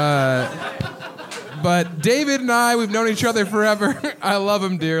right. But David and I, we've known each other forever. I love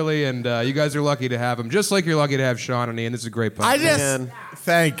him dearly, and you guys are lucky to have him, just like you're lucky to have Sean and Ian. This is a great podcast.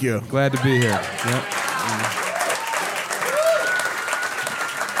 Thank you. Glad to be here. Yep.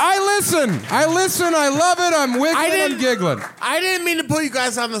 I listen. I love it. I'm wiggling and giggling. I didn't mean to put you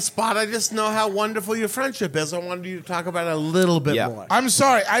guys on the spot. I just know how wonderful your friendship is. I wanted you to talk about it a little bit more. I'm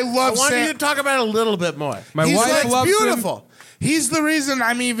sorry. I wanted you to talk about it a little bit more. My wife loves beautiful. him. He's the reason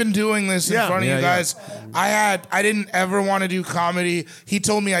I'm even doing this in front of you guys. I didn't ever want to do comedy. He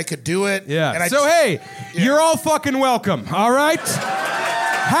told me I could do it. Yeah. And hey, you're all fucking welcome. All right.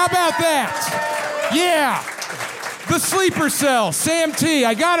 How about that? Yeah. The sleeper cell, Sam T.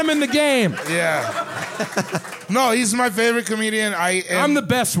 I got him in the game. Yeah. No, he's my favorite comedian. I'm the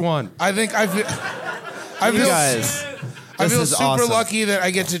best one. I think I feel super awesome. lucky that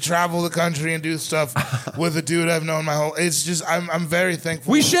I get to travel the country and do stuff with a dude I've known my whole. It's just I'm very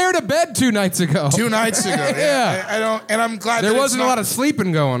thankful. We shared a bed 2 nights ago. 2 nights ago. Yeah. I don't, and I'm glad there wasn't a lot of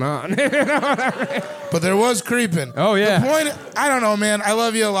sleeping going on. But there was creeping. Oh yeah. The point, I don't know, man. I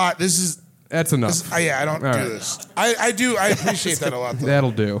love you a lot. That's enough. I don't do this. I do. I appreciate that a lot, though.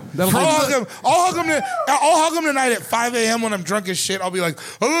 That'll do. I'll hug him tonight at 5 a.m. when I'm drunk as shit. I'll be like,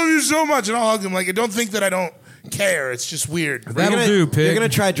 I love you so much, and I'll hug him. Like, don't think that I don't care. It's just weird. That'll do, pig. You're gonna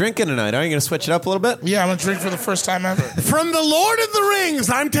try drinking tonight, aren't you? Gonna switch it up a little bit? Yeah, I'm gonna drink for the first time ever. From the Lord of the Rings,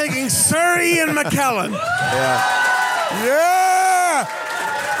 I'm taking Sir Ian McKellen. Yeah.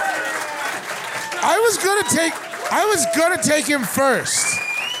 I was gonna take him first.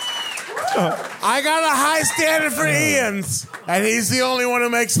 I got a high standard for Ian's, and he's the only one who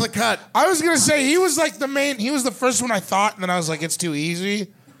makes the cut. I was gonna say he was the first one I thought, and then I was like, it's too easy.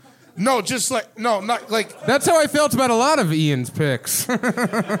 No, not like. That's how I felt about a lot of Ian's picks. The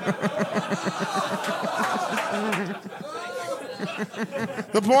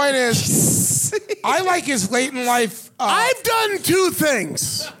point is, I like his late in life. I've done 2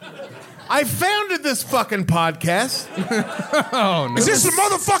 things. I founded this fucking podcast. Oh no! Is this the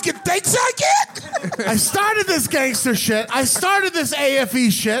motherfucking thanks I get? I started this gangster shit. I started this AFE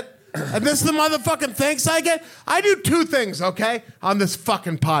shit. And this is the motherfucking thanks I get? I do 2 things, okay, on this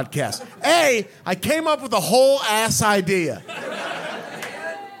fucking podcast. A, I came up with a whole ass idea.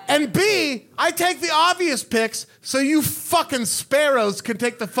 And B, I take the obvious picks so you fucking sparrows can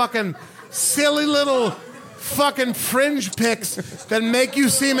take the fucking silly little fucking fringe picks that make you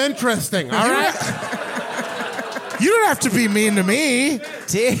seem interesting, all right? You don't have to be mean to me.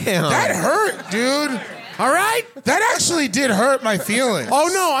 Damn. That hurt, dude. All right? That actually did hurt my feelings. Oh,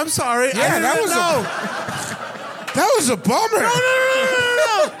 no, I'm sorry. Yeah, that was a bummer.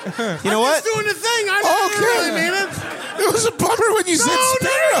 No. You know what? I'm just doing the thing. I didn't really mean it. It was a bummer when you said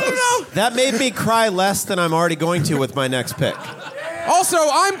sparrows. No. That made me cry less than I'm already going to with my next pick. Also,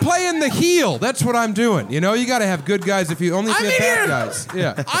 I'm playing the heel. That's what I'm doing. You know, you got to have good guys if you only have bad guys.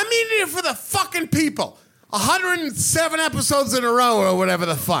 Yeah. I'm in here for the fucking people. 107 episodes in a row or whatever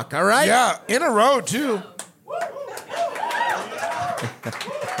the fuck, all right? Yeah, in a row, too.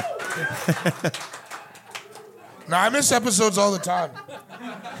 No, I miss episodes all the time.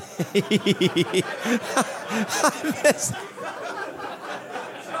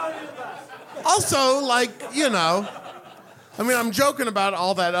 Also, like, you know, I mean, I'm joking about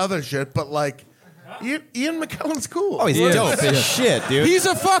all that other shit, but like, Ian McKellen's cool. Oh, he's dope as shit, dude. He's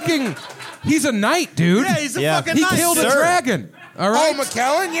a knight, dude. Yeah, he's a fucking He knight. killed a dragon. All right. Oh,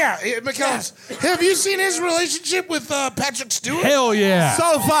 McKellen? Yeah, McKellen's. Have you seen his relationship with Patrick Stewart? Hell yeah.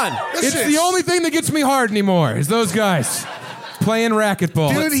 So fun. It's the only thing that gets me hard anymore is those guys playing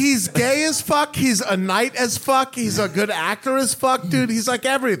racquetball. Dude, he's gay as fuck. He's a knight as fuck. He's a good actor as fuck. Dude, he's like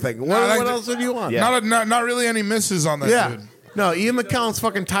everything. What else would you want? Yeah. Not really any misses on that dude. No, Ian McKellen's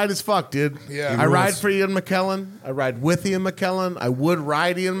fucking tight as fuck, dude. Yeah. I ride for Ian McKellen. I ride with Ian McKellen. I would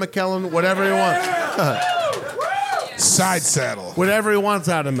ride Ian McKellen. Whatever he wants. Side saddle. Whatever he wants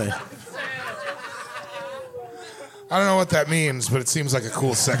out of me. I don't know what that means, but it seems like a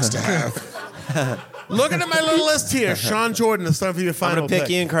cool sex to have. Looking at my little list here. Sean Jordan, it's time for your final I'm going to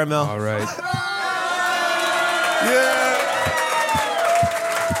pick Ian Carmel. All right. Yeah.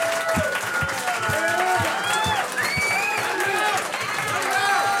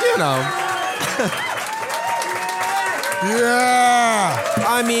 You know. Yeah.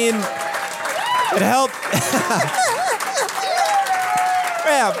 I mean, it helped.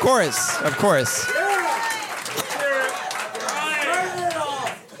 Yeah, of course. Of course.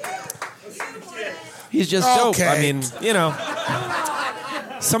 He's just dope. Okay. I mean, you know.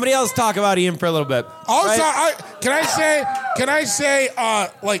 Somebody else talk about Ian for a little bit. Also, right? can I say, Can I say,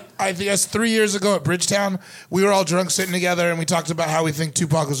 like, I think that's 3 years ago at Bridgetown, we were all drunk sitting together and we talked about how we think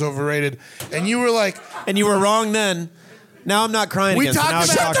Tupac was overrated. And you were like... And you were wrong then. Now I'm not crying We again. So talked now I'm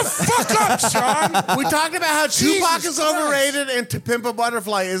about talking Fuck up, Sean! We talked about how Tupac Jesus is overrated and To Pimp a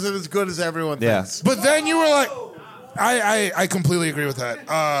Butterfly isn't as good as everyone Yeah. thinks. But then you were like... I completely agree with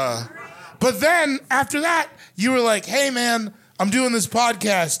that. But then, after that, you were like, hey, man, I'm doing this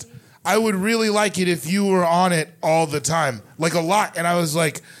podcast. I would really like it if you were on it all the time. Like, a lot. And I was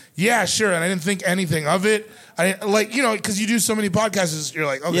like, yeah, sure. And I didn't think anything of it. I didn't, like, you know, because you do so many podcasts, you're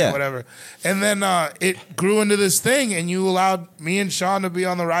like, okay, Yeah. whatever. And then it grew into this thing, and you allowed me and Sean to be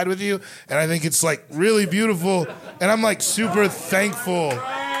on the ride with you. And I think it's, like, really beautiful. And I'm, like, super thankful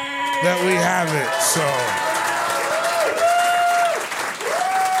that we have it. So...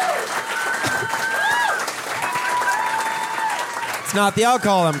 It's not the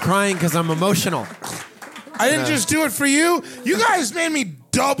alcohol. I'm crying because I'm emotional. I didn't just do it for you. You guys made me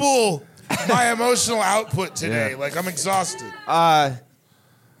double my emotional output today. Yeah. Like, I'm exhausted.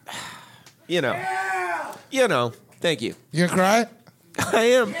 You know. Thank you. You gonna cry? I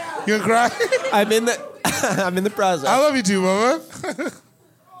am. You gonna cry? I'm in the. I'm in the process. I love you too, Bubba.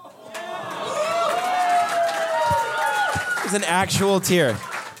 It's an actual tear.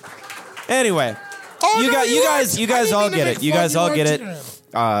 Anyway. Oh, you no, got you guys weren't. I didn't all mean to get make it. You fun. guys You all weren't get doing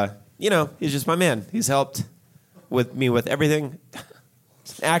it. You know, he's just my man. He's helped with me with everything.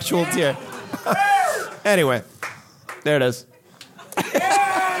 Actual tear. Anyway, there it is.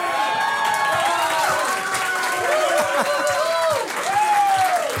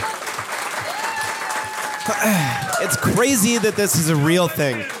 It's crazy that this is a real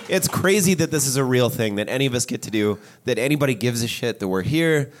thing. It's crazy that this is a real thing that any of us get to do, that anybody gives a shit, that we're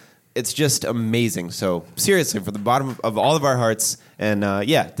here. It's just amazing. So seriously, from the bottom of all of our hearts, and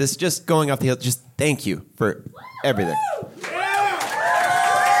yeah, this just going off the hill, just thank you for everything.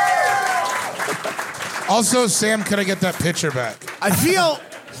 Also, Sam, could I get that picture back? I feel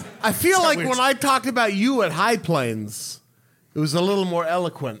like weird? when I talked about you at High Plains, it was a little more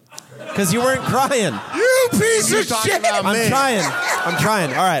eloquent. Because you weren't crying. You piece You of talking shit! about I'm me. trying.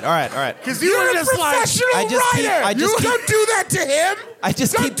 All right. Because you You're were a just like, professional I just keep- writer. I just You keep- don't do that to him. I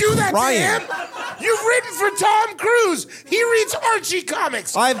just don't keep do that crying. to him. You've written for Tom Cruise. He reads Archie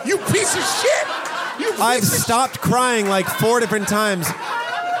comics. You piece of shit. You piece I've of stopped crying like 4 different times.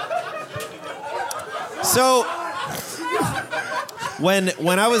 So when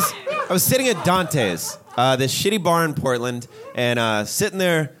I was sitting at Dante's, this shitty bar in Portland, and sitting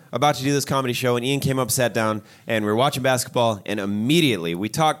there about to do this comedy show, and Ian came up, sat down, and we were watching basketball, and immediately we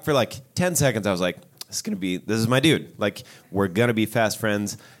talked for like 10 seconds. I was like, this is my dude. Like, we're gonna be fast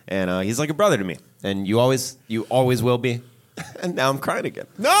friends, and he's like a brother to me, and you always will be. And now I'm crying again.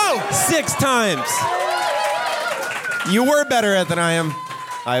 no! 6 times. You were better at than I am.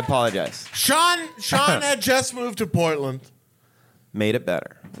 I apologize. Sean had just moved to Portland. Made it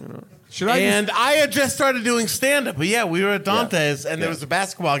better. Should I And I had just started doing stand-up. But yeah, we were at Dante's, and there was a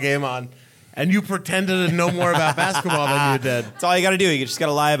basketball game on, and you pretended to know more about basketball than you did. That's all you got to do. You just got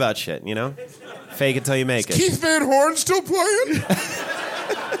to lie about shit, you know? Fake it till you make it. Keith Van Horn still playing?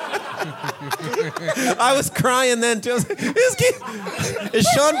 I was crying then, too. I was like, is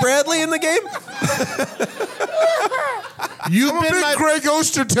Sean Bradley in the game? You've I'm a been big my Greg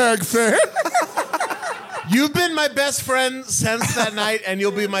Ostertag fan. You've been my best friend since that night, and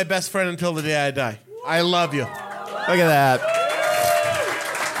you'll be my best friend until the day I die. I love you. Look at that.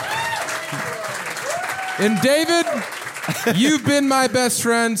 And David, you've been my best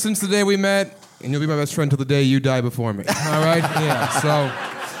friend since the day we met, and you'll be my best friend till the day you die before me. All right? Yeah, so...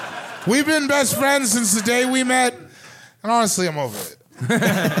 We've been best friends since the day we met, and honestly, I'm over it.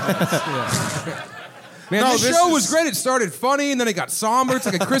 Man, No, this this show is- was great. It started funny, and then it got somber. It's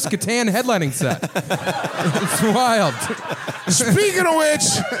like a Chris Kattan headlining set. It's wild. Speaking of which,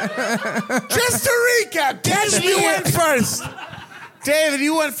 Just to recap, David, you went first. David,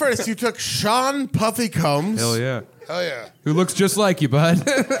 you went first. You took Sean Puffy Combs. Hell yeah. hell yeah. Who looks just like you, bud.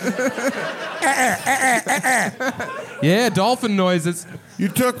 Yeah, dolphin noises. You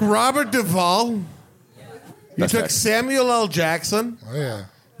took Robert Duvall. You took right. Samuel L. Jackson. Oh yeah.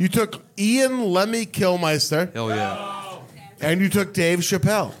 You took Ian Lemmy Kilmeister. Hell yeah. And you took Dave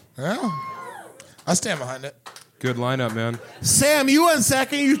Chappelle. Yeah. I stand behind it. Good lineup, man. Sam, you went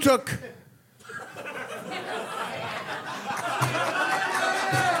second. You took...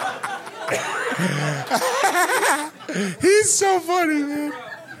 He's so funny, man.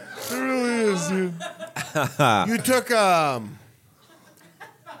 It really is, dude. You took the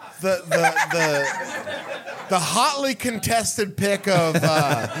hotly contested pick of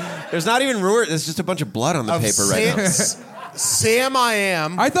There's not even Ruhr. There's just a bunch of blood on the paper right now. Sam I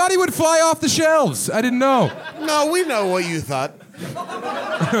Am. I thought he would fly off the shelves. I didn't know. No, we know what you thought.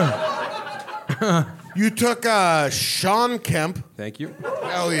 You took Sean Kemp. Thank you.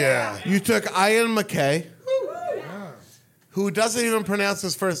 Hell yeah. You took Ian McKay, who doesn't even pronounce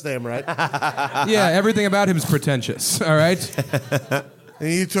his first name right. Yeah, everything about him is pretentious. All right.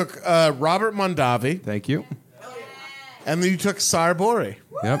 And you took Robert Mondavi. Thank you. And then you took Gborie.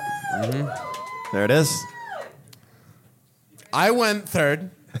 Yep. There it is. I went third.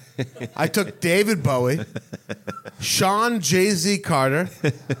 I took David Bowie, Sean Jay-Z Carter,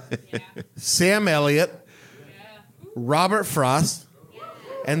 Sam Elliott, Robert Frost,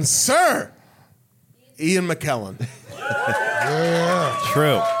 and Sir Ian McKellen.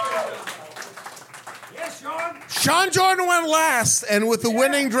 True. Sean Jordan went last, and with the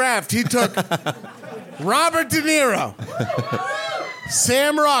winning draft, he took Robert De Niro,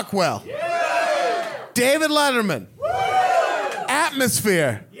 Sam Rockwell, David Letterman,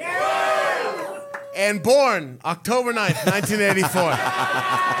 Atmosphere, and born October 9th, 1984.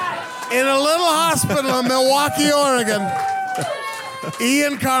 In a little hospital in Milwaukee, Oregon,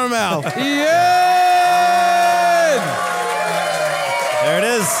 Ian Carmel. Ian! There it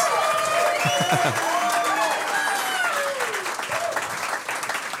is.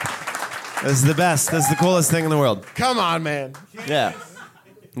 This is the best. This is the coolest thing in the world. Come on, man. Yeah.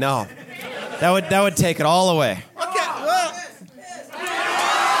 No. That would take it all away. Okay, well,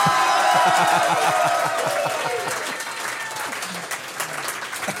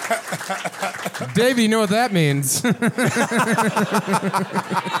 Davey, you know what that means. Drop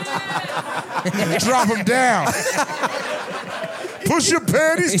him down. Push your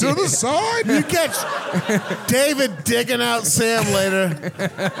panties to the side. you catch David digging out Sam later.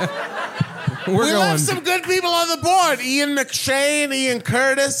 We left some good people on the board. Ian McShane, Ian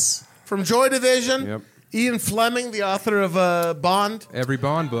Curtis from Joy Division. Yep. Ian Fleming, the author of Bond. Every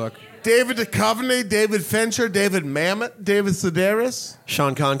Bond book. David Duchovny, David Fincher, David Mamet, David Sedaris.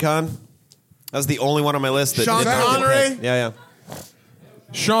 Sean Conn. That was the only one on my list that Sean didn't get Connery. picked. Yeah.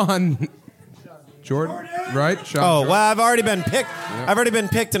 Sean Jordan, right? Sean Oh, Jordan. well, I've already been picked. I've already been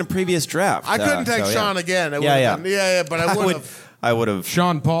picked in a previous draft. I couldn't take so, Sean again. It Yeah, would've been- but I would have. I would have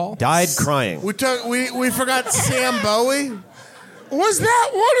Sean Paul. died crying. We forgot Sam Bowie. Was that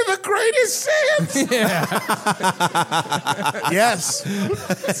one of the greatest Sams? Yes.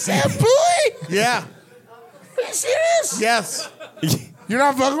 Sam Bowie? Yeah. Are you serious? Yes. You're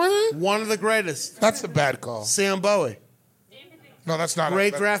not fucking with me? One of the greatest. That's a bad call. Sam Bowie. No, that's not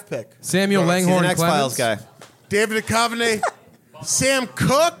Great a, draft pick. Samuel He's Langhorne an X-Files Clemens. guy. David Duchovny. Sam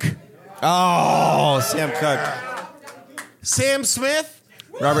Cooke. Oh, Sam Cooke. Sam Smith.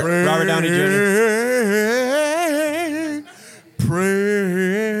 Robert Downey Jr.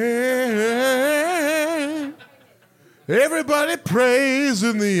 Pray. Everybody prays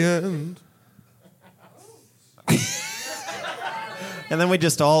in the end. And then we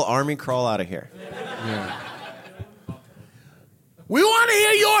just all army crawl out of here. We want to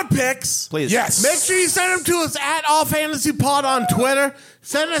hear your picks. Please. Yes. Make sure you send them to us at AllFantasyPod on Twitter.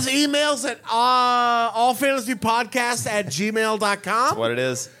 Send us emails at allfantasypodcast@gmail.com. What it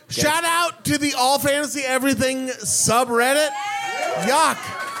is. Shout out to the All Fantasy Everything subreddit. Yuck.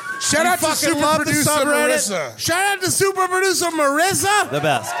 Shout out to Fucking super love the producer subreddit. Marissa. Shout out to super producer Marissa. The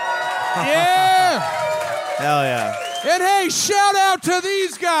best. Yeah. Hell yeah. And hey, shout out to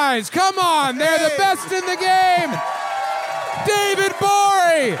these guys. Come on, they're the best in the game. David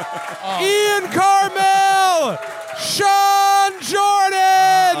Gborie, Ian Carmel, Sean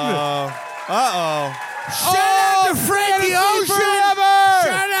Jordan. Uh-oh. Shout out to Frankie Fantasy Ocean. forever.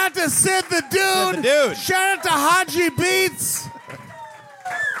 Shout out to Sid the Dude. the Dude. Shout out to Haji Beats.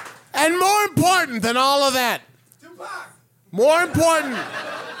 And more important than all of that. More important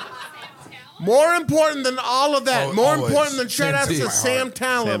than all of that. Oh, More always. important than shout outs to Sam Sam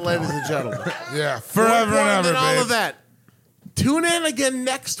Tallent, ladies and gentlemen. Yeah, More forever important and than ever, all babe. of that. Tune in again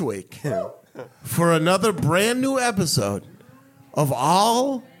next week for another brand new episode of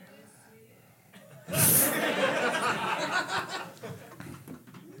All.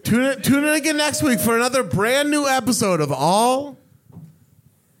 Tune in again next week for another brand new episode of All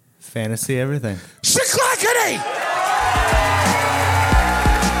Fantasy everything. Shiklackity!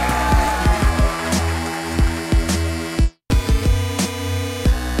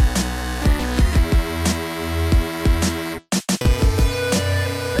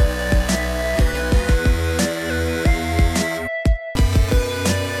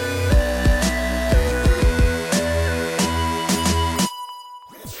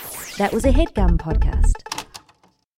 That was a HeadGum podcast.